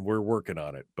 And we're working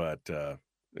on it, but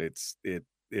it's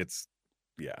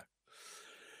yeah.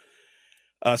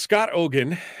 Scott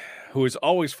Ogan, who is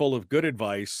always full of good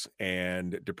advice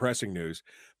and depressing news.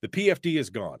 The PFD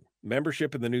is gone.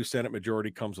 Membership in the new Senate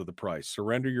majority comes with a price.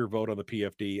 Surrender your vote on the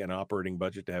PFD and operating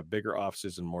budget to have bigger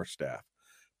offices and more staff.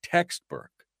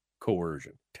 Textbook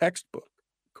coercion. Textbook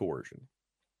coercion.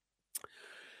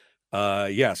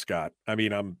 Yeah, Scott. I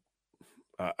mean, I'm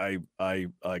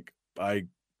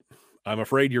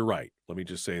afraid you're right. Let me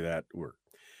just say that word.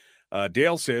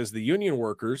 Dale says the union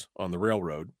workers on the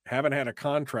railroad haven't had a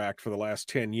contract for the last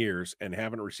 10 years and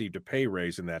haven't received a pay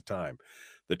raise in that time.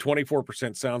 The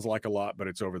 24% sounds like a lot, but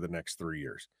it's over the next 3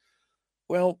 years.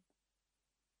 Well,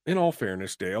 in all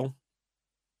fairness, Dale,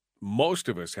 most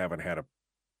of us haven't had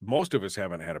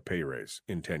a pay raise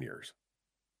in 10 years.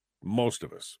 Most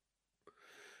of us.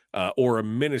 Or a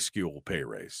minuscule pay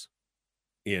raise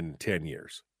in 10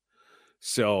 years.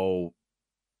 So,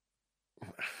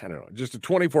 I don't know, just a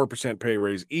 24% pay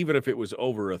raise, even if it was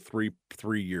over a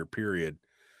three-year period,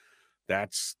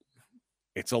 it's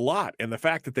a lot. And the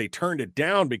fact that they turned it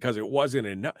down because it wasn't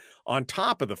enough on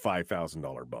top of the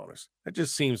 $5,000 bonus, that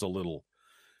just seems a little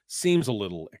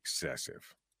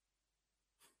excessive.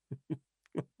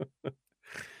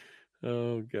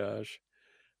 Oh gosh.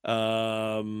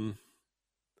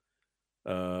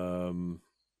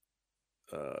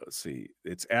 Let's see.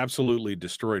 It's absolutely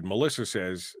destroyed. Melissa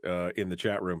says in the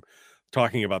chat room,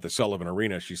 talking about the Sullivan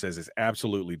Arena, she says it's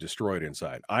absolutely destroyed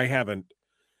inside. I haven't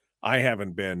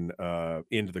been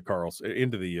into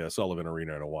the Sullivan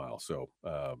Arena in a while. So,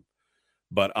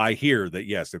 but I hear that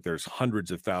yes, that there's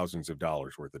hundreds of thousands of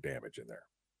dollars worth of damage in there.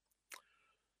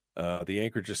 The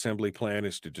Anchorage Assembly plan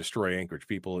is to destroy Anchorage.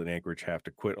 People in Anchorage have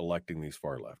to quit electing these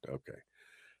far left. Okay.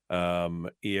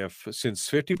 Since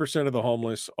 50% of the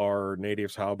homeless are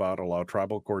natives, how about allow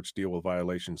tribal courts deal with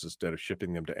violations instead of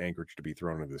shipping them to Anchorage to be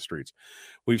thrown into the streets?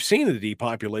 We've seen the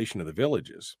depopulation of the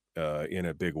villages in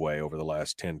a big way over the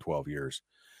last 10, 12 years.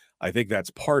 I think that's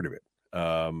part of it.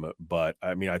 But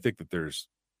I mean, I think that there's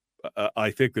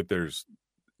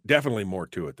definitely more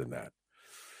to it than that.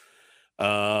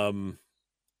 All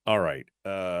right.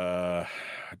 I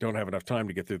don't have enough time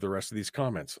to get through the rest of these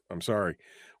comments. I'm sorry.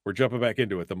 We're jumping back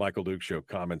into it. The Michael Duke Show,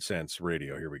 Common Sense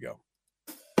Radio. Here we go.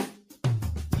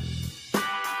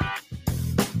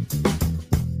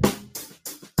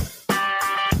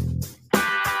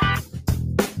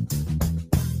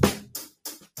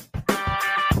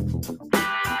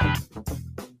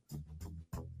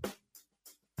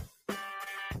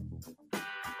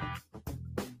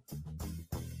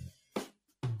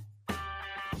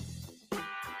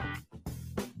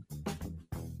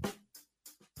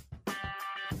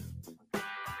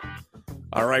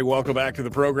 All right, welcome back to the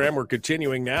program. We're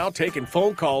continuing now, taking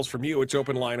phone calls from you. It's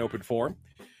open line, open forum.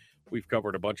 We've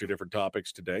covered a bunch of different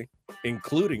topics today,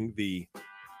 including the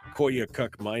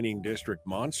Koyukuk Mining District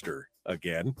monster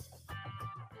again.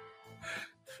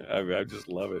 I just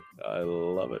love it. I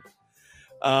love it.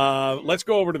 Let's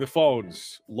go over to the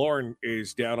phones. Lauren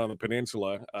is down on the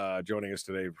peninsula, joining us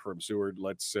today from Seward.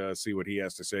 Let's see what he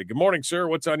has to say. Good morning, sir.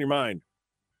 What's on your mind?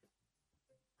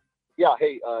 Yeah,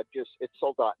 hey, it's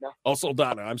Soldotna. Oh,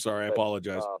 Soldotna. I'm sorry. I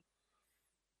apologize.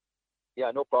 Yeah,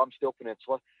 no problem. Still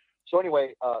Peninsula. So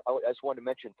anyway, I just wanted to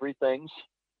mention three things,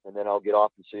 and then I'll get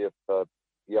off and see if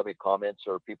you have any comments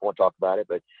or people want to talk about it.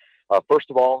 But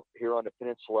first of all, here on the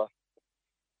Peninsula,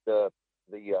 the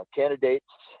candidates,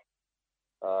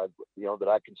 that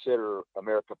I consider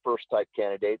America First type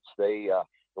candidates, the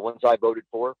ones I voted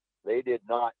for, they did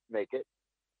not make it,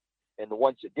 and the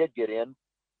ones that did get in,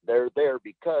 they're there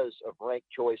because of ranked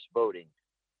choice voting.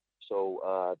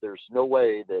 So there's no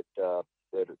way that the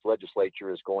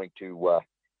legislature is going to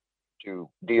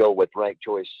deal with ranked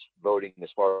choice voting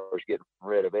as far as getting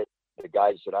rid of it. The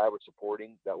guys that I was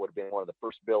supporting, that would have been one of the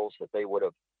first bills that they would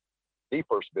have, the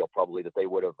first bill probably that they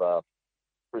would have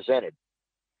presented.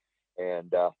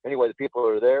 And anyway, the people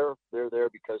are there. They're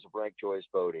there because of ranked choice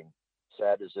voting.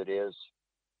 Sad as it is.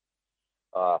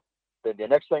 Then the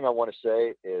next thing I want to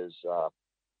say is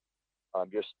I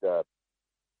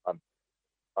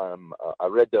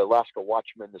read the Alaska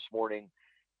Watchman this morning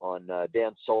on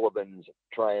Dan Sullivan's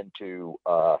trying to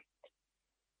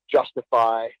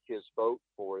justify his vote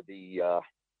for the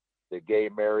gay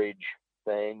marriage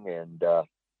thing, and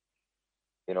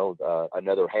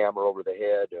another hammer over the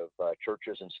head of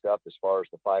churches and stuff as far as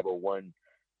the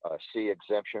 501c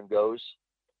exemption goes.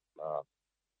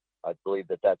 I believe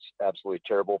that that's absolutely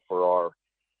terrible for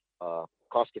our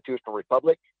constitutional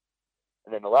republic.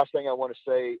 And then the last thing I want to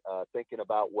say, thinking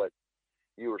about what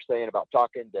you were saying about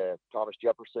talking to Thomas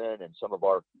Jefferson and some of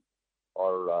our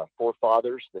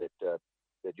forefathers that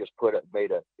just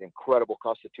made an incredible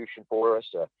constitution for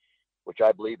us, which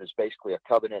I believe is basically a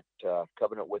covenant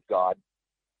with God.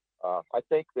 I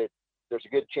think that there's a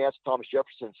good chance Thomas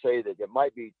Jefferson say that it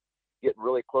might be getting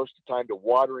really close to time to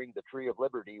watering the tree of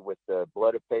liberty with the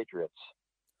blood of patriots.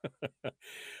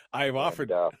 I've often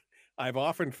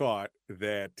thought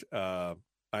that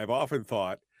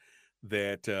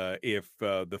if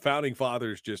the founding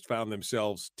fathers just found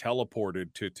themselves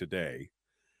teleported to today,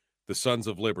 the Sons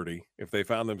of Liberty, if they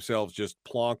found themselves just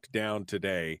plonked down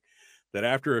today, that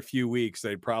after a few weeks,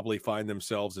 they'd probably find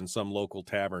themselves in some local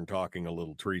tavern talking a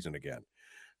little treason again.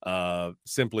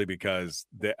 Simply because,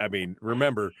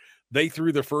 remember, they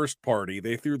threw the first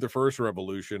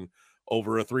revolution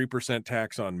over a 3%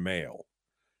 tax on mail.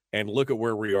 And look at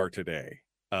where we are today.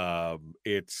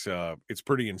 It's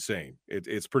pretty insane.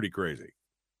 It's pretty crazy.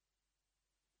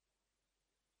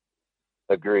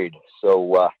 Agreed.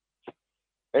 So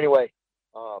anyway,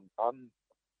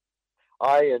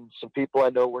 I and some people I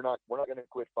know, we're not going to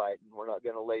quit fighting. We're not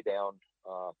going to lay down.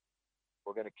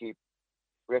 We're going to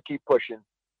keep pushing.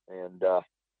 And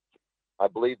I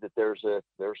believe that there's a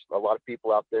lot of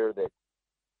people out there that,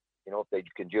 you know, if they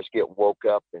can just get woke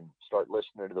up and start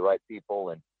listening to the right people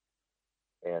and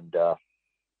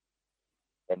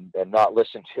not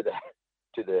listen to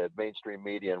the mainstream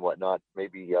media and whatnot,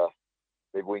 maybe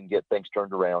we can get things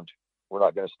turned around. We're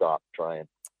not going to stop trying.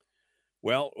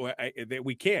 Well,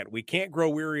 we can't grow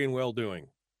weary in well doing,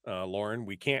 Lauren.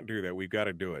 We can't do that. We've got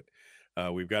to do it.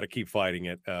 We've got to keep fighting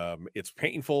it. It's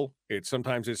painful.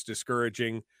 Sometimes it's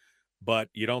discouraging, but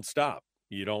you don't stop.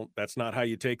 That's not how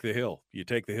you take the hill. You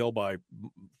take the hill by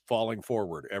falling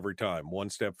forward every time, one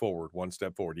step forward, one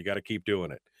step forward. You got to keep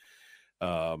doing it.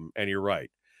 And you're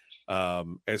right.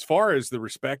 As far as the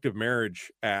Respect of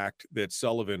Marriage Act that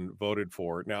Sullivan voted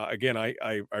for, now, again,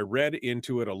 I read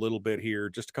into it a little bit here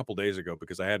just a couple days ago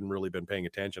because I hadn't really been paying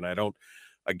attention. I don't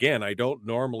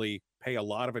normally pay a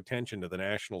lot of attention to the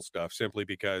national stuff simply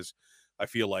because I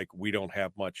feel like we don't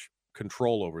have much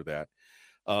control over that.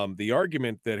 The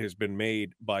argument that has been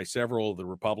made by several of the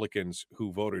Republicans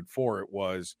who voted for it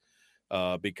was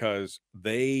because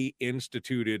they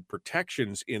instituted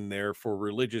protections in there for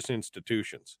religious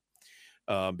institutions.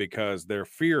 Because their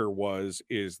fear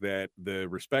is that the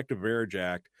Respect of Marriage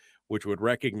Act, which would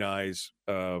recognize,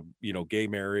 gay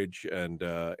marriage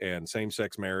and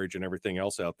same-sex marriage and everything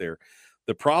else out there.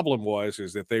 The problem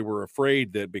is that they were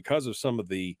afraid that because of some of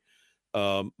the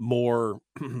more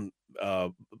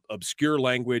obscure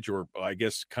language, or I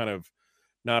guess kind of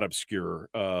not obscure,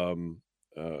 some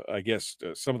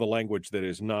of the language that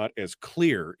is not as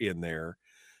clear in there,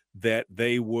 that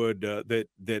they would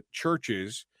that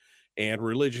churches and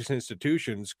religious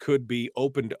institutions could be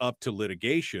opened up to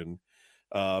litigation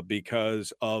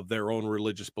because of their own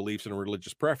religious beliefs and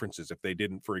religious preferences. If they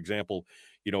didn't, for example,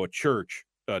 a church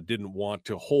didn't want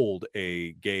to hold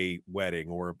a gay wedding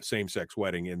or a same-sex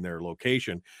wedding in their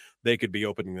location, they could be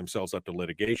opening themselves up to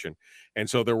litigation. And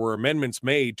so there were amendments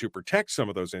made to protect some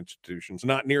of those institutions,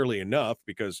 not nearly enough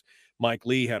because Mike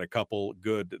Lee had a couple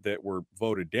good that were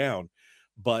voted down,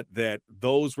 but that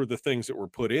those were the things that were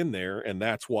put in there. And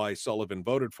that's why Sullivan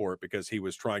voted for it, because he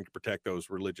was trying to protect those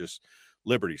religious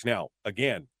liberties. Now,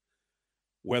 again,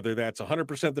 whether that's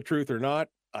 100% the truth or not,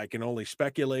 I can only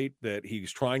speculate that he's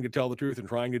trying to tell the truth and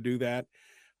trying to do that.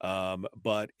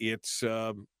 But it's,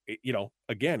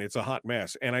 again, it's a hot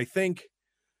mess. And I think,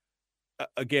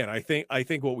 I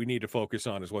think what we need to focus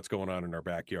on is what's going on in our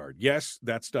backyard. Yes,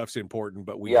 that stuff's important,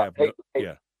 but we have,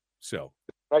 So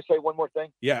can I say one more thing?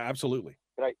 Yeah, absolutely.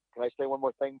 Can I say one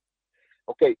more thing?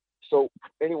 Okay. So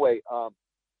anyway, a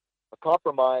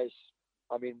compromise.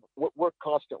 I mean, we're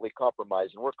constantly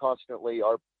compromising. We're constantly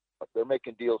they're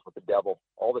making deals with the devil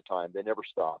all the time. They never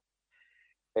stop.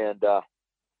 And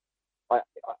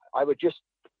I would just,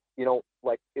 it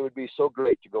would be so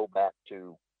great to go back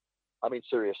to,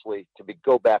 seriously,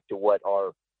 go back to what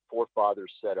our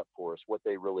forefathers set up for us, what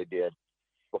they really did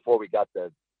before we got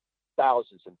the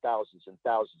thousands and thousands and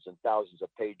thousands and thousands of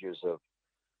pages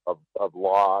of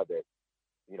law that,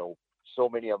 so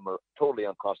many of them are totally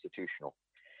unconstitutional.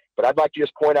 But I'd like to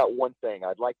just point out one thing.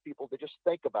 I'd like people to just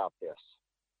think about this.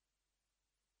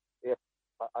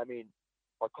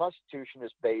 Our Constitution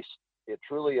is it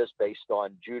truly is based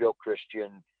on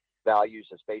Judeo-Christian values.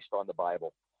 It's based on the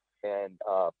Bible. And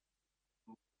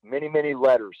many, many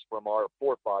letters from our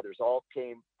forefathers all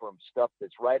came from stuff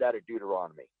that's right out of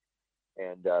Deuteronomy.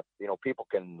 And, people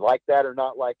can like that or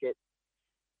not like it.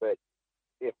 But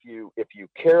if you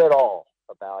care at all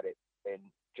about it, and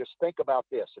just think about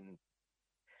this, and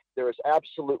there is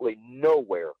absolutely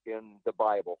nowhere in the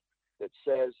Bible that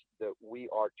says that we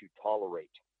are to tolerate.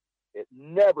 It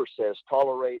never says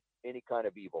tolerate any kind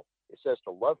of evil. It says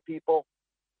to love people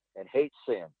and hate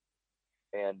sin.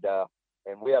 And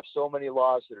we have so many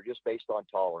laws that are just based on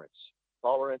tolerance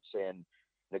and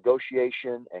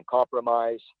negotiation and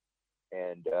compromise.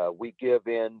 And we give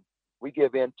in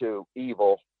to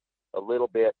evil a little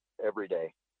bit every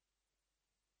day.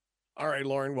 All right,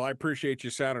 Lauren. Well, I appreciate you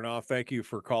sounding off. Thank you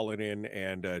for calling in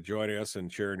and joining us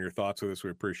and sharing your thoughts with us. We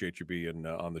appreciate you being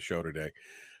on the show today.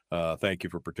 Thank you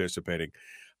for participating.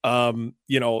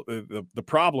 The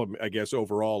problem, I guess,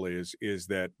 overall is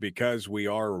that because we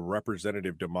are a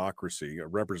representative democracy, a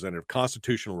representative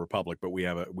constitutional republic, but we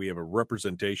have a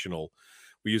representational,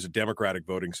 we use a democratic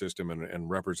voting system and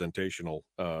representational,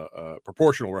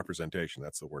 proportional representation.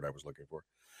 That's the word I was looking for.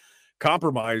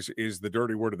 Compromise is the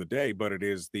dirty word of the day, but it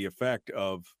is the effect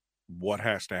of what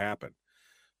has to happen.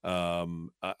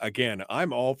 Again,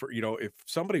 I'm all for, if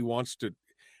somebody wants to,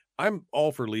 I'm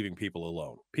all for leaving people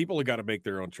alone. People have got to make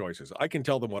their own choices. I can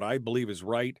tell them what I believe is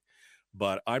right,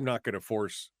 but I'm not going to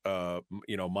force,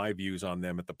 my views on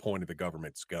them at the point of the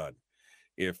government's gun.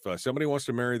 If somebody wants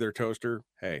to marry their toaster,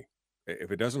 hey,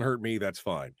 if it doesn't hurt me, that's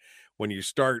fine. When you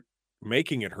start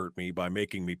making it hurt me by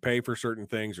making me pay for certain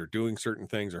things or doing certain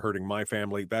things or hurting my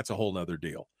family, that's a whole nother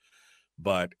deal.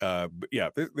 But yeah,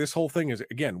 this whole thing is,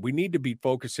 again, we need to be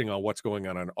focusing on what's going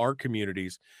on in our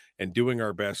communities and doing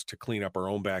our best to clean up our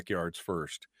own backyards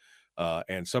first.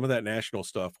 And some of that national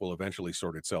stuff will eventually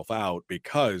sort itself out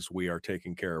because we are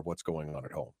taking care of what's going on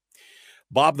at home.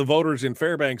 Bob, the voters in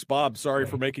Fairbanks. Bob, sorry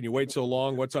for making you wait so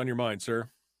long. What's on your mind,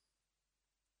 sir?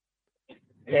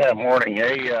 Yeah, morning.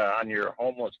 Hey, on your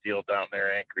homeless deal down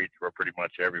there, Anchorage, we're pretty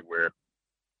much everywhere.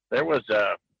 There was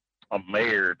a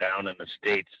mayor down in the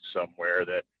States somewhere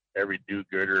that every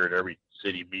do-gooder at every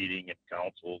city meeting and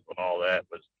councils and all that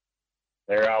was,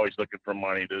 they're always looking for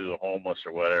money to the homeless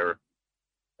or whatever.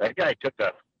 That guy took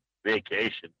a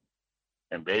vacation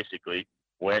and basically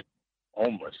went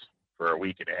homeless for a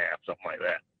week and a half, something like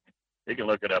that. You can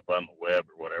look it up on the web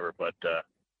or whatever, but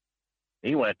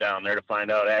he went down there to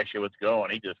find out actually what's going.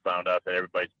 He just found out that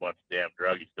everybody's a bunch of damn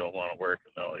druggies, don't want to work,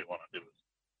 and all they want to do is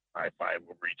high-five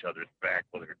over each other's back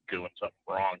when they're doing something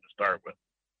wrong to start with.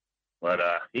 But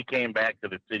he came back to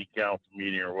the city council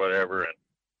meeting or whatever, and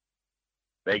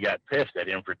they got pissed at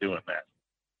him for doing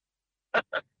that.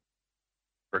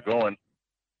 For going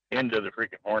into the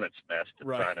freaking hornet's nest and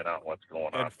finding out what's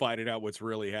going on. And finding out what's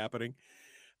really happening.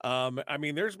 I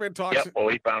mean, there's been talks. Yep, well,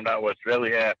 he found out what's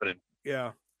really happening.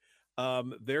 Yeah.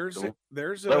 There's a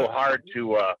little hard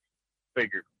to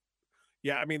figure.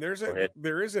 Yeah, I mean, there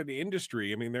is an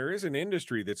industry. I mean, there is an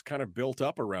industry that's kind of built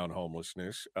up around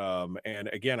homelessness. And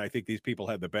again, I think these people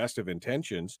had the best of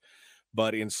intentions,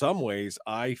 but in some ways,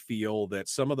 I feel that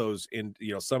some of those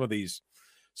some of these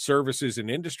services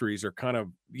and industries are kind of,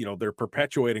 they're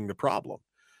perpetuating the problem.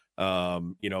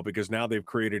 Because now they've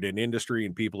created an industry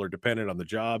and people are dependent on the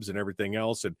jobs and everything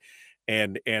else.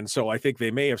 And so I think they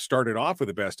may have started off with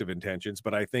the best of intentions,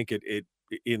 but I think it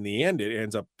in the end, it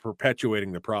ends up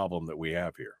perpetuating the problem that we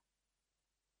have here.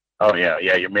 Oh yeah.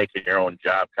 Yeah. You're making your own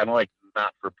job, kind of like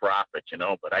not for profit,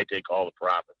 but I take all the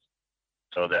profits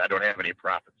so that I don't have any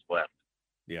profits left.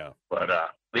 Yeah. But,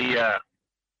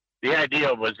 the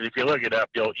idea was that if you look it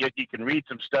up, you can read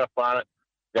some stuff on it.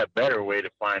 That better way to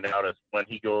find out is when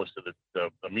he goes to the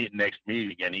next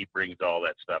meeting again, he brings all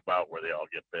that stuff out where they all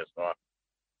get pissed off.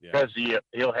 Because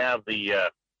he'll have the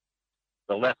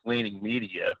left-leaning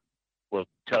media will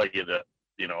tell you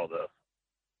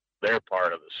their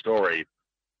part of the story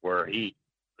where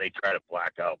they try to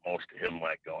black out most of him,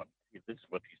 like going, this is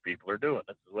what these people are doing.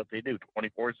 This is what they do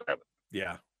 24/7.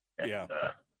 Yeah. And, yeah.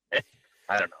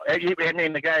 I don't know. I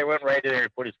mean, the guy went right in there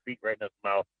and put his feet right in his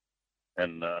mouth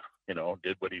and,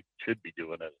 did what he should be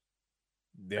doing.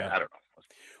 Yeah. I don't know.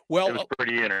 Well, it was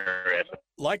pretty interesting.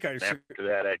 Like I said, after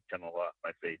that, I kind of lost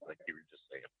my faith, like you were just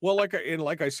saying. Well,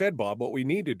 like I said, Bob, what we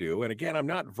need to do, and again, I'm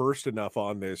not versed enough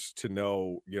on this to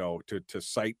know, to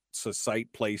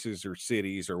cite places or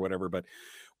cities or whatever, but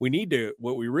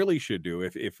what we really should do,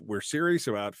 if we're serious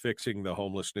about fixing the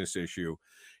homelessness issue,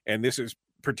 and this is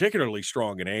particularly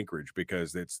strong in Anchorage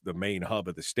because it's the main hub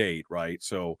of the state, right?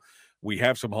 So we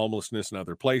have some homelessness in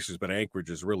other places, but Anchorage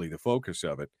is really the focus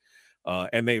of it.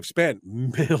 And they've spent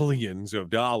millions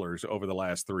of dollars over the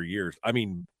last 3 years. I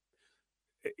mean,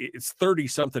 it's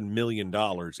 30-something million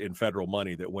in federal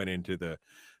money that went into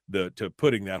to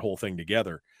putting that whole thing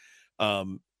together.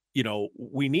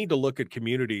 We need to look at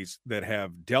communities that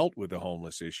have dealt with the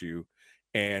homeless issue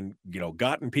and,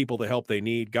 gotten people the help they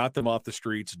need, got them off the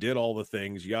streets, did all the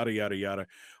things, yada, yada, yada.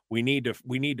 We need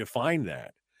to find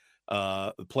that.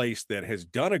 A place that has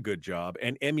done a good job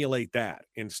and emulate that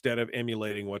instead of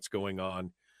emulating what's going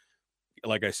on,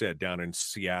 like I said, down in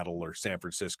Seattle or San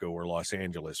Francisco or Los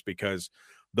Angeles, because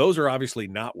those are obviously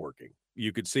not working.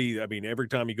 You could see, I mean, every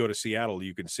time you go to Seattle,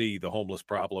 you can see the homeless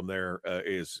problem there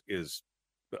is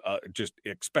just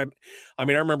I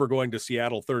mean, I remember going to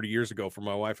Seattle 30 years ago for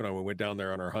my wife and I. We went down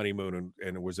there on our honeymoon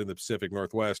and it was in the Pacific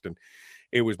Northwest. And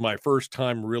it was my first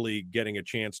time really getting a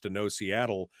chance to know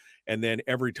Seattle. And then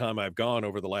every time I've gone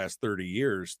over the last 30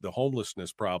 years, the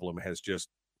homelessness problem has just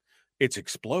it's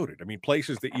exploded. I mean,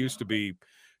 places that used to be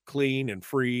clean and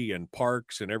free and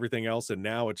parks and everything else, and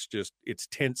now it's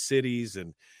tent cities,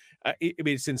 and I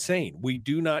mean, it's insane. We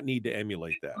do not need to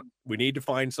emulate that. We need to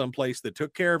find some place that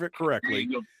took care of it correctly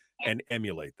and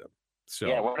emulate them. So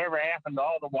yeah, whatever happened to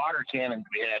all the water cannons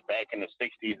we had back in the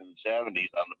 60s and 70s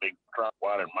on the big trunk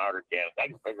water cannons? I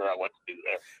can figure out what to do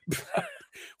there.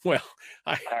 Well,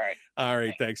 all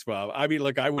right. Thanks, Bob. I mean,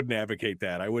 look, I wouldn't advocate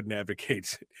that. I wouldn't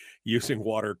advocate using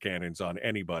water cannons on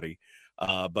anybody.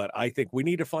 But I think we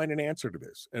need to find an answer to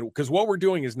this, and because what we're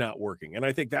doing is not working. And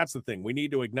I think that's the thing. We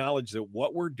need to acknowledge that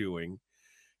what we're doing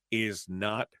is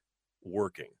not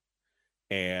working.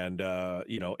 And,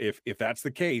 if that's the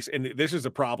case, and this is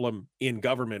a problem in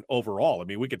government overall. I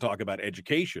mean, we could talk about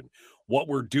education. What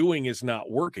we're doing is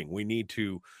not working. We need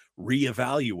to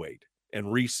reevaluate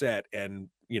and reset and,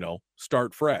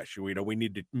 start fresh. We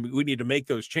need to make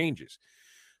those changes.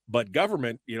 But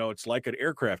government, it's like an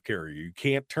aircraft carrier. You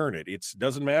can't turn it. It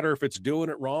doesn't matter if it's doing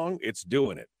it wrong, it's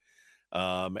doing it.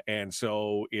 And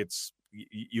so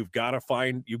you've got to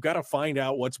find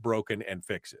out what's broken and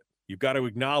fix it. You've got to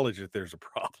acknowledge that there's a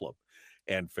problem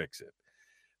and fix it.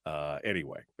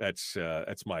 Anyway, that's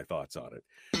my thoughts on it.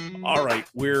 All right,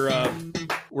 we're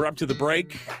up to the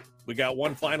break. We got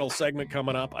one final segment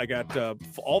coming up. I got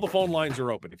all the phone lines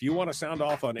are open. If you want to sound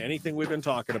off on anything we've been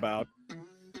talking about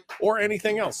or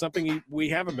anything else, something we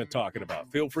haven't been talking about,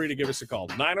 feel free to give us a call.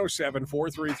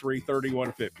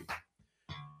 907-433-3150.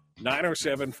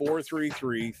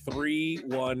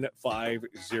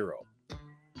 907-433-3150.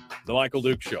 The Michael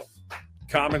Duke Show.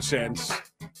 Common sense,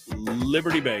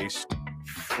 liberty-based,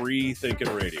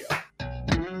 free-thinking radio.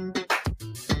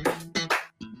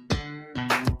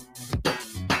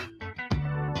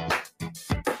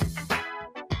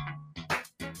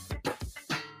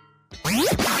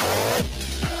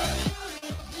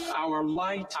 Our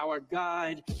light, our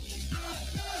guide,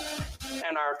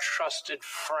 and our trusted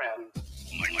friend.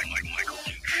 Michael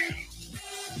Duke Show.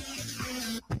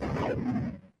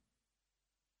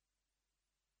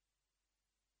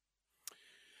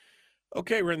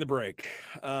 Okay, we're in the break.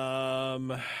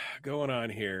 Going on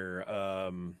here.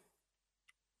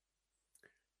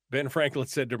 Ben Franklin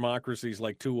said democracy is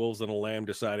like two wolves and a lamb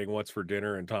deciding what's for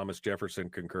dinner, and Thomas Jefferson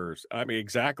concurs. I mean,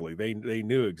 exactly. They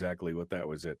knew exactly what that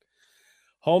was. It.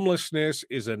 Homelessness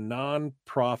is a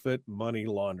non-profit money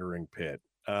laundering pit.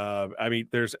 I mean,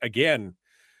 there's, again,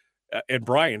 and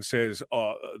Brian says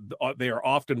they are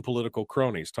often political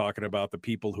cronies talking about the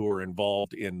people who are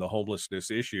involved in the homelessness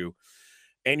issue.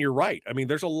 And you're right. I mean,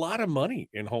 there's a lot of money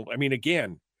in home. I mean,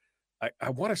 again,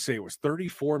 I want to say it was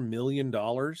 $34 million.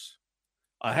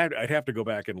 I'd have to go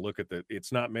back and look at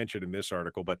it's not mentioned in this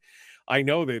article, but I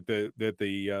know that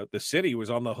the city was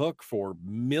on the hook for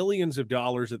millions of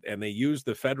dollars, and they used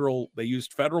federal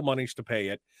monies to pay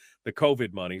it, the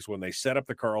COVID monies when they set up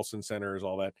the Carlson Centers,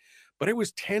 all that. But it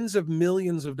was tens of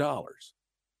millions of dollars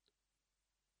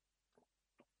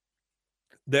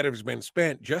that has been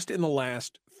spent just in the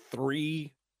last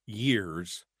 3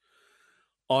 years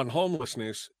on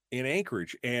homelessness in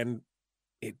Anchorage, and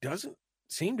it doesn't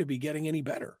seem to be getting any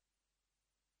better.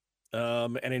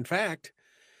 And in fact,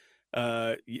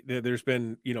 there's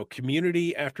been,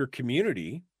 community after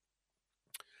community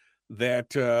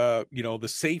that, the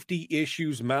safety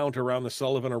issues mount around the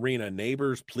Sullivan Arena.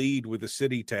 Neighbors plead with the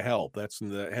city to help. That's in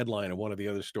the headline of one of the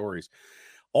other stories.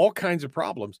 All kinds of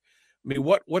problems. I mean,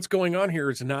 what's going on here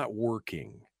is not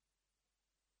working.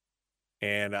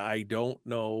 And I don't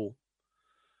know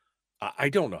how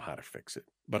to fix it,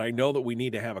 but I know that we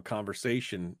need to have a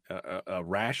conversation, a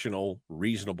rational,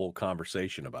 reasonable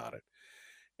conversation about it.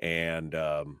 And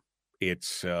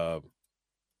it's a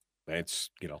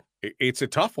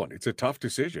tough one. It's a tough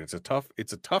decision. It's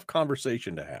a tough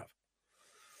conversation to have.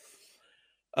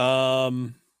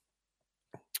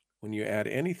 When you add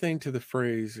anything to the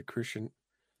phrase Christian,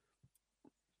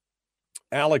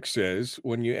 Alex says,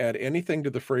 when you add anything to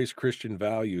the phrase Christian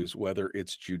values, whether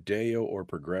it's Judeo or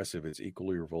progressive, it's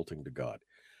equally revolting to God.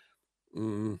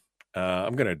 I'm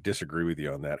going to disagree with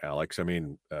you on that, Alex. I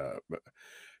mean,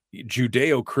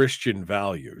 Judeo-Christian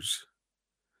values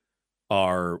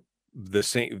are the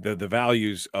same. The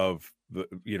values of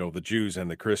the Jews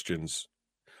and the Christians,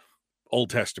 Old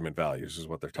Testament values is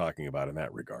what they're talking about in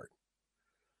that regard.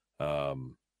 I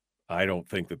don't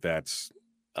think that that's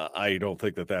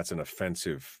an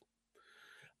offensive.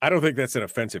 I don't think that's an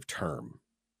offensive term,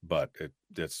 but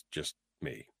that's just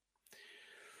me.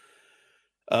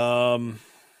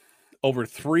 Over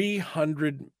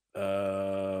 300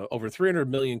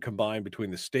 million combined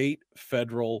between the state,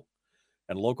 federal,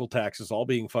 and local taxes, all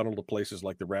being funneled to places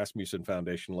like the Rasmussen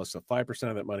Foundation. Less than 5%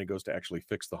 of that money goes to actually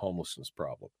fix the homelessness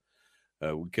problem.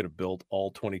 We could have built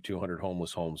all 2,200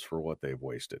 homeless homes for what they've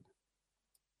wasted.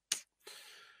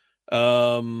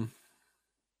 Going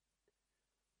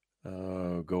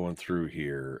through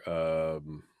here.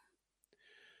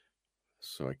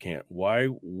 So I can't. Why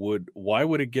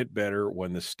would it get better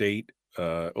when the state?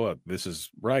 Well, this is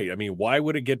right. I mean, why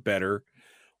would it get better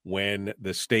when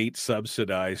the state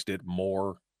subsidized it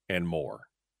more and more?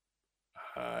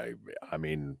 I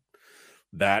mean,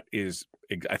 that is.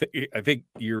 I think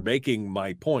you're making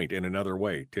my point in another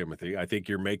way, Timothy. I think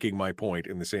you're making my point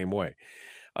in the same way.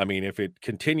 I mean, if it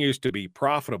continues to be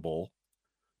profitable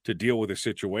to deal with a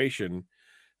situation,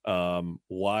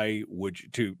 why would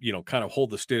you kind of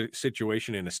hold the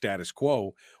situation in a status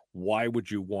quo? Why would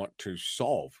you want to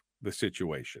solve the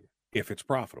situation if it's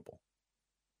profitable?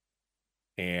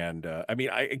 And I mean,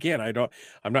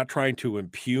 I'm not trying to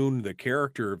impugn the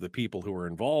character of the people who are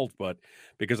involved, but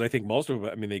because I think most of them,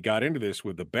 I mean, they got into this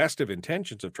with the best of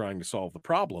intentions of trying to solve the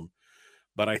problem,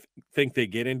 but I think they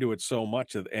get into it so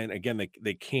much, and again,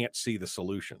 they can't see the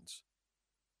solutions.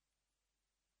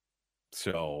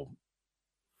 So,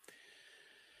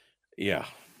 yeah,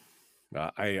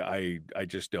 I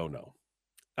just don't know.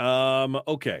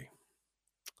 Okay,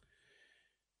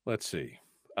 let's see.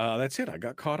 That's it. I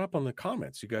got caught up on the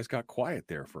comments. You guys got quiet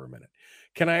there for a minute.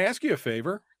 Can I ask you a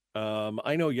favor?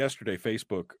 I know yesterday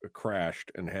Facebook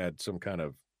crashed and had some kind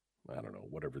of, I don't know,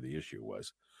 whatever the issue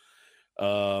was.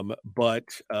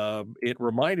 But it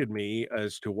reminded me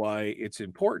as to why it's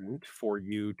important for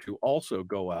you to also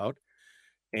go out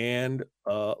and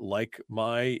like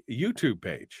my YouTube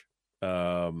page.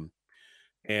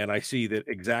 And I see that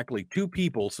exactly 2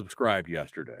 people subscribed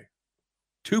yesterday.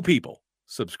 2 people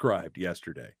subscribed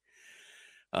yesterday.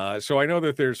 So I know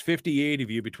that there's 58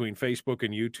 of you between Facebook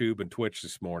and YouTube and Twitch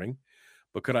this morning,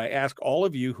 but could I ask all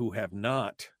of you who have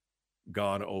not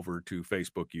gone over to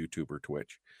Facebook, YouTube, or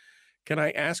Twitch, can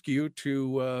I ask you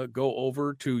to go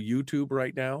over to YouTube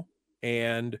right now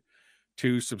and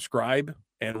to subscribe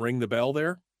and ring the bell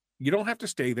there? You don't have to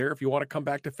stay there if you want to come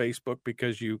back to Facebook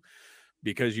because you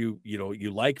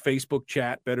like Facebook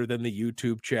chat better than the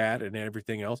YouTube chat and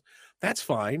everything else. That's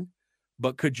fine.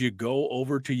 But could you go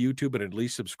over to YouTube and at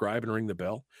least subscribe and ring the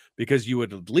bell? Because you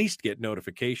would at least get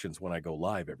notifications when I go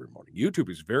live every morning. YouTube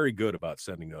is very good about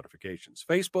sending notifications.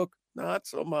 Facebook, not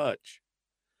so much.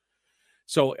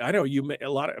 So I know a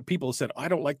lot of people said, I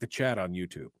don't like the chat on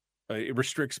YouTube. It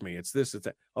restricts me. It's this, it's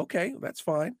that. Okay, that's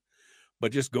fine.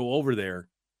 But just go over there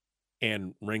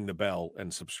and ring the bell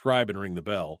and subscribe and ring the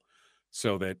bell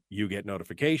so that you get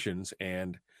notifications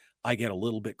and I get a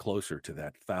little bit closer to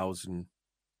that 1,000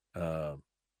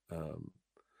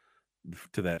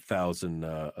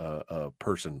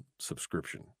 person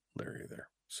subscription area there.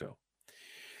 So,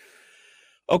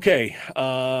 okay,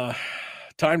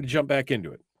 time to jump back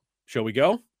into it. Shall we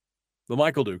go? The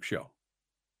Michael Duke Show.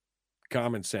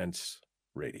 Common Sense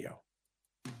Radio.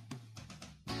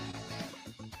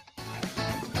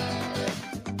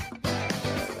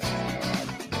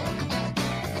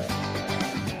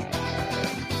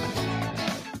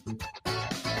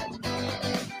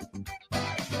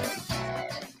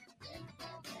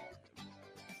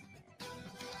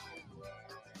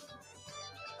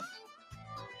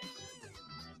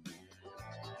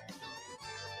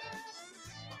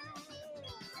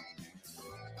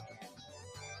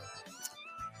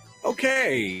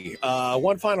 Okay,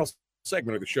 one final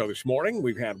segment of the show this morning.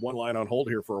 We've had one line on hold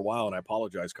here for a while, and I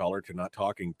apologize, caller, for not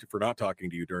talking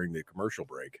to you during the commercial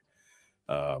break.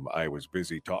 I was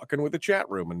busy talking with the chat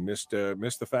room and missed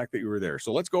the fact that you were there.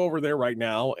 So let's go over there right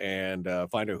now and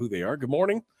find out who they are. Good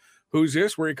morning. Who's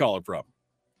this? Where are you calling from?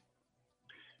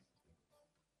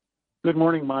 Good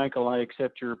morning, Michael. I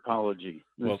accept your apology.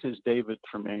 This is David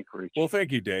from Anchorage. Well,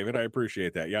 thank you, David. I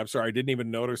appreciate that. Yeah, I'm sorry. I didn't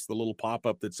even notice the little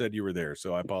pop-up that said you were there,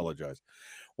 so I apologize.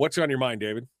 What's on your mind,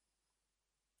 David?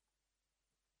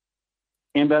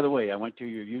 And by the way, I went to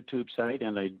your YouTube site,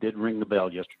 and I did ring the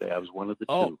bell yesterday. I was one of the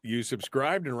two. Oh, you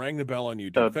subscribed and rang the bell on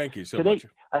YouTube. Thank you so much.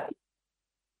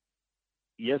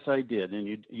 Yes, I did.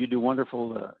 And you do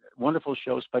wonderful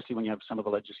show, especially when you have some of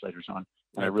the legislators on.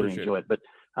 And I really enjoy it. But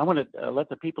I want to let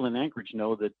the people in Anchorage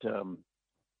know that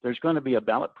there's going to be a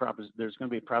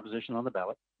proposition on the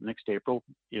ballot next April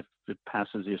if it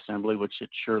passes the Assembly, which it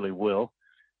surely will.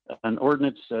 An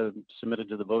ordinance submitted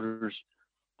to the voters.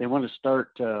 They want to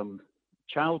start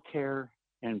child care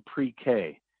and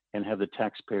pre-K and have the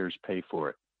taxpayers pay for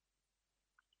it.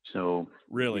 So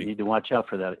really, you need to watch out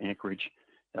for that, Anchorage.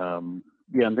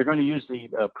 Yeah, and they're going to use the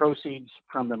proceeds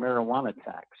from the marijuana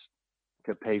tax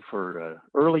to pay for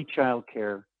early child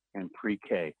care and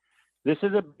pre-K. This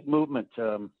is a movement,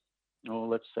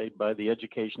 let's say, by the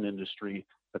education industry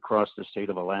across the state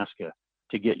of Alaska.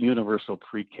 to get universal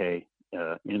pre-K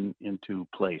into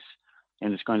place.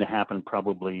 And it's going to happen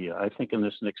probably, I think, in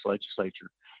this next legislature,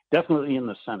 definitely in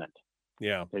the Senate.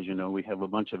 Yeah. As you know, we have a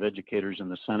bunch of educators in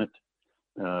the Senate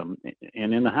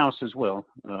and in the House as well.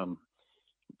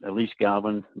 Elise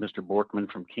Galvin, Mr.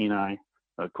 Borkman from Kenai,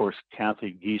 of course,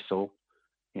 Kathy Giesel,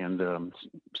 and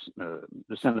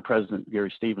the Senate President,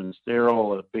 Gary Stevens. They're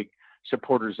all big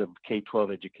supporters of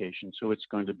K-12 education. So it's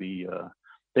going to be,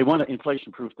 they want to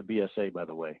inflation-proof the BSA, by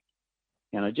the way.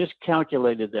 And I just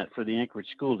calculated that for the Anchorage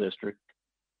School District,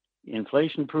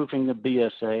 inflation-proofing the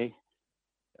BSA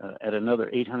at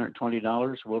another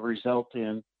 $820 will result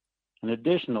in an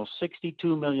additional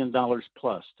 $62 million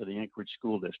plus to the Anchorage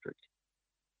School District.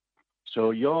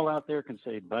 So you all out there can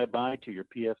say bye-bye to your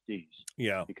PFDs.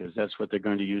 Yeah. Because that's what they're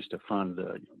going to use to fund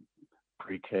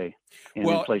pre-K and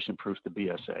Well, inflation-proof the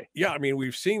BSA. Yeah, I mean,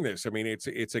 we've seen this. I mean,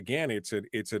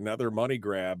 it's another money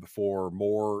grab for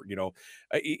more.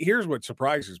 Here's what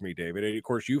surprises me, David. And of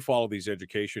course, you follow these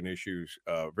education issues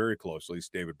very closely. It's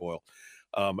David Boyle.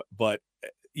 But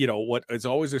what is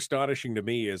always astonishing to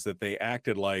me is that they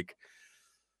acted like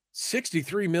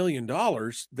 $63 million.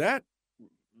 That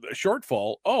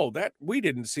shortfall. Oh, that we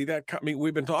didn't see that coming.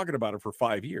 We've been talking about it for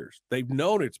 5 years. They've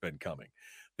known it's been coming.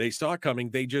 They saw it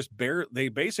coming. They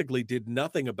basically did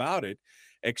nothing about it,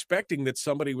 expecting that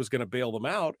somebody was going to bail them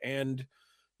out. And,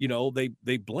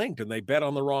 they blinked and they bet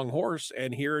on the wrong horse.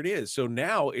 And here it is. So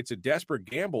now it's a desperate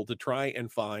gamble to try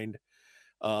and find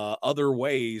other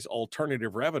ways,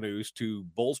 alternative revenues to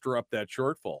bolster up that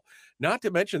shortfall. Not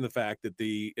to mention the fact that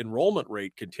the enrollment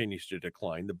rate continues to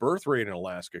decline. The birth rate in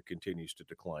Alaska continues to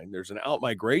decline. There's an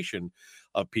outmigration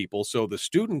of people. So the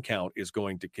student count is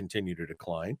going to continue to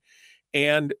decline.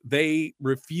 And they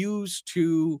refuse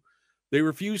to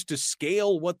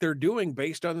scale what they're doing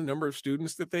based on the number of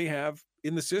students that they have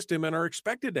in the system and are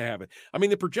expected to have it. I mean,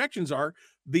 the projections are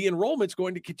the enrollment's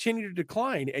going to continue to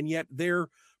decline, and yet their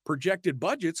projected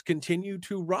budgets continue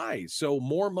to rise. So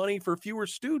more money for fewer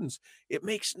students. It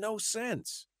makes no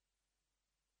sense.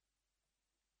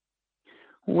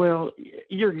 Well,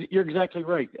 you're exactly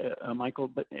right, Michael.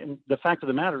 But and the fact of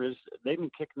the matter is they've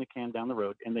been kicking the can down the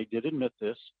road, and they did admit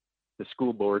this, the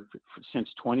school board, since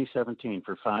 2017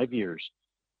 for 5 years.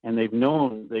 And they've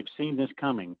seen this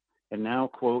coming. And now,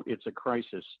 quote, it's a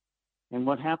crisis. And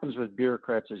what happens with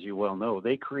bureaucrats, as you well know,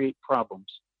 they create problems.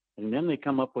 And then they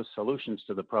come up with solutions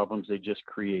to the problems they just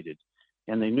created.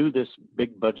 And they knew this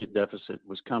big budget deficit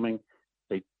was coming.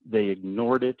 They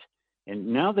ignored it. And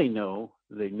now they know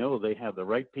they have the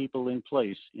right people in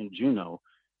place in Juneau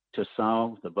to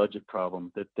solve the budget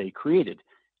problem that they created.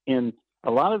 And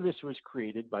a lot of this was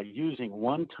created by using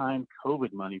one-time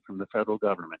COVID money from the federal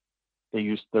government. They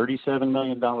used $37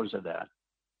 million of that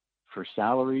for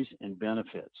salaries and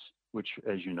benefits, which,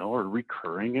 as you know, are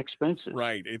recurring expenses.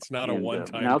 Right. It's not a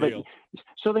one-time deal.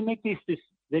 So they make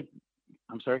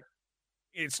I'm sorry?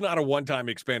 It's not a one-time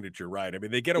expenditure, right? I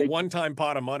mean, they get a one-time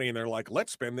pot of money and they're like,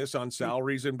 let's spend this on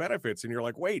salaries and benefits. And you're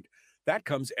like, wait, that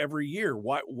comes every year.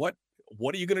 What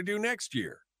are you going to do next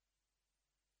year?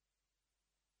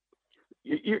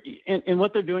 And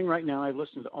what they're doing right now, I've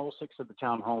listened to all 6 of the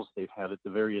town halls they've had at the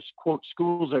various, quote,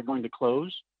 schools are going to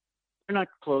close. They're not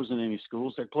closing any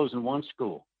schools. They're closing 1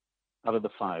 school out of the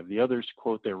 5. The others,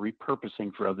 quote, they're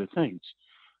repurposing for other things.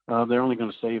 They're only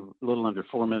going to save a little under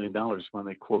 $4 million when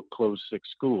they, quote, close 6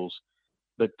 schools.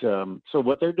 But so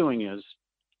what they're doing is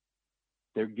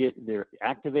they're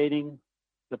activating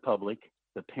the public,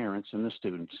 the parents and the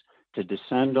students to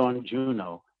descend on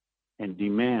Juneau and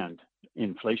demand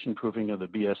inflation proofing of the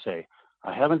BSA.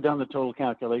 I haven't done the total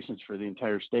calculations for the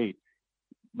entire state,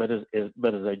 but as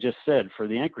I just said, for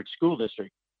the Anchorage School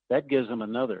District, that gives them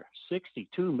another $62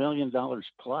 million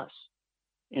plus.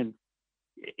 And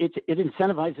it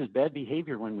incentivizes bad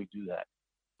behavior when we do that.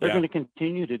 They're going to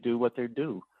continue to do what they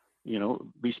do,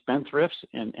 be spendthrifts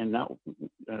and not,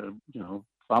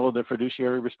 follow their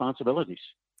fiduciary responsibilities.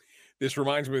 This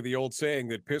reminds me of the old saying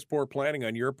that piss poor planning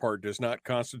on your part does not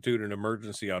constitute an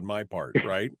emergency on my part,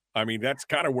 right? I mean, that's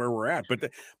kind of where we're at, but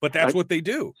that's what they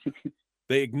do.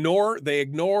 They ignore, and they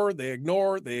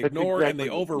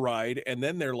override, and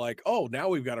then they're like, oh, now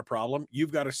we've got a problem.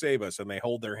 You've got to save us, and they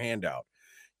hold their hand out.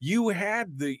 You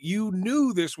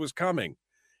knew this was coming,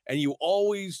 and you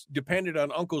always depended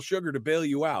on Uncle Sugar to bail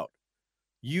you out.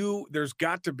 There's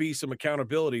got to be some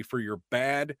accountability for your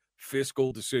bad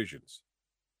fiscal decisions.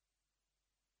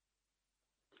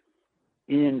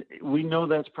 And we know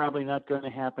that's probably not going to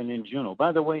happen in Juneau.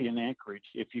 By the way, in Anchorage,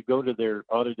 if you go to their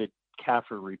audited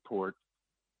CAFR report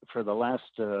for the last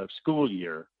school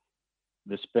year,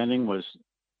 the spending was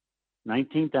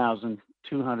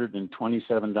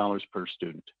 $19,227 per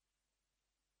student.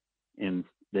 and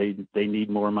they need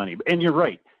more money. And you're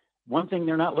right. One thing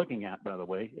they're not looking at, by the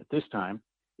way, at this time,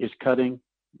 is cutting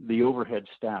the overhead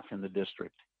staff in the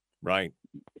district. Right.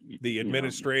 The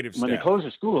administrative staff. When they close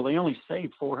a school, they only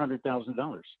save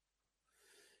 $400,000.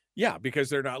 Yeah, because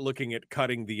they're not looking at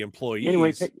cutting the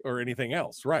employees or anything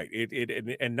else, right?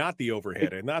 And not the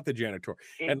overhead and not the janitor.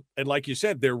 And like you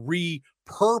said, they're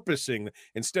repurposing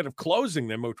instead of closing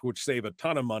them, which would save a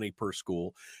ton of money per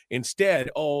school.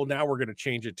 Instead, now we're going to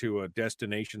change it to a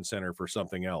destination center for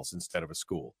something else instead of a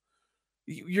school.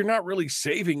 You're not really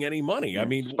saving any money. I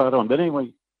mean, spot on. But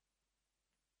anyway,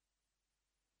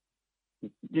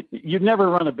 you'd never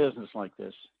run a business like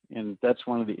this, and that's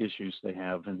one of the issues they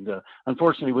have. And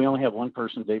unfortunately, we only have one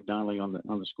person, Dave Donnelly, on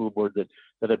the school board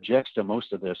that objects to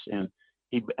most of this, and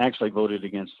he actually voted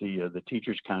against the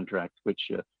teachers' contract,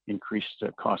 which increased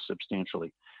costs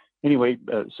substantially. Anyway,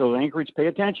 so Anchorage, pay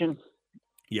attention.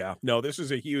 Yeah, no, this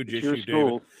is a huge it's issue, your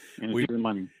school, David. And it's your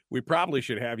money. We probably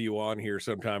should have you on here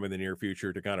sometime in the near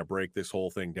future to kind of break this whole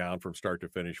thing down from start to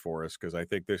finish for us, because I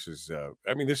think this is,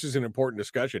 this is an important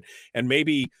discussion. And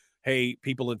maybe, hey,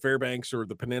 people in Fairbanks or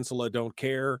the peninsula don't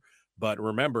care, but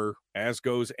remember, as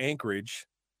goes Anchorage,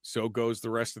 so goes the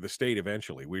rest of the state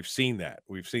eventually. We've seen that.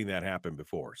 We've seen that happen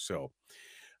before. So,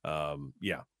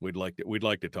 we'd like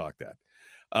to talk that.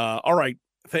 All right.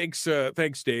 Thanks,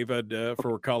 David,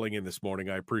 for calling in this morning.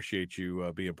 I appreciate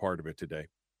you being part of it today.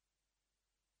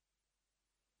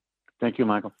 Thank you,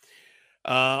 Michael.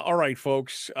 All right,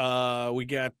 folks. We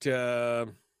got, I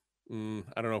don't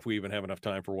know if we even have enough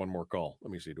time for one more call.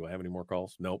 Let me see. Do I have any more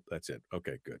calls? Nope, that's it.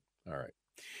 Okay, good. All right.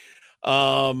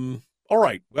 All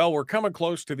right. Well, we're coming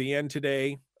close to the end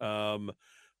today.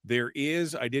 There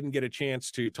is, I didn't get a chance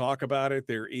to talk about it.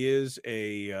 There is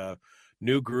a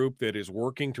new group that is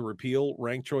working to repeal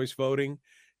ranked choice voting,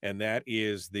 and that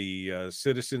is the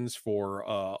Citizens for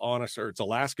it's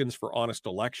Alaskans for Honest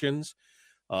Elections.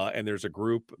 And there's a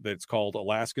group that's called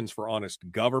Alaskans for Honest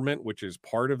Government, which is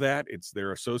part of that.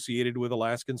 They're associated with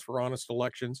Alaskans for Honest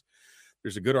Elections.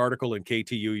 There's a good article in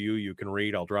KTUU you can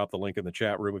read. I'll drop the link in the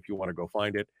chat room if you want to go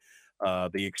find it.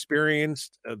 They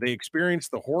experienced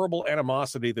the horrible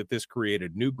animosity that this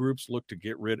created. New groups look to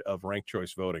get rid of ranked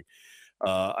choice voting.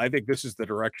 I think this is the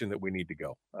direction that we need to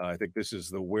go. I think this is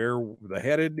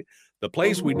the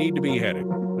place we need to be headed.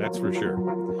 That's for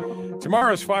sure.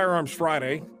 Tomorrow's Firearms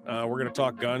Friday. We're going to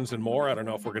talk guns and more. I don't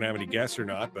know if we're going to have any guests or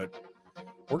not, but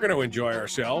we're going to enjoy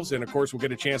ourselves. And of course, we'll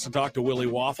get a chance to talk to Willie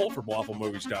Waffle from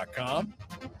wafflemovies.com.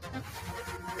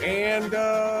 And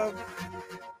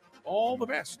all the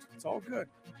best. It's all good.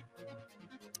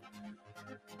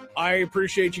 I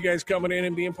appreciate you guys coming in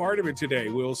and being part of it today.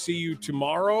 We'll see you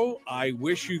tomorrow. I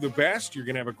wish you the best. You're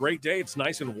going to have a great day. It's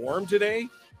nice and warm today.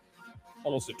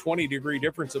 Almost a 20-degree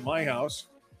difference at my house.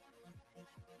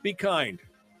 Be kind.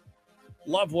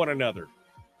 Love one another.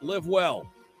 Live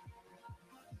well.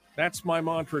 That's my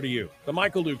mantra to you. The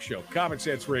Michael Duke Show, Common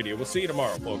Sense Radio. We'll see you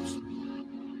tomorrow, folks.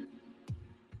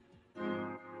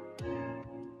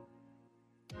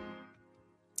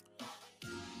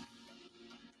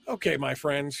 Okay, my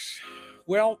friends.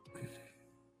 Well,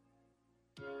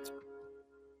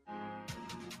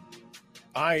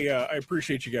 I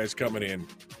appreciate you guys coming in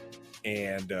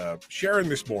and sharing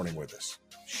this morning with us.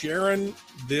 Sharing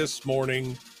this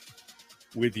morning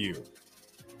with you.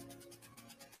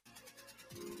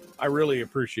 I really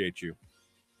appreciate you.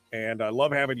 And I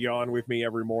love having you on with me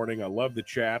every morning. I love the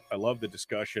chat. I love the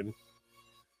discussion.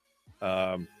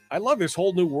 I love this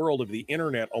whole new world of the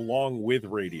internet along with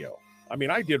radio. I mean,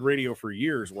 I did radio for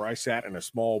years where I sat in a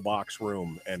small box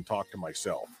room and talked to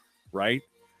myself, right?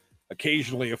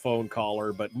 Occasionally a phone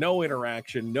caller, but no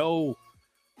interaction, no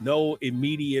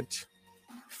immediate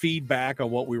feedback on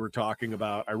what we were talking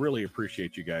about. I really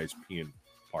appreciate you guys being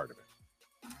part of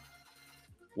it.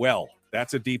 Well,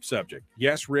 that's a deep subject.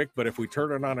 Yes, Rick, but if we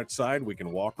turn it on its side, we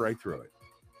can walk right through it,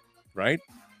 right?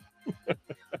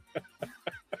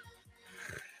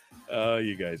 Oh,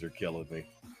 you guys are killing me.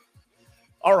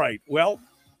 All right. Well,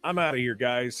 I'm out of here,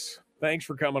 guys. Thanks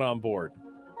for coming on board.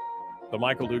 The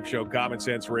Michael Duke Show, Common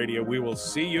Sense Radio. We will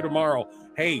see you tomorrow.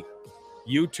 Hey,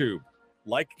 YouTube,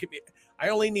 I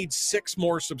only need 6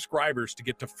 more subscribers to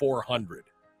get to 400.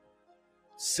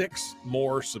 6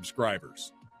 more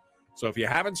subscribers. So if you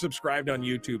haven't subscribed on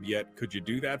YouTube yet, could you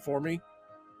do that for me?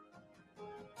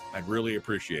 I'd really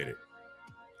appreciate it.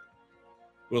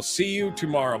 We'll see you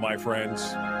tomorrow, my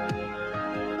friends.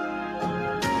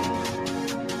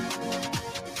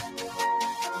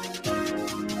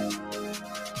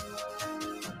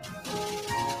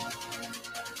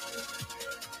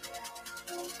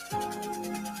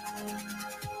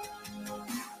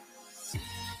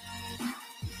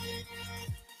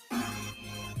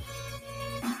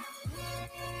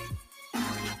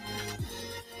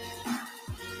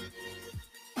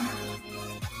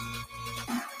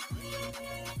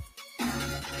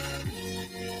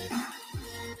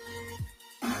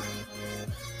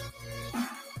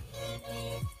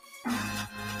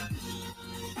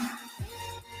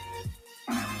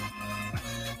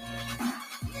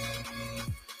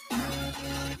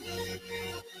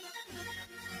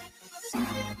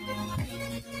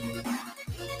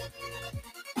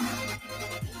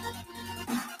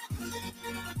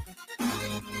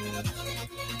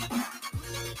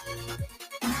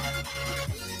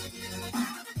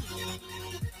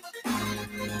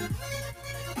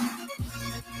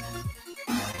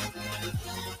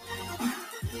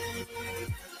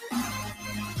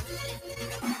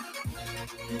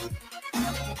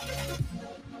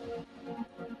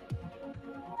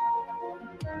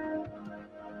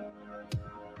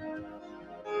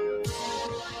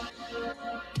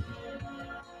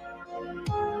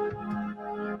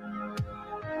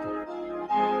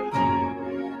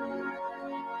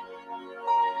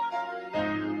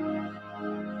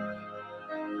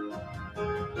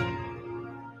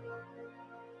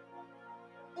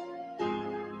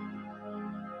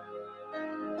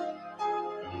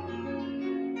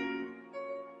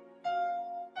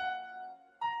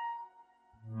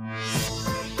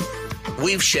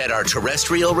 We've shed our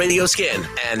terrestrial radio skin,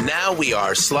 and now we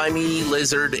are slimy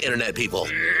lizard internet people.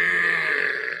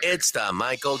 It's the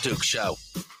Michael Dukes Show.